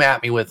 Don't come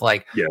at me with well,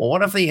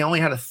 what if he only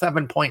had a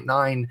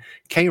 7.9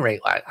 K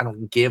rate? I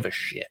don't give a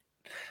shit.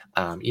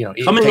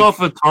 Coming off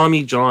of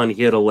Tommy John,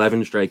 he had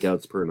 11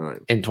 strikeouts per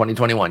 9 in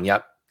 2021.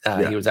 Yep.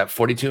 He was at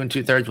 42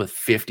 2/3 with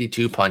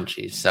 52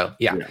 punchies. So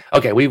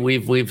okay,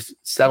 we've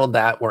settled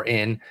that. We're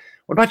in.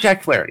 What about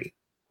Jack Flaherty?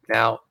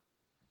 Now,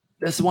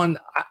 this one,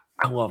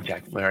 I love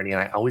Jack Flaherty, and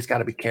I always got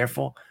to be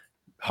careful.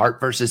 Heart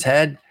versus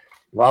head.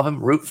 Love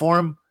him, root for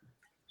him.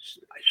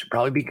 I should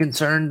probably be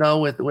concerned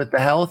though with the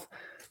health,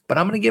 but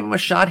I'm going to give him a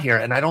shot here,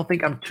 and I don't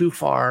think I'm too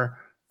far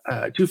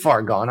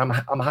gone.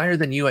 I'm higher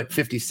than you at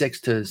 56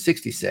 to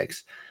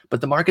 66,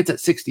 but the market's at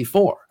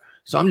 64,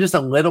 so I'm just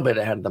a little bit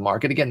ahead of the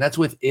market. Again, that's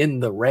within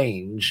the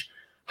range.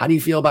 How do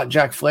you feel about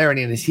Jack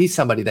Flaherty, and is he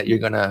somebody that you're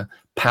going to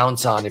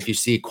pounce on if you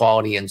see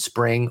quality in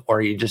spring, or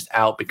are you just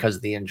out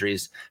because the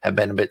injuries have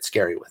been a bit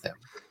scary with him?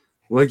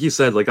 Like you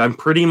said, I'm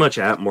pretty much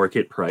at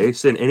market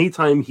price, and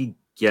anytime he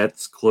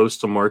gets close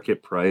to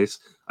market price,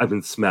 I've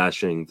been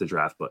smashing the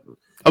draft button.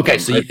 Okay,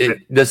 so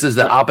this is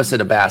the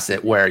opposite of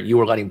Bassett, where you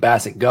were letting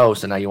Bassett go,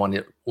 so now you want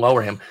to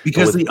lower him.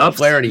 Because the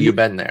Flaherty, you've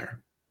been there.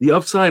 The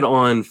upside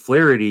on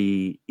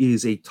Flaherty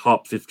is a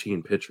top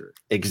 15 pitcher.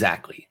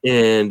 Exactly.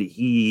 And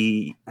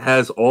he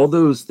has all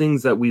those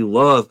things that we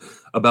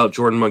love about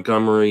Jordan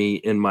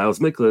Montgomery and Miles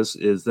Mikolas,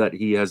 is that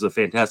he has a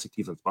fantastic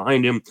defense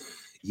behind him.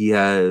 He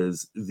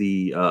has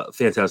the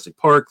fantastic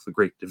park, the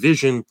great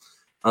division,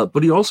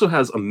 but he also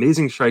has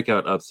amazing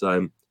strikeout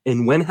upside.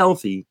 And when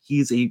healthy,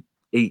 he's a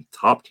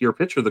top-tier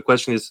pitcher. The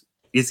question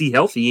is he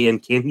healthy,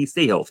 and can he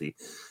stay healthy?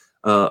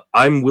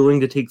 I'm willing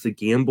to take the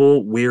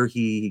gamble where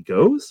he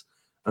goes.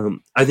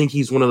 I think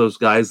he's one of those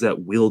guys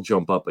that will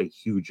jump up a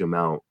huge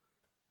amount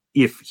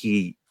if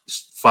he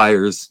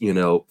fires, 5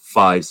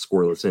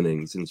 scoreless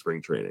innings in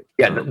spring training.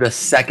 Yeah, the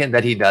second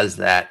that he does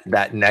that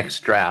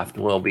next draft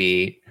will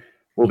be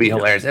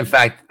hilarious. In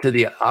fact, to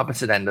the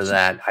opposite end of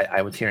that,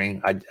 I was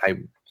hearing, I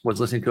was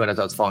listening to it as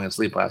I was falling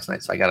asleep last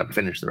night, so I got to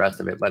finish the rest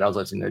of it. But I was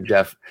listening to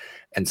Jeff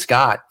and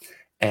Scott,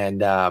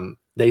 and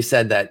they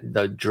said that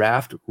the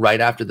draft right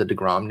after the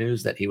DeGrom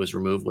news that he was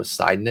removed with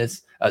side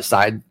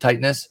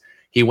tightness,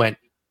 he went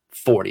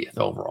 40th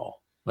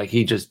overall.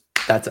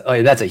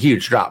 That's a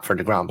huge drop for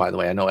DeGrom, by the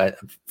way. I know at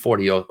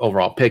 40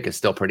 overall pick is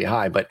still pretty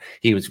high, but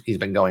he's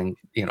been going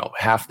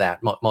half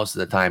that most of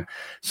the time.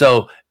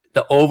 So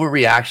the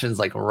overreactions,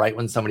 like right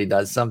when somebody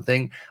does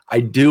something.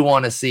 I do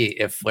want to see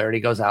if Flaherty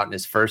goes out in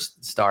his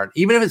first start,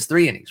 even if it's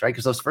 3 innings, right?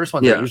 Because those first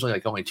ones are usually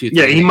like only 2.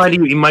 Yeah, he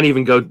might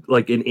even go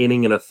like an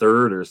inning and a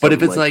third or something. But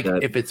if it's like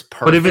that. If it's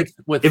perfect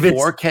with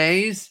 4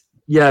 Ks.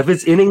 Yeah, if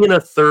it's inning and a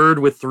third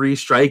with 3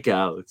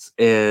 strikeouts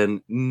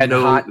and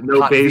no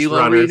base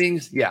runners,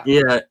 readings, yeah.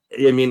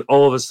 I mean,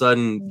 all of a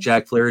sudden,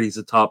 Jack Flaherty's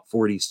a top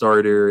 40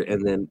 starter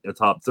and then a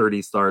top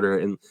 30 starter,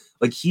 and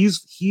like he's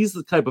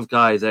the type of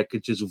guy that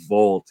could just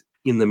vault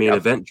in the main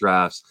event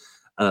drafts.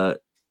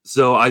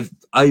 So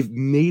I've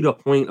made a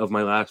point of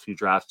my last few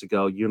drafts to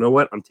go, you know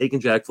what? I'm taking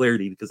Jack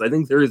Flaherty because I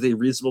think there is a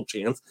reasonable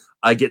chance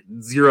I get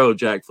 0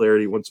 Jack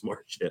Flaherty once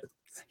more.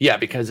 Yeah,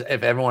 because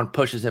if everyone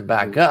pushes it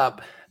back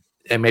up,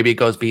 and maybe it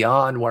goes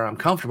beyond where I'm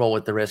comfortable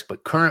with the risk,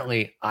 but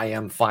currently I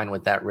am fine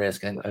with that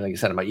risk. And like I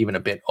said, I'm even a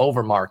bit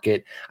over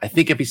market. I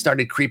think if he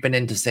started creeping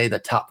into, say, the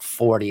top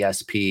 40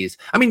 SPs,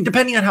 I mean,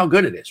 depending on how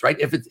good it is, right?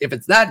 If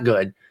it's that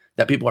good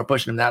that people are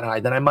pushing him that high,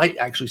 then I might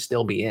actually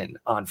still be in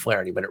on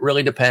Flaherty, but it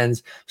really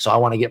depends. So I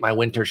want to get my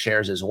winter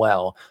shares as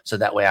well, so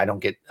that way I don't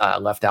get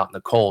left out in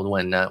the cold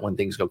when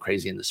things go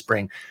crazy in the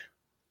spring.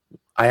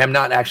 I am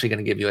not actually going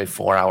to give you a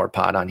 4-hour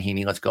pod on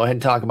Heaney. Let's go ahead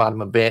and talk about him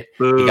a bit.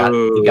 You got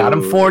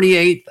him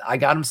 48th. I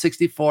got him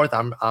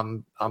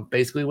 64th. I'm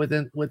basically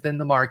within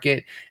the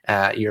market.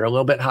 You're a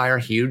little bit higher.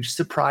 Huge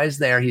surprise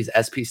there. He's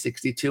SP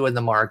 62 in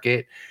the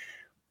market.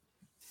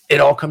 It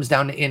all comes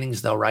down to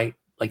innings, though, right?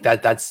 Like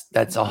that's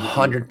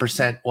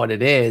 100% what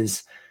it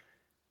is.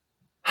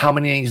 How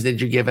many innings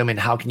did you give him, and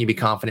how can you be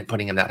confident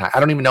putting him that high? I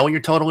don't even know what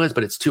your total is,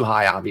 but it's too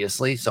high,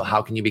 obviously. So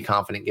how can you be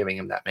confident giving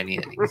him that many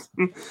innings?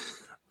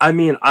 I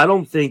mean, I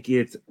don't think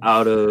it's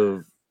out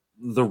of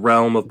the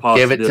realm of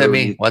possibility. Give it to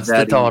me. What's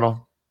the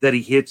total? That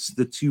he hits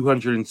the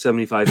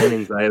 275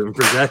 innings I haven't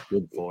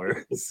projected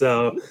for.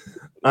 So,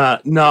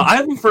 no, I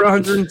have him for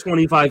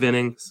 125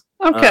 innings.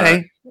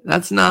 Okay.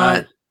 That's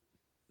not,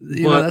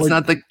 that's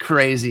not the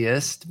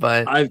craziest,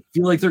 but I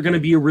feel like they're going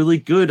to be a really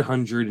good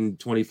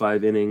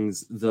 125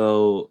 innings,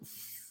 though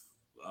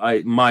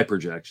my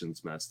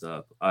projection's messed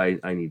up. I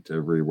need to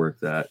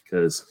rework that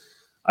because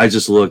I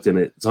just looked and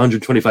it's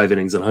 125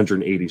 innings and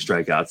 180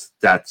 strikeouts.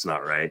 That's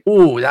not right.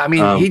 Ooh, I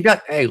mean,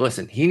 hey,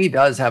 listen, Heaney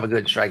does have a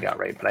good strikeout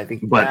rate, but I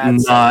think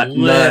that's a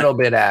little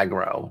bit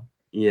aggro.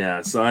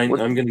 Yeah, so I'm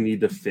going to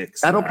need to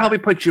fix that'll probably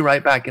put you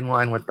right back in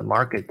line with the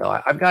market,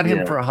 though. I've got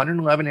him for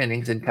 111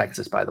 innings in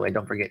Texas, by the way.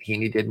 Don't forget,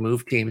 Heaney did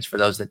move teams for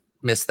those that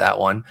missed that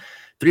one.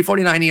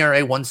 3.49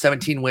 ERA,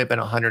 117 WHIP,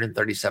 and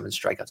 137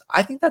 strikeouts.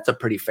 I think that's a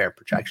pretty fair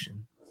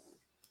projection.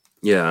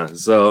 Yeah,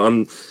 so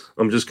I'm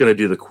just gonna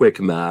do the quick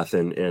math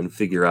and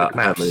figure out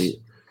how many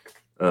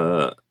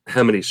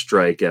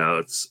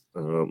strikeouts.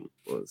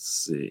 Let's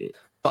see.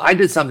 Well, I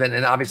did something,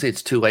 and obviously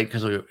it's too late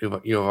because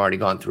you've already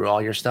gone through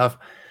all your stuff.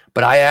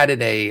 But I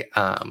added a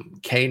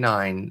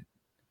K9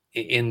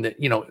 in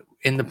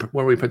the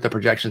where we put the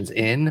projections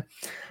in.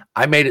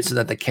 I made it so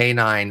that the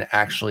K9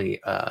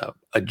 actually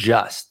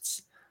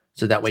adjusts,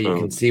 so that way you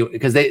can see,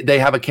 because they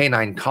have a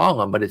K9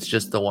 column, but it's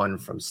just the one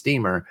from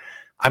Steamer.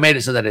 I made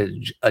it so that it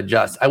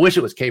adjusts. I wish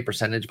it was K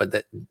percentage, but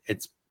that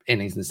it's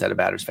innings instead of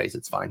batter's face.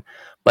 It's fine.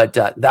 But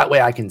that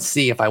way I can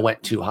see if I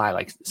went too high.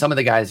 Like some of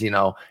the guys, you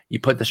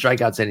put the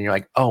strikeouts in and you're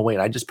like, oh, wait,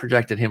 I just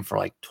projected him for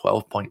like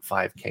 12.5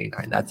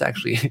 K9. That's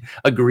actually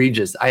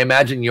egregious. I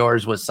imagine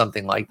yours was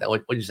something like that.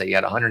 What did you say? You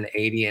had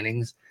 180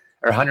 innings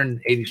or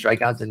 180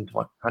 strikeouts in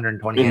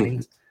 120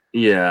 innings?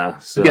 Yeah,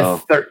 so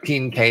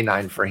 13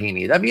 K9 for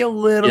Heaney. That'd be a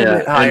little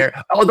bit higher.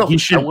 Although he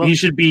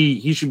should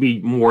be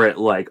more at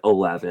like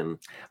 11.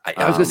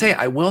 I was gonna say,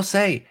 I will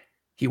say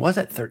he was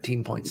at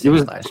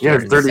 13.6 last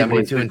year.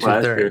 72 and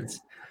 2/3.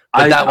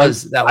 I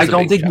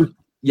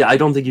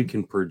don't think you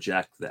can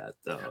project that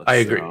though. I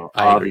agree. So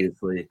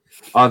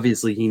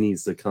obviously he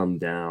needs to come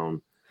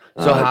down.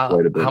 So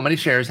how many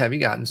shares have you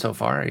gotten so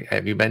far?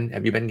 Have you been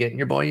getting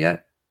your boy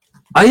yet?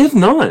 I have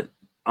not.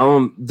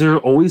 There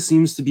always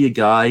seems to be a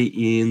guy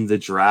in the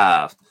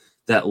draft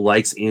that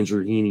likes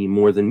Andrew Heaney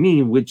more than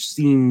me, which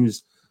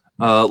seems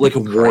like a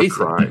war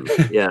crime.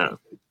 Yeah,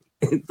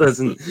 it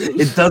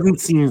doesn't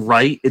seem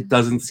right. It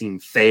doesn't seem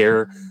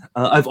fair.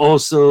 I've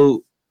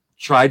also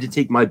tried to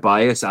take my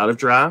bias out of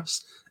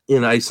drafts,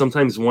 and I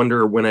sometimes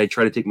wonder when I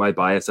try to take my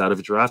bias out of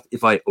a draft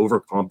if I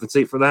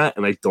overcompensate for that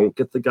and I don't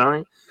get the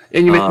guy.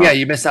 And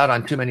you miss out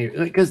on too many,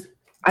 because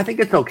I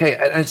think it's okay,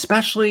 and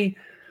especially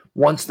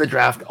once the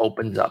draft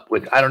opens up.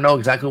 I don't know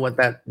exactly what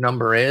that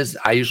number is.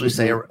 I usually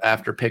say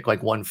after pick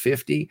like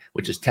 150,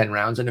 which is 10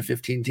 rounds in a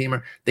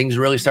 15-teamer, things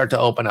really start to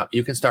open up.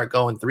 You can start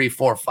going 3,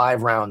 4,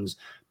 5 rounds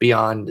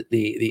beyond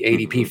the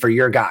ADP for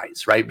your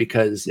guys, right?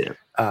 Because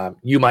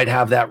you might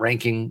have that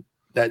ranking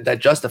that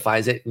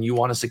justifies it, and you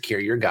want to secure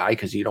your guy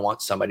because you don't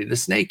want somebody to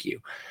snake you.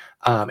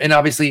 And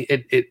obviously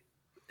it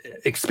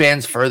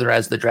expands further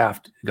as the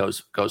draft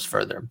goes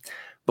further.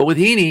 But with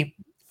Heaney,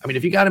 I mean,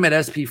 if you got him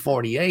at SP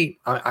 48,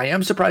 I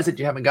am surprised that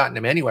you haven't gotten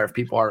him anywhere if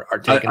people are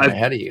taking him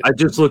ahead of you. I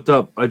just looked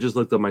up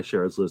my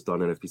shares list on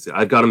NFBC.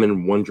 I've got him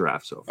in one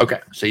draft so far. Okay,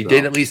 so you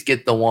did at least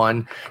get the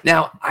one.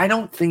 Now, I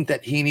don't think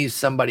that he needs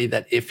somebody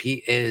that if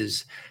he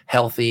is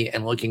healthy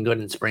and looking good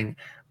in spring,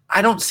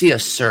 I don't see a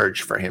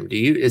surge for him. Do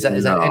you? Is that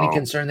any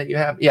concern that you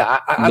have? Yeah,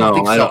 I don't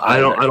think so. I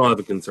don't have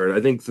a concern.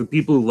 I think the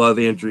people who love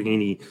Andrew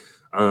Heaney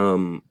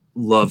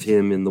love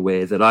him in the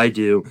way that I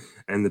do,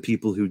 and the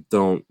people who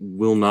don't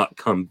will not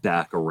come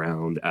back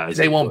around as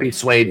they won't be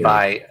swayed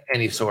by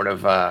any sort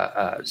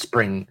of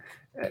spring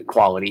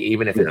quality,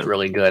 even if it's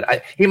really good.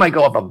 He might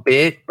go up a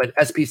bit, but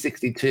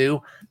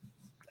SP62,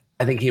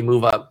 I think he'd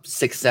move up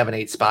 6, 7,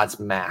 8 spots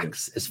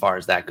max as far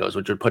as that goes,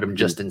 which would put him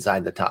just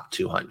inside the top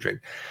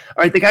 200.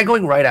 All right, the guy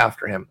going right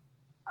after him,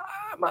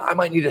 I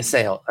might need a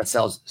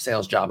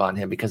sales job on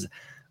him because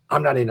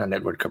I'm not in on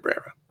Edward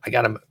Cabrera. I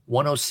got him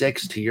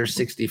 106 to your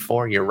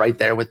 64. You're right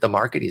there with the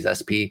market. He's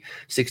SP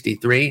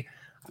 63.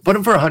 I put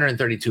him for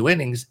 132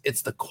 innings.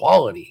 It's the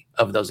quality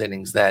of those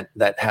innings that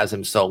has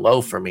him so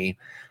low for me.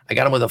 I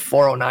got him with a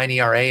 409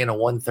 ERA and a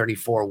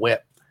 134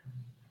 WHIP.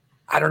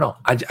 I don't know.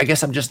 I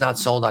guess I'm just not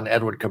sold on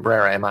Edward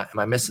Cabrera. Am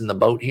I missing the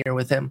boat here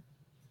with him?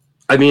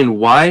 I mean,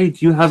 why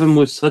do you have him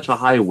with such a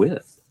high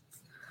WHIP?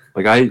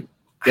 I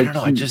don't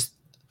know.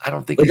 I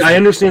don't think. I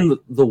understand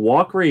the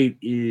walk rate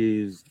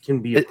can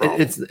be a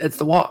problem. It's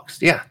the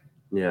walks. Yeah.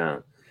 Yeah.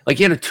 Like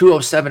he had a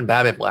 207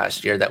 BABIP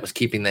last year that was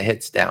keeping the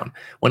hits down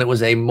when it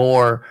was a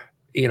more,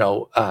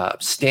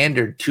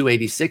 standard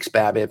 286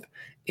 BABIP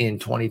in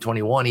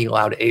 2021. He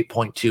allowed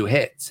 8.2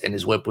 hits and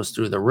his WHIP was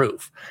through the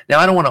roof. Now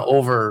I don't want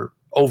to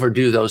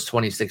overdo those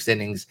 26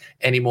 innings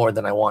any more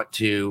than I want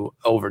to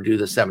overdo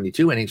the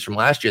 72 innings from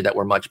last year that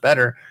were much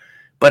better.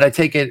 But I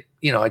take it,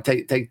 I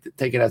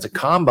take it as a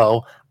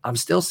combo. I'm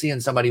still seeing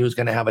somebody who's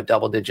going to have a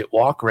double-digit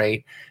walk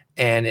rate.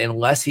 And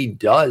unless he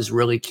does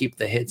really keep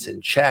the hits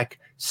in check,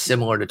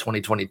 similar to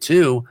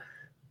 2022,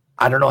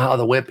 I don't know how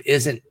the WHIP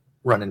isn't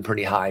running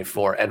pretty high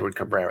for Edward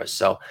Cabrera.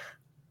 So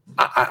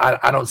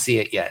I don't see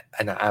it yet.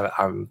 And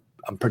I'm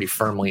pretty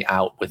firmly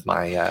out with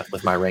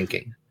my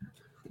ranking.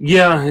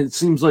 Yeah, it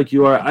seems like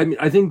you are. I mean,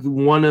 I think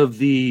one of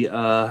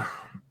the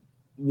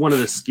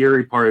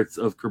scary parts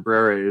of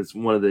Cabrera is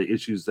one of the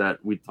issues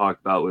that we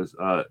talked about with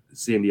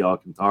Sandy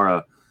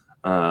Alcantara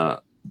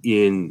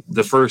in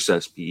the first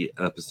SP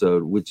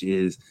episode, which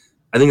is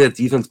I think that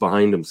defense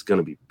behind him is going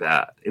to be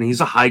bad. And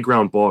he's a high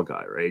ground ball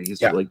guy, right?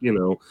 He's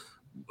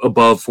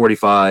above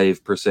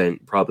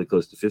 45%, probably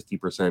close to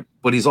 50%,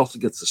 but he's also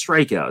gets the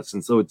strikeouts.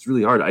 And so it's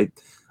really hard.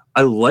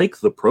 I like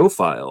the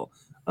profile.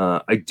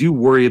 I do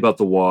worry about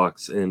the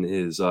walks and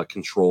his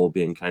control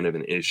being kind of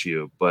an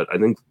issue, but I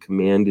think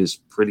command is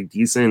pretty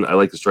decent. I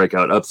like the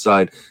strikeout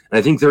upside. And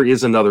I think there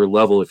is another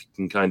level if you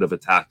can kind of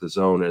attack the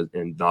zone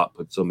and not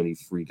put so many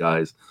free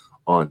guys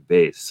on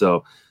base.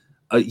 So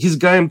he's a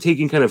guy I'm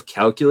taking kind of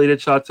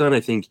calculated shots on. I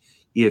think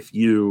if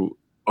you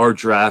are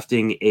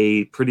drafting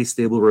a pretty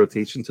stable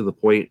rotation to the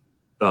point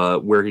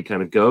where he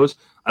kind of goes,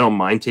 I don't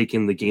mind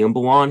taking the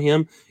gamble on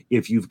him.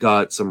 If you've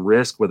got some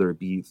risk, whether it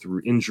be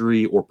through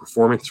injury or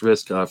performance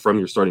risk from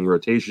your starting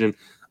rotation,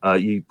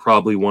 you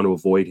probably want to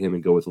avoid him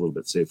and go with a little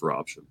bit safer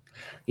option.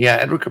 Yeah,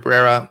 Edward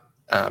Cabrera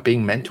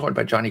being mentored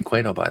by Johnny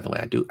Cueto, by the way.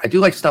 I do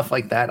like stuff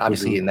like that.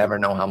 Obviously, you never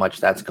know how much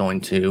that's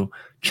going to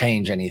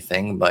change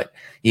anything, but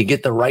you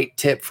get the right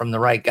tip from the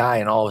right guy,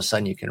 and all of a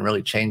sudden you can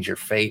really change your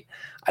fate.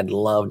 I'd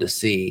love to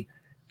see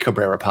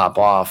Cabrera pop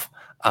off.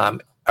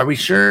 Are we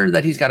sure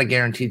that he's got a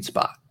guaranteed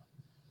spot?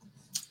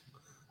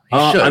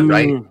 He should,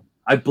 right?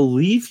 I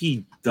believe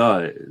he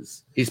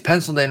does. He's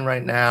penciled in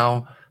right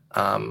now.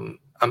 I'm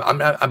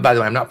not. By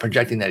the way, I'm not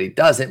projecting that he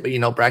doesn't.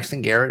 But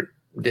Braxton Garrett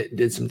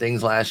did some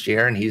things last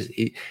year, and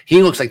he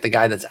looks like the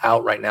guy that's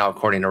out right now,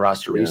 according to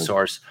Roster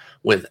Resource,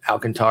 with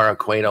Alcantara,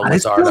 Cueto,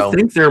 Luzardo. I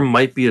think there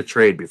might be a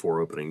trade before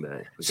opening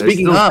day.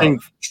 I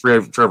think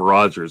Trevor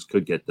Rogers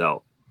could get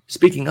dealt.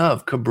 Speaking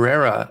of,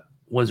 Cabrera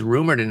was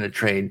rumored in a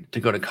trade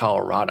to go to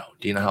Colorado.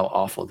 Do you know how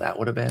awful that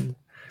would have been?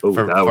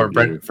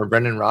 For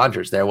Brendan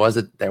Rodgers, there was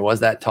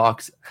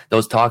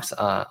those talks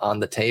on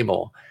the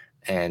table,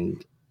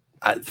 and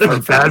that's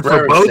bad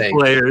for both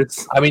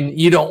players. I mean,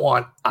 you don't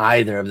want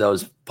either of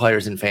those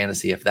players in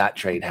fantasy if that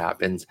trade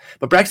happens.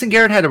 But Braxton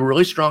Garrett had a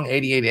really strong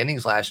 88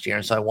 innings last year,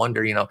 and so I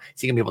wonder, is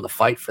he gonna be able to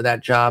fight for that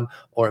job,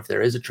 or if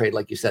there is a trade,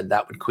 like you said,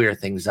 that would clear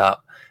things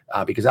up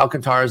because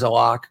Alcantara's a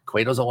lock,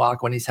 Cueto's a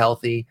lock when he's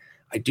healthy.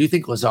 I do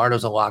think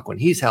Luzardo's a lock when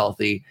he's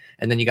healthy,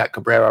 and then you got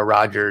Cabrera,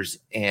 Rodgers,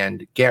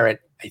 and Garrett.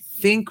 I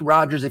think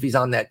Rodgers, if he's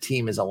on that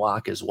team, is a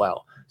lock as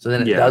well. So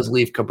then it does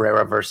leave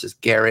Cabrera versus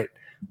Garrett.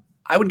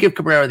 I would give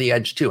Cabrera the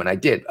edge too, and I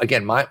did.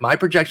 Again, my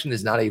projection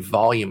is not a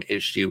volume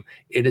issue.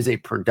 It is a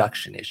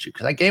production issue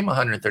because I gave him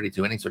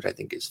 132 innings, which I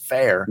think is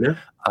fair,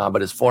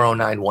 but it's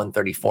 409,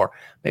 134.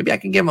 Maybe I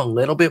can give him a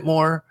little bit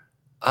more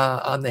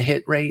on the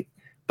hit rate,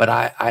 but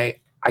I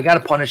got to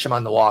punish him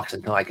on the walks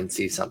until I can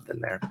see something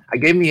there. I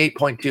gave him the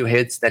 8.2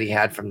 hits that he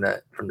had from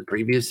the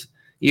previous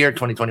year,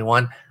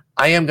 2021.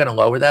 I am going to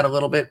lower that a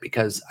little bit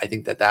because I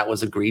think that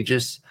was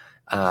egregious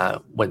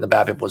when the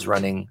BABIP was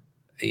running,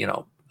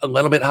 a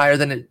little bit higher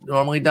than it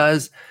normally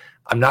does.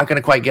 I'm not going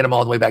to quite get him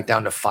all the way back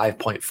down to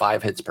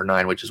 5.5 hits per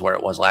 9, which is where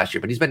it was last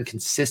year, but he's been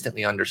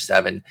consistently under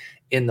 7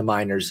 in the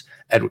minors,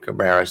 Edward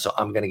Cabrera. So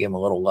I'm going to give him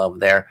a little love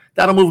there.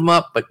 That'll move him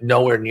up, but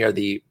nowhere near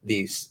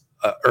these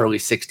early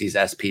 60s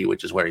SP,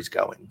 which is where he's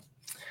going.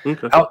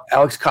 Okay.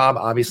 Alex Cobb,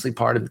 obviously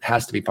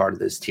has to be part of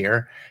this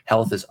tier.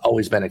 Health has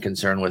always been a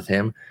concern with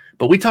him,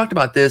 but we talked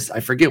about this.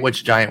 I forget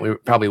which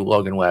Giant, probably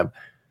Logan Webb.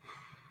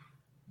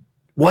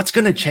 What's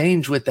going to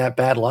change with that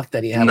bad luck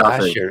that he had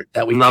last year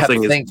that we kept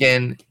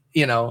thinking,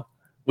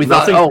 we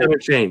thought, going to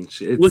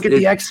change. Look at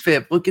the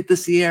XFIP, look at the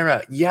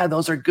Sierra. Yeah,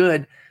 those are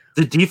good.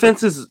 The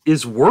defense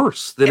is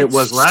worse than it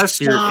was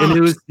last year, and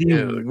it was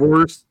the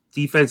worst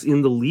defense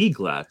in the league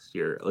last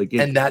year.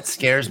 And that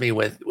scares me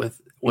with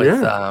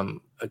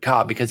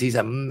Cobb, because he's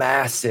a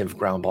massive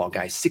ground ball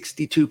guy,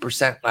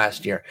 62%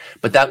 last year,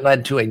 but that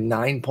led to a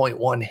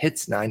 9.1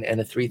 hits 9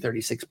 and a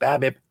 336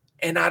 BABIP,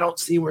 and I don't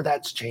see where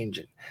that's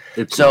changing.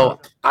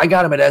 I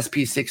got him at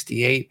SP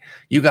 68.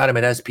 You got him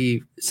at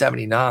SP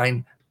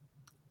 79.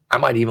 I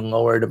might even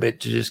lower it a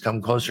bit to just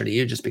come closer to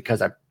you, just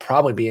because I'm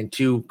probably being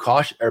too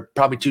cautious or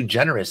probably too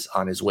generous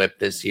on his whip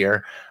this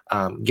year,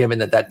 given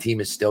that team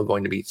is still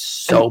going to be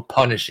so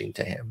punishing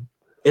to him.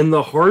 And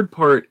the hard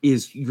part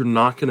is you're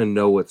not going to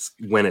know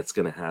when it's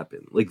going to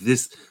happen. Like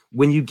this,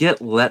 when you get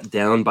let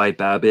down by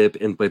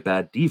BABIP and by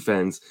bad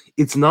defense,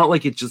 it's not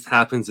like it just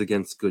happens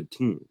against good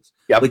teams.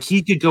 Yep. Like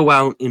he could go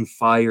out and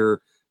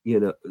fire,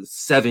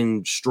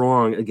 7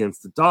 strong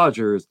against the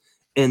Dodgers,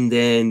 and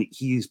then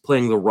he's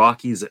playing the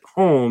Rockies at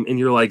home, and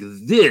you're like,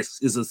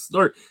 this is a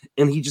start,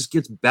 and he just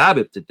gets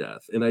BABIP to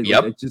death. And I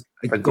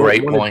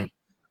great point.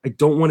 I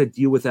don't want to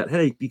deal with that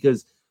headache,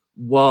 because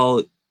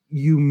while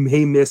you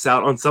may miss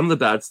out on some of the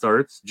bad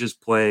starts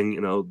just playing,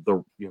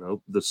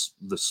 the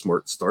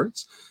smart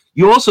starts,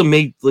 you also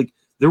made,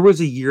 there was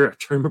a year, I'm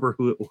trying to remember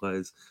who it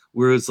was,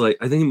 where it was I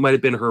think it might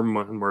have been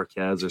Herman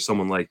Marquez or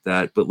someone like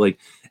that, but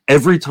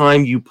every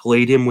time you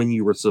played him when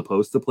you were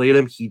supposed to play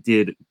him, he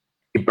did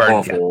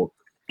awful.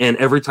 And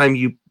every time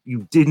you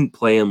didn't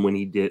play him when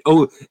he did,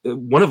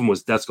 one of them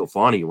was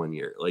Descalfani one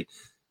year.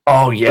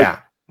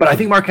 But I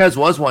think Marquez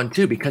was one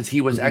too, because he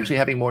was actually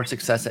having more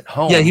success at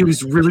home. Yeah, he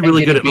was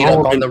really good at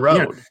home on the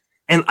road. Yeah.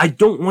 And I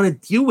don't want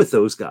to deal with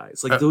those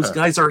guys. Those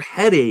guys are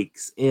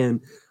headaches. And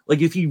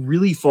if he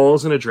really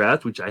falls in a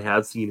draft, which I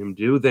have seen him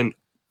do, then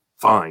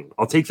fine.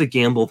 I'll take the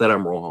gamble that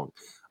I'm wrong.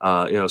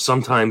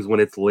 Sometimes when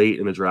it's late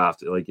in a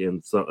draft,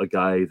 and a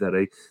guy that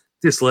I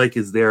dislike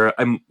is there,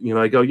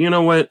 I go, you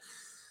know what?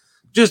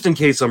 Just in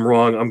case I'm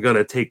wrong, I'm going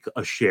to take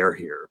a share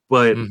here.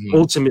 But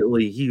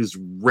ultimately, he's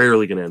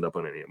rarely going to end up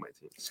on any of my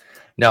teams.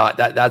 No,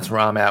 that's where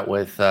I'm at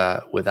with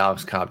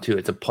Alex Cobb too.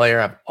 It's a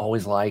player I've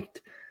always liked,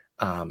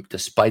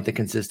 despite the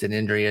consistent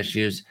injury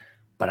issues,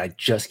 but I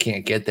just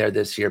can't get there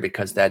this year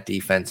because that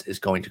defense is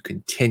going to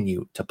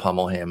continue to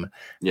pummel him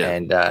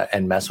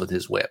and mess with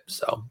his whip.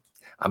 So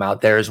I'm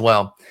out there as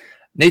well.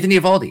 Nathan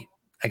Eovaldi,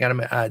 I got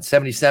him at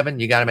 77.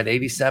 You got him at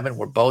 87.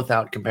 We're both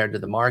out compared to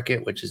the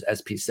market, which is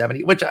SP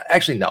 70, which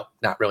actually, no,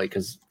 not really,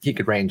 because he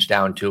could range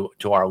down to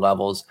our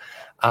levels.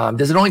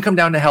 Does it only come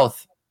down to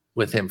health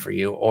with him for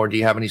you, or do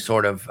you have any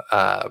sort of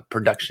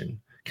production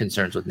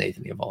concerns with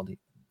Nathan Eovaldi?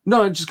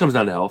 No, it just comes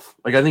down to health.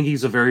 I think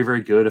he's a very,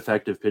 very good,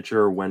 effective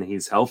pitcher when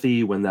he's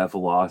healthy, when that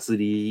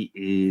velocity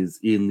is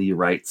in the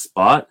right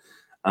spot.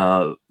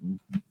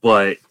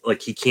 But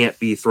he can't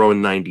be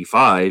throwing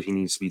 95. He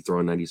needs to be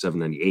throwing 97,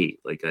 98.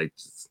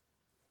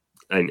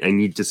 I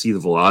need to see the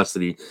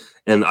velocity,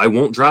 and I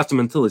won't draft him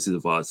until I see the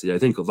velocity. I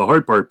think the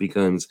hard part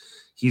becomes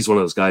he's one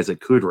of those guys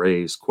that could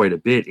raise quite a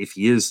bit if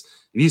he's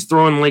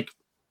throwing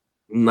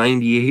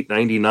 98,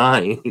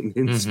 99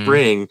 in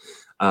spring,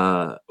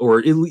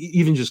 or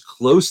even just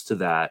close to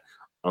that,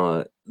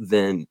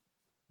 then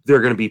there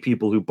are going to be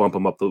people who bump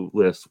him up the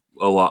list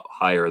a lot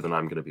higher than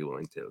I'm going to be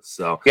willing to.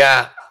 So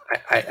yeah,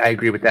 I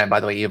agree with that.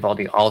 By the way,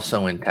 Eovaldi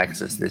also in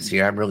Texas this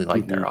year. I really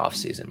like their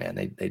offseason, man.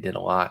 They did a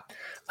lot.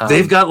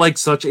 They've got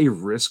such a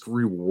risk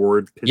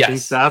reward pitching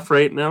staff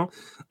right now.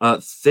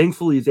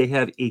 Thankfully, they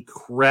have a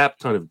crap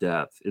ton of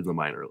depth in the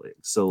minor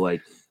leagues. So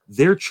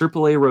their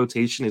AAA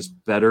rotation is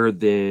better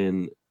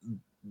than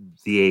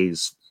the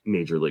A's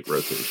major league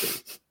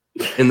rotation.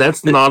 And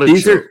that's not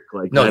these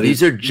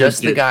are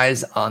just the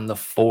guys on the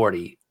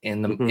 40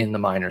 in the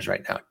minors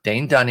right now.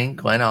 Dane Dunning,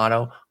 Glenn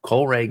Otto,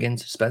 Cole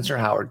Reagans, Spencer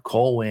Howard,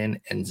 Cole Winn,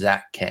 and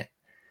Zach Kent.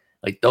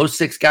 Those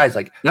 6 guys,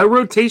 that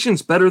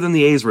rotation's better than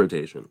the A's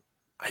rotation.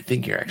 I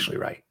think you're actually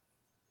right.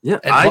 Yeah.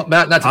 And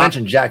not to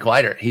mention Jack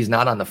Leiter. He's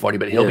not on the 40,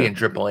 but he'll be in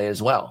AAA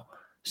as well.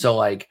 So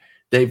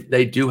they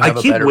do have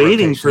a better rotation. I keep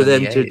waiting for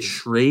them to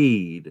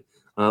trade.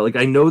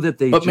 I know that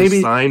they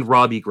signed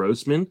Robbie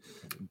Grossman,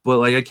 but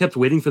I kept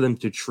waiting for them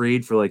to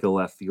trade for a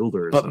left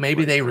fielder. But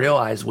maybe they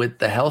realize with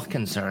the health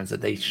concerns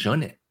that they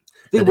shouldn't.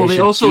 They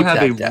also keep have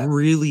that a depth.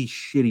 really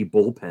shitty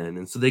bullpen,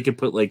 and so they could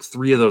put like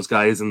 3 of those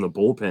guys in the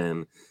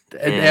bullpen.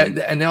 And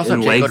they also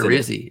have Jake lengthen it.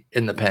 Odorizzi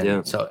in the pen.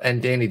 Yeah. So,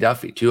 and Danny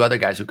Duffy, 2 other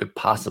guys who could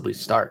possibly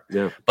start.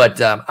 Yeah. But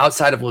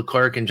outside of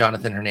Leclerc and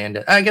Jonathan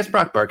Hernandez, I guess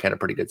Brock Burke had a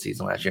pretty good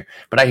season last year.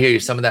 But I hear you,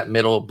 some of that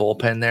middle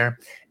bullpen there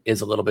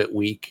is a little bit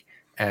weak.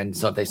 And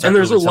so if they start, and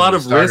there's a moving some lot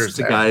of of the risk starters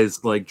to there.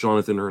 guys like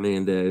Jonathan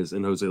Hernandez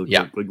and Jose Leclerc.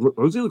 Yeah. Like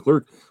Jose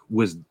Leclerc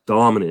was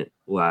dominant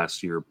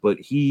last year, but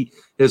he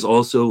has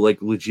also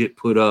like legit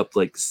put up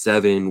like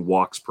 7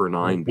 walks per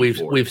 9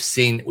 before. We've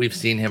seen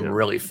him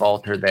really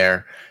falter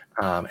there.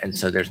 And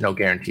so there's no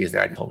guarantees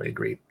there. I totally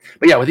agree.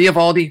 But yeah, with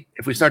Eovaldi,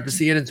 if we start to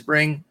see it in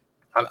spring,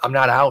 I'm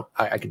not out.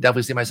 I could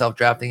definitely see myself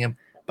drafting him,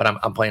 but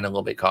I'm playing a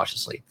little bit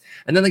cautiously.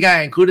 And then the guy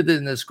I included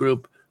in this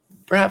group,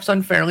 perhaps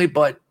unfairly,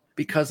 but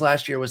because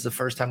last year was the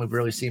first time we've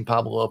really seen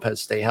Pablo Lopez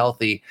stay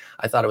healthy,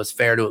 I thought it was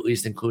fair to at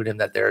least include him,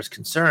 that there's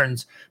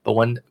concerns. But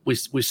when we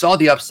saw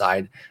the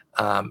upside,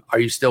 are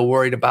you still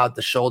worried about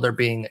the shoulder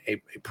being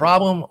a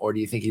problem, or do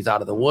you think he's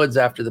out of the woods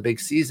after the big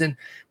season?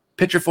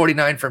 Pitcher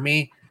 49 for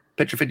me,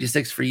 pitcher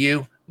 56 for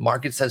you.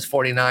 Market says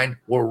 49.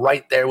 We're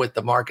right there with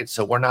the market,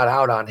 so we're not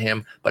out on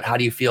him. But how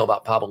do you feel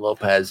about Pablo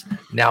Lopez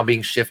now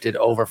being shifted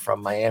over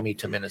from Miami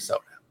to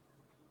Minnesota?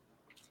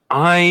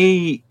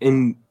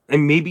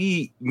 And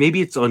maybe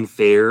it's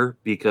unfair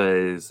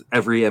because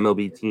every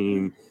MLB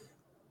team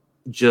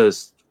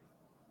just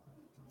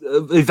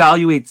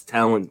evaluates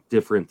talent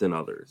different than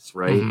others,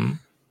 right? Mm-hmm.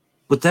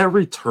 But that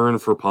return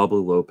for Pablo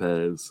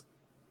Lopez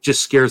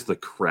just scares the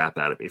crap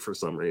out of me for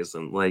some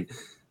reason. Like,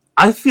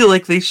 I feel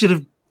like they should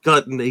have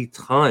gotten a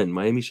ton.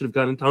 Miami should have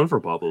gotten a ton for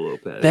Pablo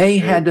Lopez. They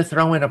had to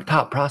throw in a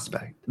top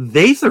prospect.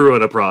 They threw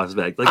in a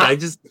prospect. Like,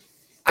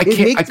 I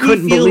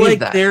couldn't feel believe like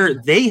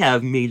that. they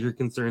have major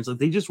concerns. Like,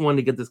 they just wanted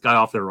to get this guy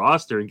off their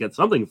roster and get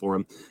something for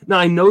him. Now,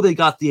 I know they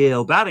got the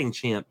AL batting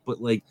champ,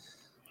 but like,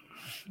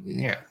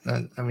 yeah,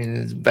 I mean,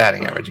 it's a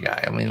batting average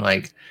guy. I mean,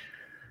 like,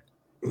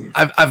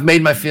 I've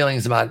made my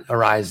feelings about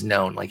Arise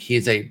known. Like,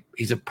 he's a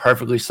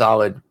perfectly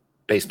solid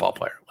baseball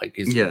player. Like,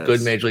 he's a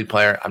good major league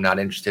player. I'm not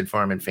interested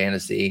for him in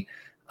fantasy.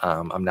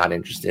 I'm not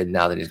interested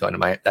now that he's going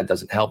to that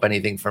doesn't help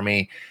anything for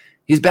me.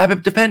 He's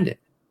BABIP dependent.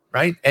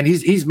 Right, and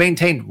he's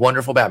maintained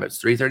wonderful BABIPs,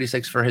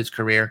 336 for his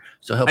career,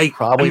 so he'll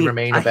probably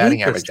remain a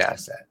batting average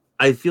asset.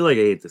 I feel like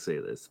I hate to say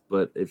this,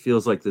 but it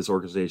feels like this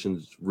organization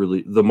is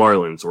really, the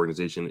Marlins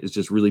organization is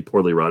just really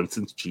poorly run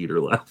since Jeter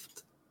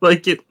left.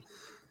 Like,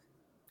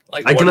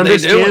 I can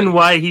understand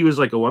why he was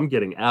like, "Oh, I'm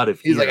getting out of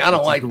here." He's like, "I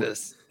don't like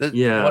this."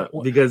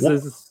 Because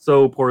this is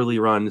so poorly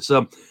run.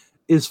 So,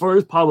 as far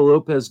as Pablo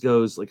Lopez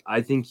goes, like, I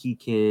think he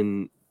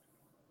can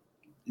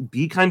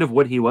be kind of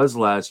what he was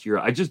last year.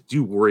 I just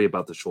do worry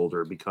about the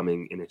shoulder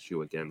becoming an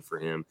issue again for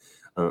him.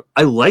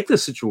 I like the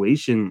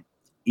situation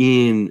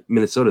in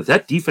Minnesota.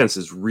 That defense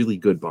is really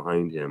good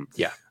behind him.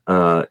 Yeah.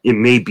 It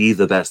may be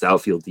the best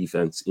outfield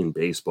defense in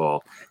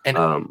baseball. And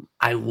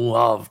I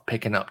love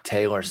picking up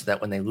Taylor so that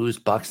when they lose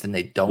Buxton,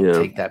 they don't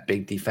take that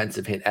big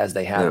defensive hit as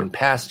they have in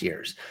past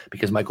years,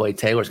 because Michael A.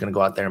 Taylor is going to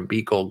go out there and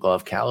be Gold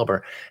Glove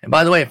caliber. And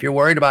by the way, if you're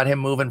worried about him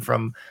moving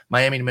from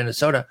Miami to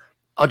Minnesota,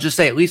 I'll just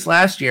say at least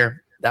last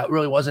year, that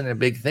really wasn't a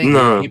big thing.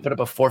 No. He put up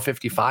a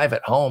 4.55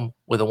 at home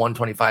with a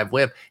 1.25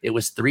 whip. It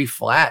was 3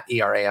 flat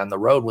ERA on the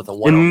road with a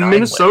 1.09 And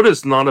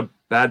Minnesota's not a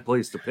bad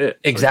place to pitch.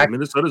 Exactly. Like,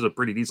 Minnesota's a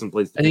pretty decent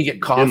place to and pitch. you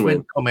get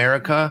Kaufman,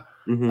 Comerica.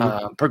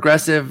 Mm-hmm.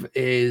 Progressive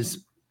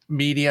is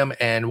medium,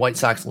 and White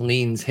Sox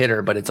leans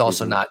hitter, but it's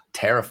also not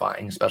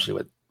terrifying, especially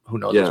with who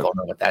knows what's going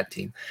on with that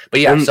team. But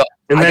yeah, and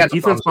that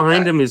defense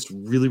behind him is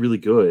really, really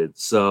good.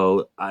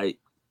 So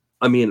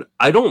I mean,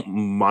 I don't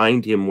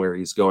mind him where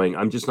he's going.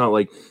 I'm just not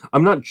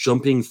I'm not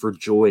jumping for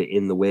joy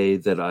in the way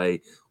that I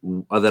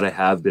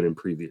have been in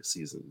previous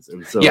seasons.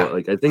 And so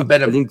I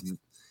think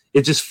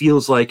it just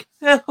feels like,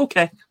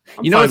 okay.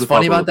 You know what's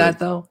funny about that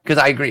though? Because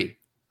I agree.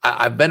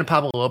 I've been a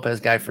Pablo Lopez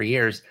guy for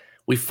years.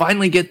 We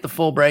finally get the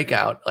full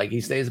breakout. Like,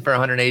 he stays for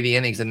 180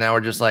 innings, and now we're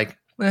just like,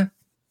 that's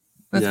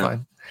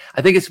fine.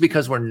 I think it's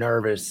because we're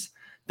nervous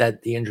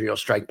that the injury will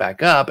strike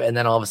back up, and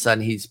then all of a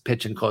sudden he's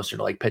pitching closer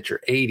to like pitcher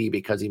 80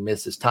 because he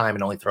misses time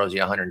and only throws you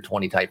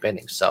 120 type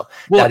innings. So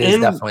that is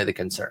definitely the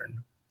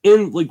concern.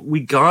 And like, we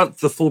got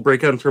the full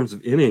breakout in terms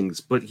of innings,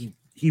 but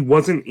he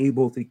wasn't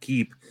able to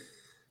keep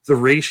the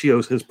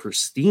ratios as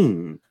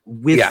pristine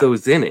with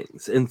those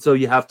innings. And so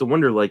you have to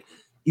wonder, like,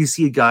 is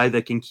he a guy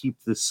that can keep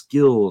the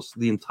skills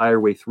the entire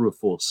way through a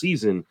full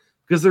season?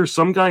 Because there's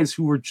some guys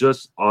who are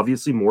just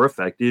obviously more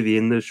effective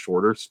in the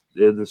shorter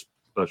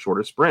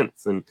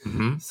sprints.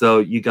 And so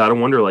you got to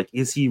wonder, like,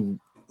 is he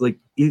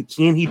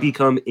can he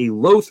become a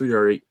low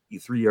 3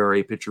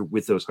 ERA pitcher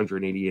with those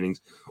 180 innings,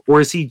 or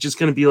is he just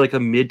going to be like a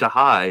mid to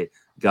high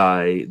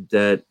guy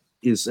that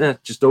is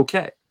just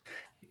okay?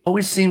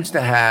 Always seems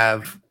to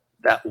have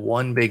that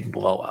one big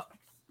blow up.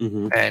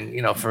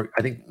 And, for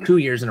I think 2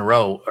 years in a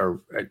row,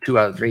 or 2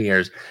 out of 3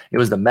 years, it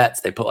was the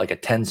Mets. They put like a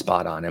 10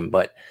 spot on him,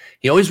 but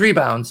he always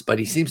rebounds, but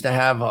he seems to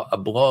have a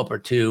blow up or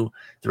two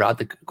throughout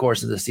the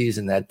course of the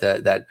season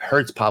that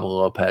hurts Pablo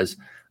Lopez.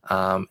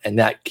 And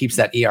that keeps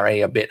that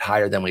ERA a bit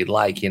higher than we'd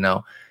like,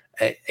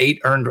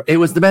 8 earned. It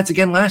was the Mets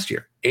again last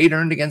year. 8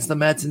 earned against the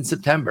Mets in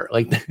September.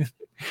 Like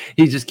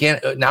he just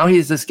can't. Now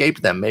he's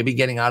escaped them, maybe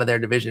getting out of their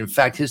division. In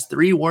fact, his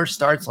 3 worst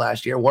starts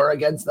last year were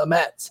against the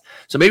Mets.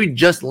 So maybe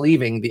just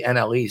leaving the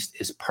NL East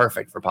is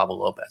perfect for Pablo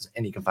Lopez,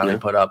 and he can finally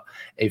put up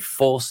a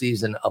full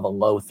season of a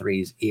low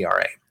 3s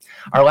ERA.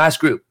 Our last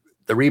group,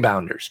 the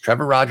rebounders: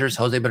 Trevor Rogers,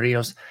 Jose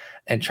Berrios,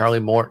 and Charlie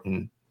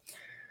Morton.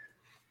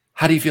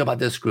 How do you feel about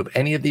this group?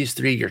 Any of these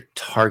 3 you're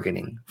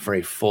targeting for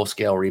a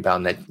full-scale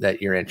rebound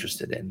that you're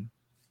interested in?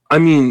 I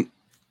mean,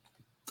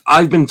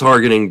 I've been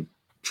targeting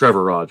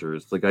Trevor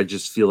Rogers. Like, I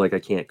just feel like I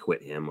can't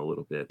quit him a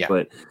little bit. Yeah.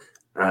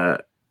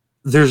 But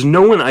there's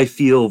no one I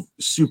feel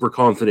super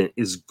confident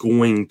is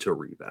going to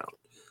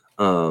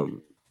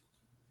rebound.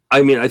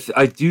 I mean,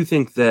 I do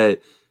think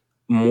that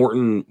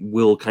Morton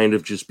will kind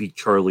of just be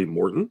Charlie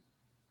Morton.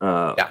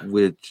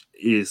 Which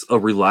is a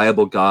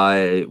reliable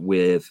guy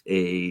with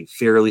a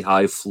fairly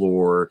high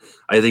floor.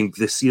 I think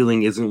the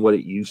ceiling isn't what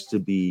it used to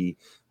be,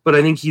 but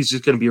I think he's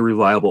just going to be a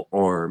reliable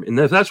arm. And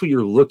if that's what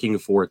you're looking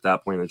for at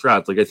that point in the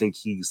draft, like, I think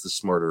he's the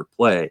smarter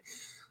play.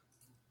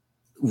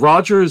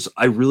 Rogers,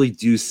 I really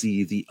do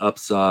see the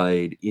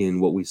upside in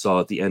what we saw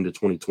at the end of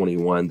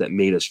 2021 that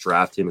made us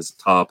draft him as a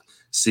top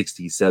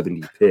 60,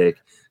 70 pick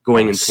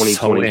going in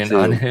 2022. So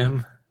in on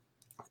him.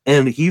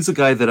 And he's a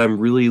guy that I'm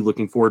really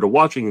looking forward to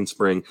watching in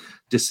spring,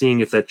 to seeing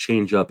if that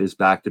changeup is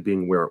back to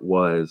being where it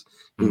was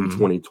in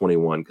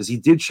 2021. Because he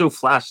did show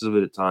flashes of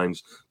it at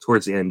times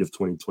towards the end of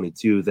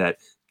 2022 that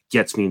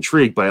gets me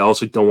intrigued, but I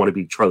also don't want to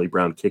be Charlie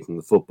Brown kicking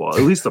the football.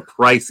 At least the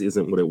price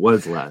isn't what it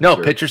was last year.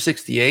 Pitcher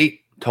 68,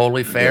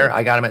 totally fair. Yeah.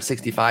 I got him at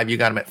 65. You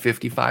got him at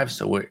 55.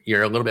 So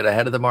you're a little bit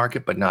ahead of the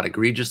market, but not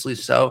egregiously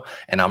so.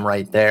 And I'm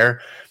right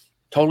there.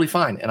 Totally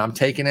fine. And I'm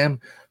taking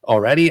him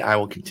already. I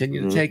will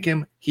continue to take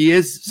him. He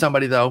is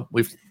somebody, though,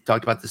 we've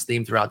talked about this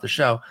theme throughout the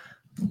show.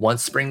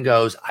 Once spring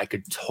goes, I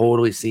could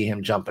totally see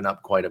him jumping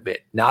up quite a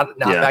bit. Not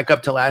back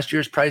up to last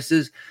year's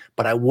prices,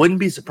 but I wouldn't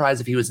be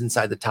surprised if he was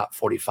inside the top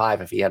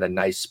 45 if he had a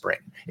nice spring.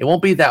 It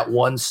won't be that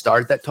one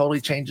start that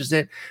totally changes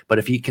it, but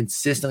if he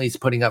consistently is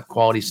putting up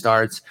quality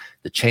starts,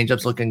 the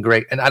changeup's looking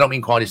great. And I don't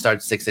mean quality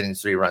starts 6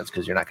 innings, 3 runs,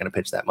 because you're not going to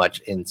pitch that much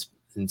in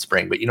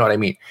spring, but you know what I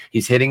mean.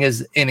 He's hitting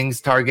his innings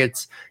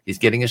targets. He's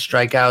getting his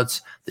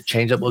strikeouts. The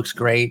changeup looks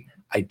great.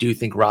 I do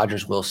think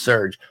Rogers will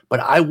surge,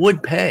 but I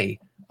would pay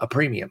a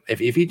premium if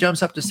he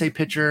jumps up to, say,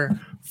 pitcher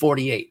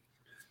 48,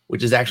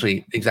 which is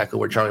actually exactly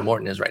where Charlie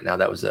Morton is right now.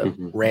 That was a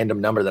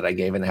random number that I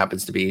gave, and it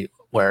happens to be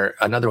where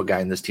another guy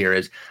in this tier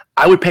is.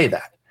 I would pay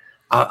that.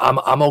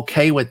 I'm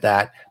okay with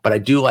that, but I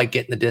do like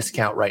getting the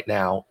discount right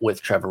now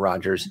with Trevor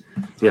Rogers.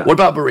 Yeah. What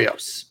about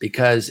Berrios?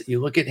 Because you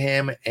look at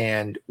him,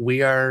 and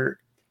we are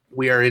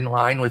in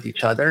line with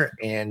each other,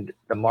 and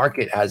the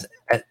market has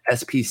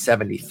SP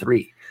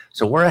 73.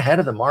 So we're ahead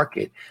of the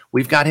market.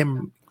 We've got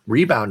him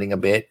rebounding a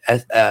bit.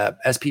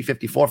 SP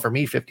 54 for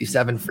me,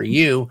 57 for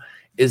you.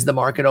 Is the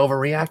market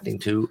overreacting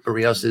to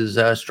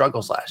Berrios'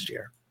 struggles last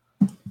year?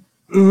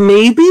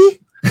 Maybe.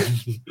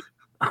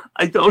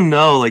 I don't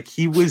know. Like,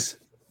 he was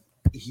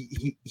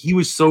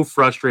so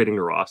frustrating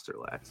to roster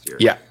last year.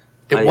 Yeah.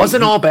 It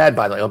wasn't all bad,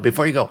 by the way.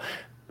 Before you go,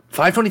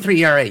 5.23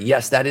 ERA.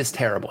 Yes, that is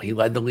terrible. He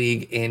led the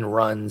league in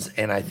runs,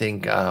 and I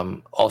think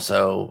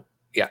also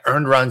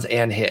earned runs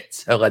and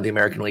hits. I led the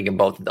American League in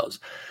both of those.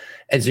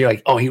 And so you're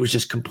like, oh, he was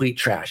just complete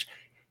trash.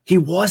 He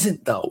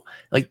wasn't, though.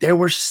 Like, there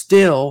were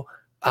still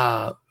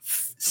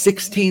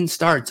 16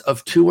 starts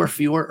of 2 or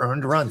fewer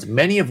earned runs,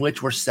 many of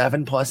which were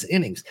 7+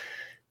 innings.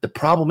 The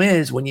problem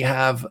is when you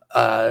have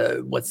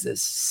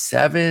 6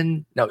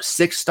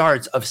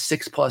 starts of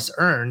 6+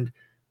 earned,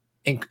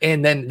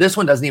 and then this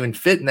one doesn't even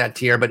fit in that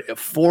tier, but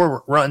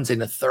 4 runs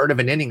in a third of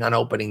an inning on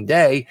opening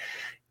day,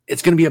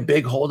 it's going to be a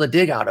big hole to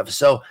dig out of.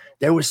 So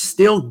there was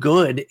still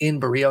good in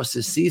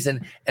Berrios'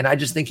 season, and I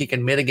just think he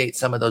can mitigate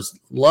some of those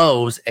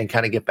lows and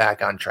kind of get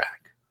back on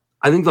track.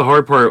 I think the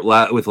hard part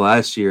with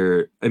last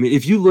year, I mean,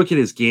 if you look at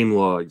his game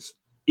logs,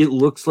 it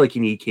looks like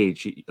an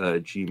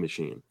EKG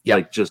machine. Yep.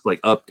 Like, just like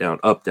up, down,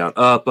 up, down,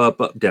 up,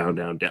 down,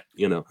 down, down,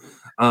 you know.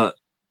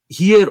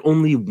 He had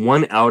only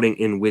one outing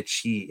in which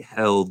he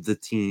held the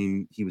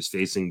team he was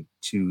facing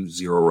to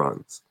 0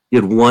 runs. He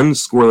had one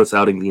scoreless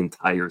outing the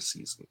entire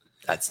season.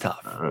 That's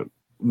tough.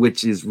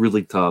 Which is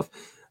really tough.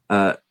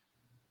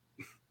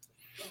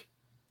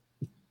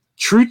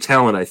 True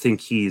talent, I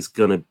think he's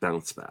going to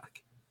bounce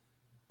back.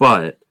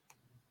 But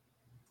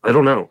I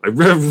don't know. I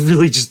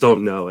really just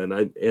don't know.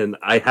 And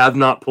I have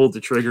not pulled the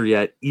trigger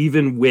yet,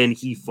 even when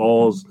he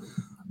falls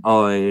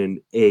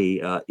on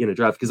in a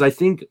draft. Because I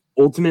think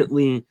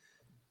ultimately,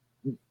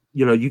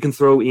 you know, you can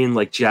throw in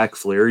like Jack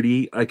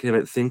Flaherty, I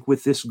can think,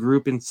 with this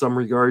group in some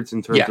regards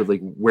in terms of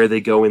like where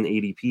they go in the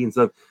ADP and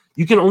stuff.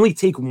 You can only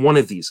take one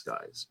of these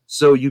guys.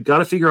 So you got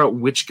to figure out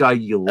which guy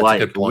you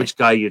like, which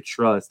guy you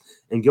trust,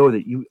 and go with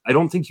it. I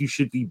don't think you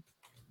should be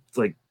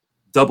like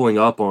doubling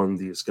up on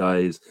these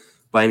guys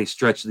by any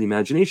stretch of the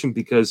imagination,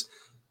 because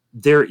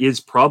there is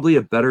probably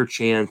a better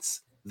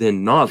chance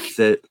than not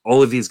that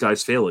all of these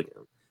guys fail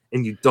again.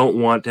 And you don't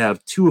want to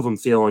have 2 of them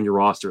fail on your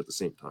roster at the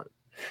same time.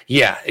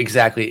 Yeah,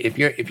 exactly. If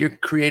you're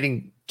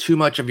creating too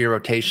much of your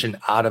rotation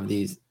out of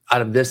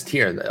this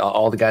tier,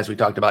 all the guys we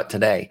talked about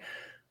today,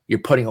 you're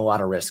putting a lot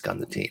of risk on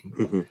the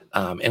team.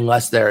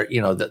 Unless they're,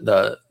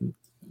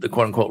 the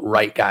quote unquote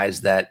right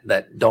guys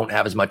that don't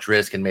have as much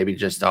risk and maybe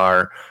just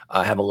have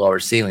a lower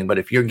ceiling. But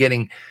if you're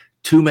getting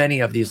too many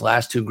of these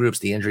last two groups,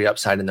 the injury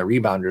upside and the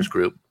rebounders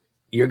group,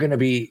 you're going to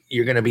be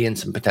in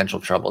some potential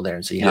trouble there.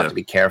 And so you have to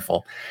be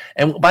careful.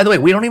 And by the way,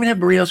 we don't even have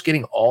Barrios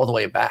getting all the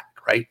way back,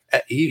 right?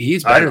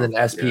 He's better than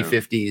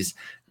SP50s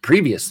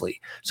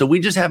previously. So we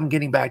just have him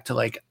getting back to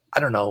like, I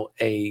don't know,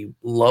 a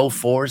low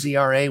 4s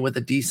ERA with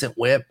a decent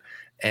whip.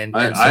 And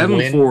I have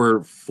him for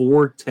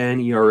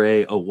 4.10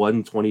 ERA, a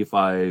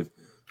 125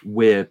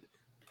 whip,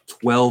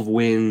 12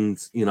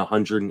 wins in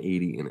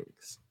 180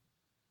 innings.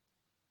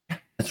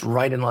 That's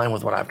right in line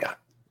with what I've got.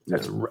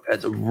 That's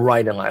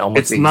right in line.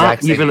 Almost it's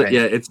not even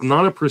it's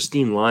not a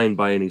pristine line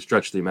by any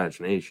stretch of the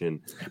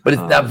imagination.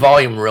 But that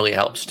volume really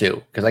helps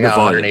too, because I got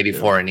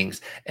 184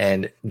 innings,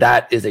 and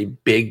that is a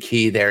big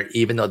key there.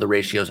 Even though the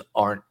ratios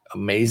aren't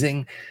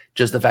amazing,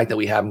 just the fact that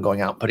we have him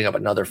going out, putting up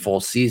another full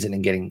season,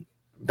 and getting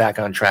back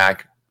on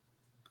track.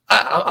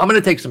 I'm going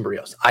to take some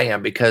Barrios. I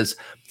am, because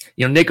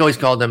Nick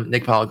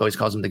Pollock always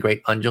calls him the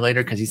great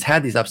undulator, because he's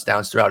had these ups and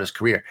downs throughout his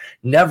career.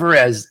 Never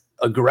as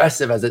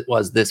aggressive as it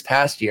was this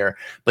past year,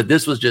 but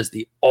this was just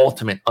the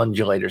ultimate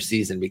undulator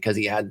season, because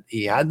he had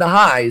the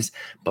highs,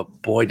 but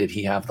boy did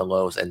he have the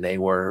lows, and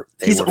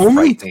he's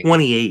only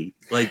 28.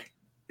 Like,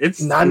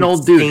 it's not an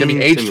old dude. I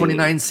mean, age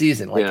 29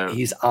 season. Like,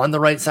 he's on the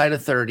right side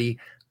of 30.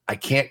 I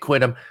can't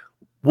quit him.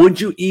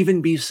 Would you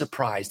even be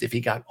surprised if he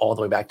got all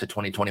the way back to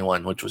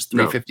 2021, which was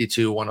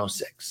 352,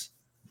 106?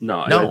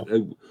 No.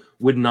 I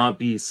would not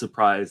be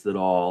surprised at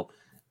all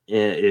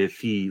if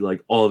he,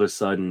 like, all of a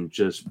sudden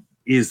just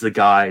is the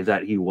guy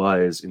that he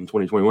was in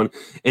 2021.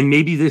 And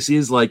maybe this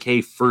is like,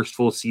 hey, first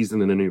full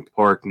season in a new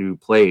park, new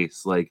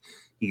place. Like,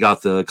 he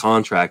got the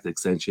contract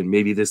extension.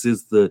 Maybe this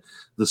is the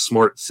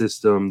smart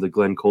system, the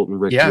Glenn Colton,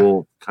 Rick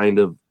Wolf kind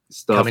of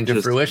stuff coming to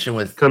fruition,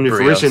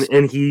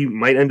 and he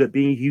might end up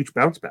being a huge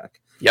bounce back.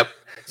 Yep.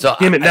 So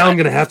damn it, now I'm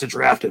going to have to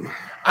draft him.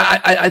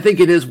 I think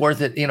it is worth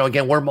it.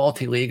 Again, we're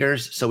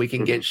multi-leaguers, so we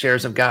can get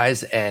shares of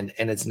guys, and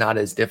it's not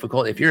as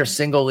difficult. If you're a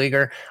single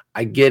leaguer,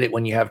 I get it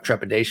when you have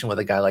trepidation with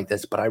a guy like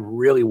this, but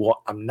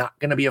I'm not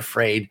going to be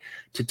afraid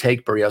to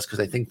take Barrios, because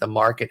I think the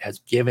market has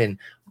given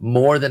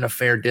more than a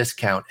fair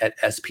discount at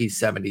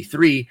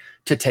SP73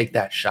 to take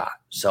that shot.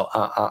 So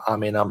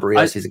I'm in on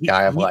Barrios. He's a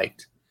guy I've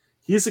liked.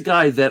 He's a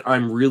guy that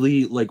I'm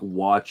really like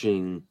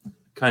watching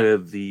kind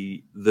of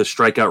the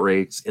strikeout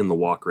rates and the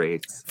walk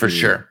rates for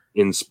sure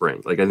in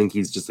spring. Like, I think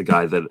he's just a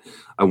guy that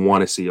I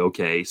want to see.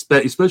 Okay,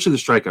 especially the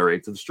strikeout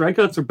rates. If the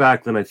strikeouts are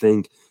back, then I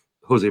think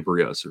Jose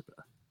Barrios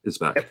is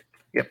back.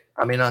 Yep.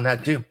 I'm in on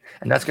that too.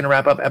 And that's going to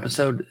wrap up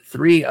episode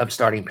 3 of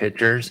Starting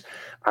Pitchers.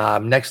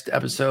 Next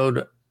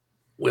episode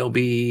will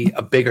be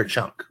a bigger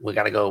chunk. We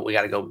got to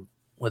go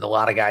with a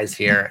lot of guys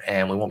here,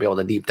 and we won't be able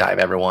to deep dive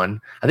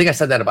everyone. I think I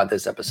said that about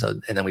this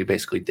episode, and then we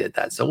basically did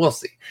that. So we'll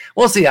see.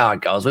 We'll see how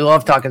it goes. We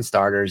love talking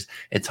starters.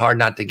 It's hard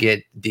not to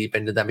get deep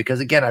into them,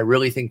 because, again, I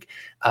really think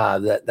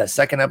that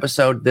second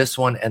episode, this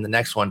one and the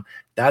next one,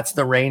 that's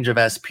the range of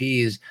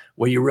SPs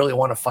where you really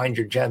want to find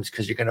your gems,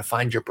 because you're going to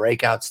find your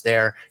breakouts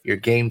there, your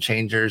game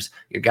changers,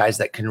 your guys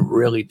that can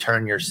really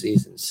turn your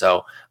season.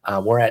 So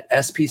we're at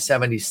SP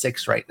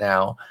 76 right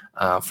now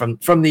from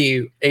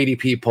the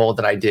ADP poll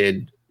that I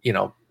did,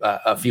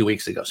 a few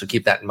weeks ago. So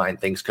keep that in mind.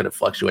 Things could have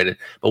fluctuated,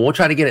 but we'll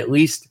try to get at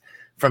least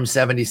from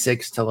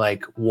 76 to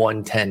like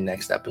 110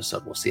 next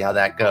episode. We'll see how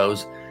that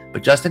goes.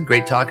 But Justin,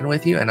 great talking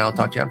with you, and I'll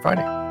talk to you on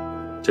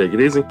Friday. Take it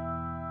easy.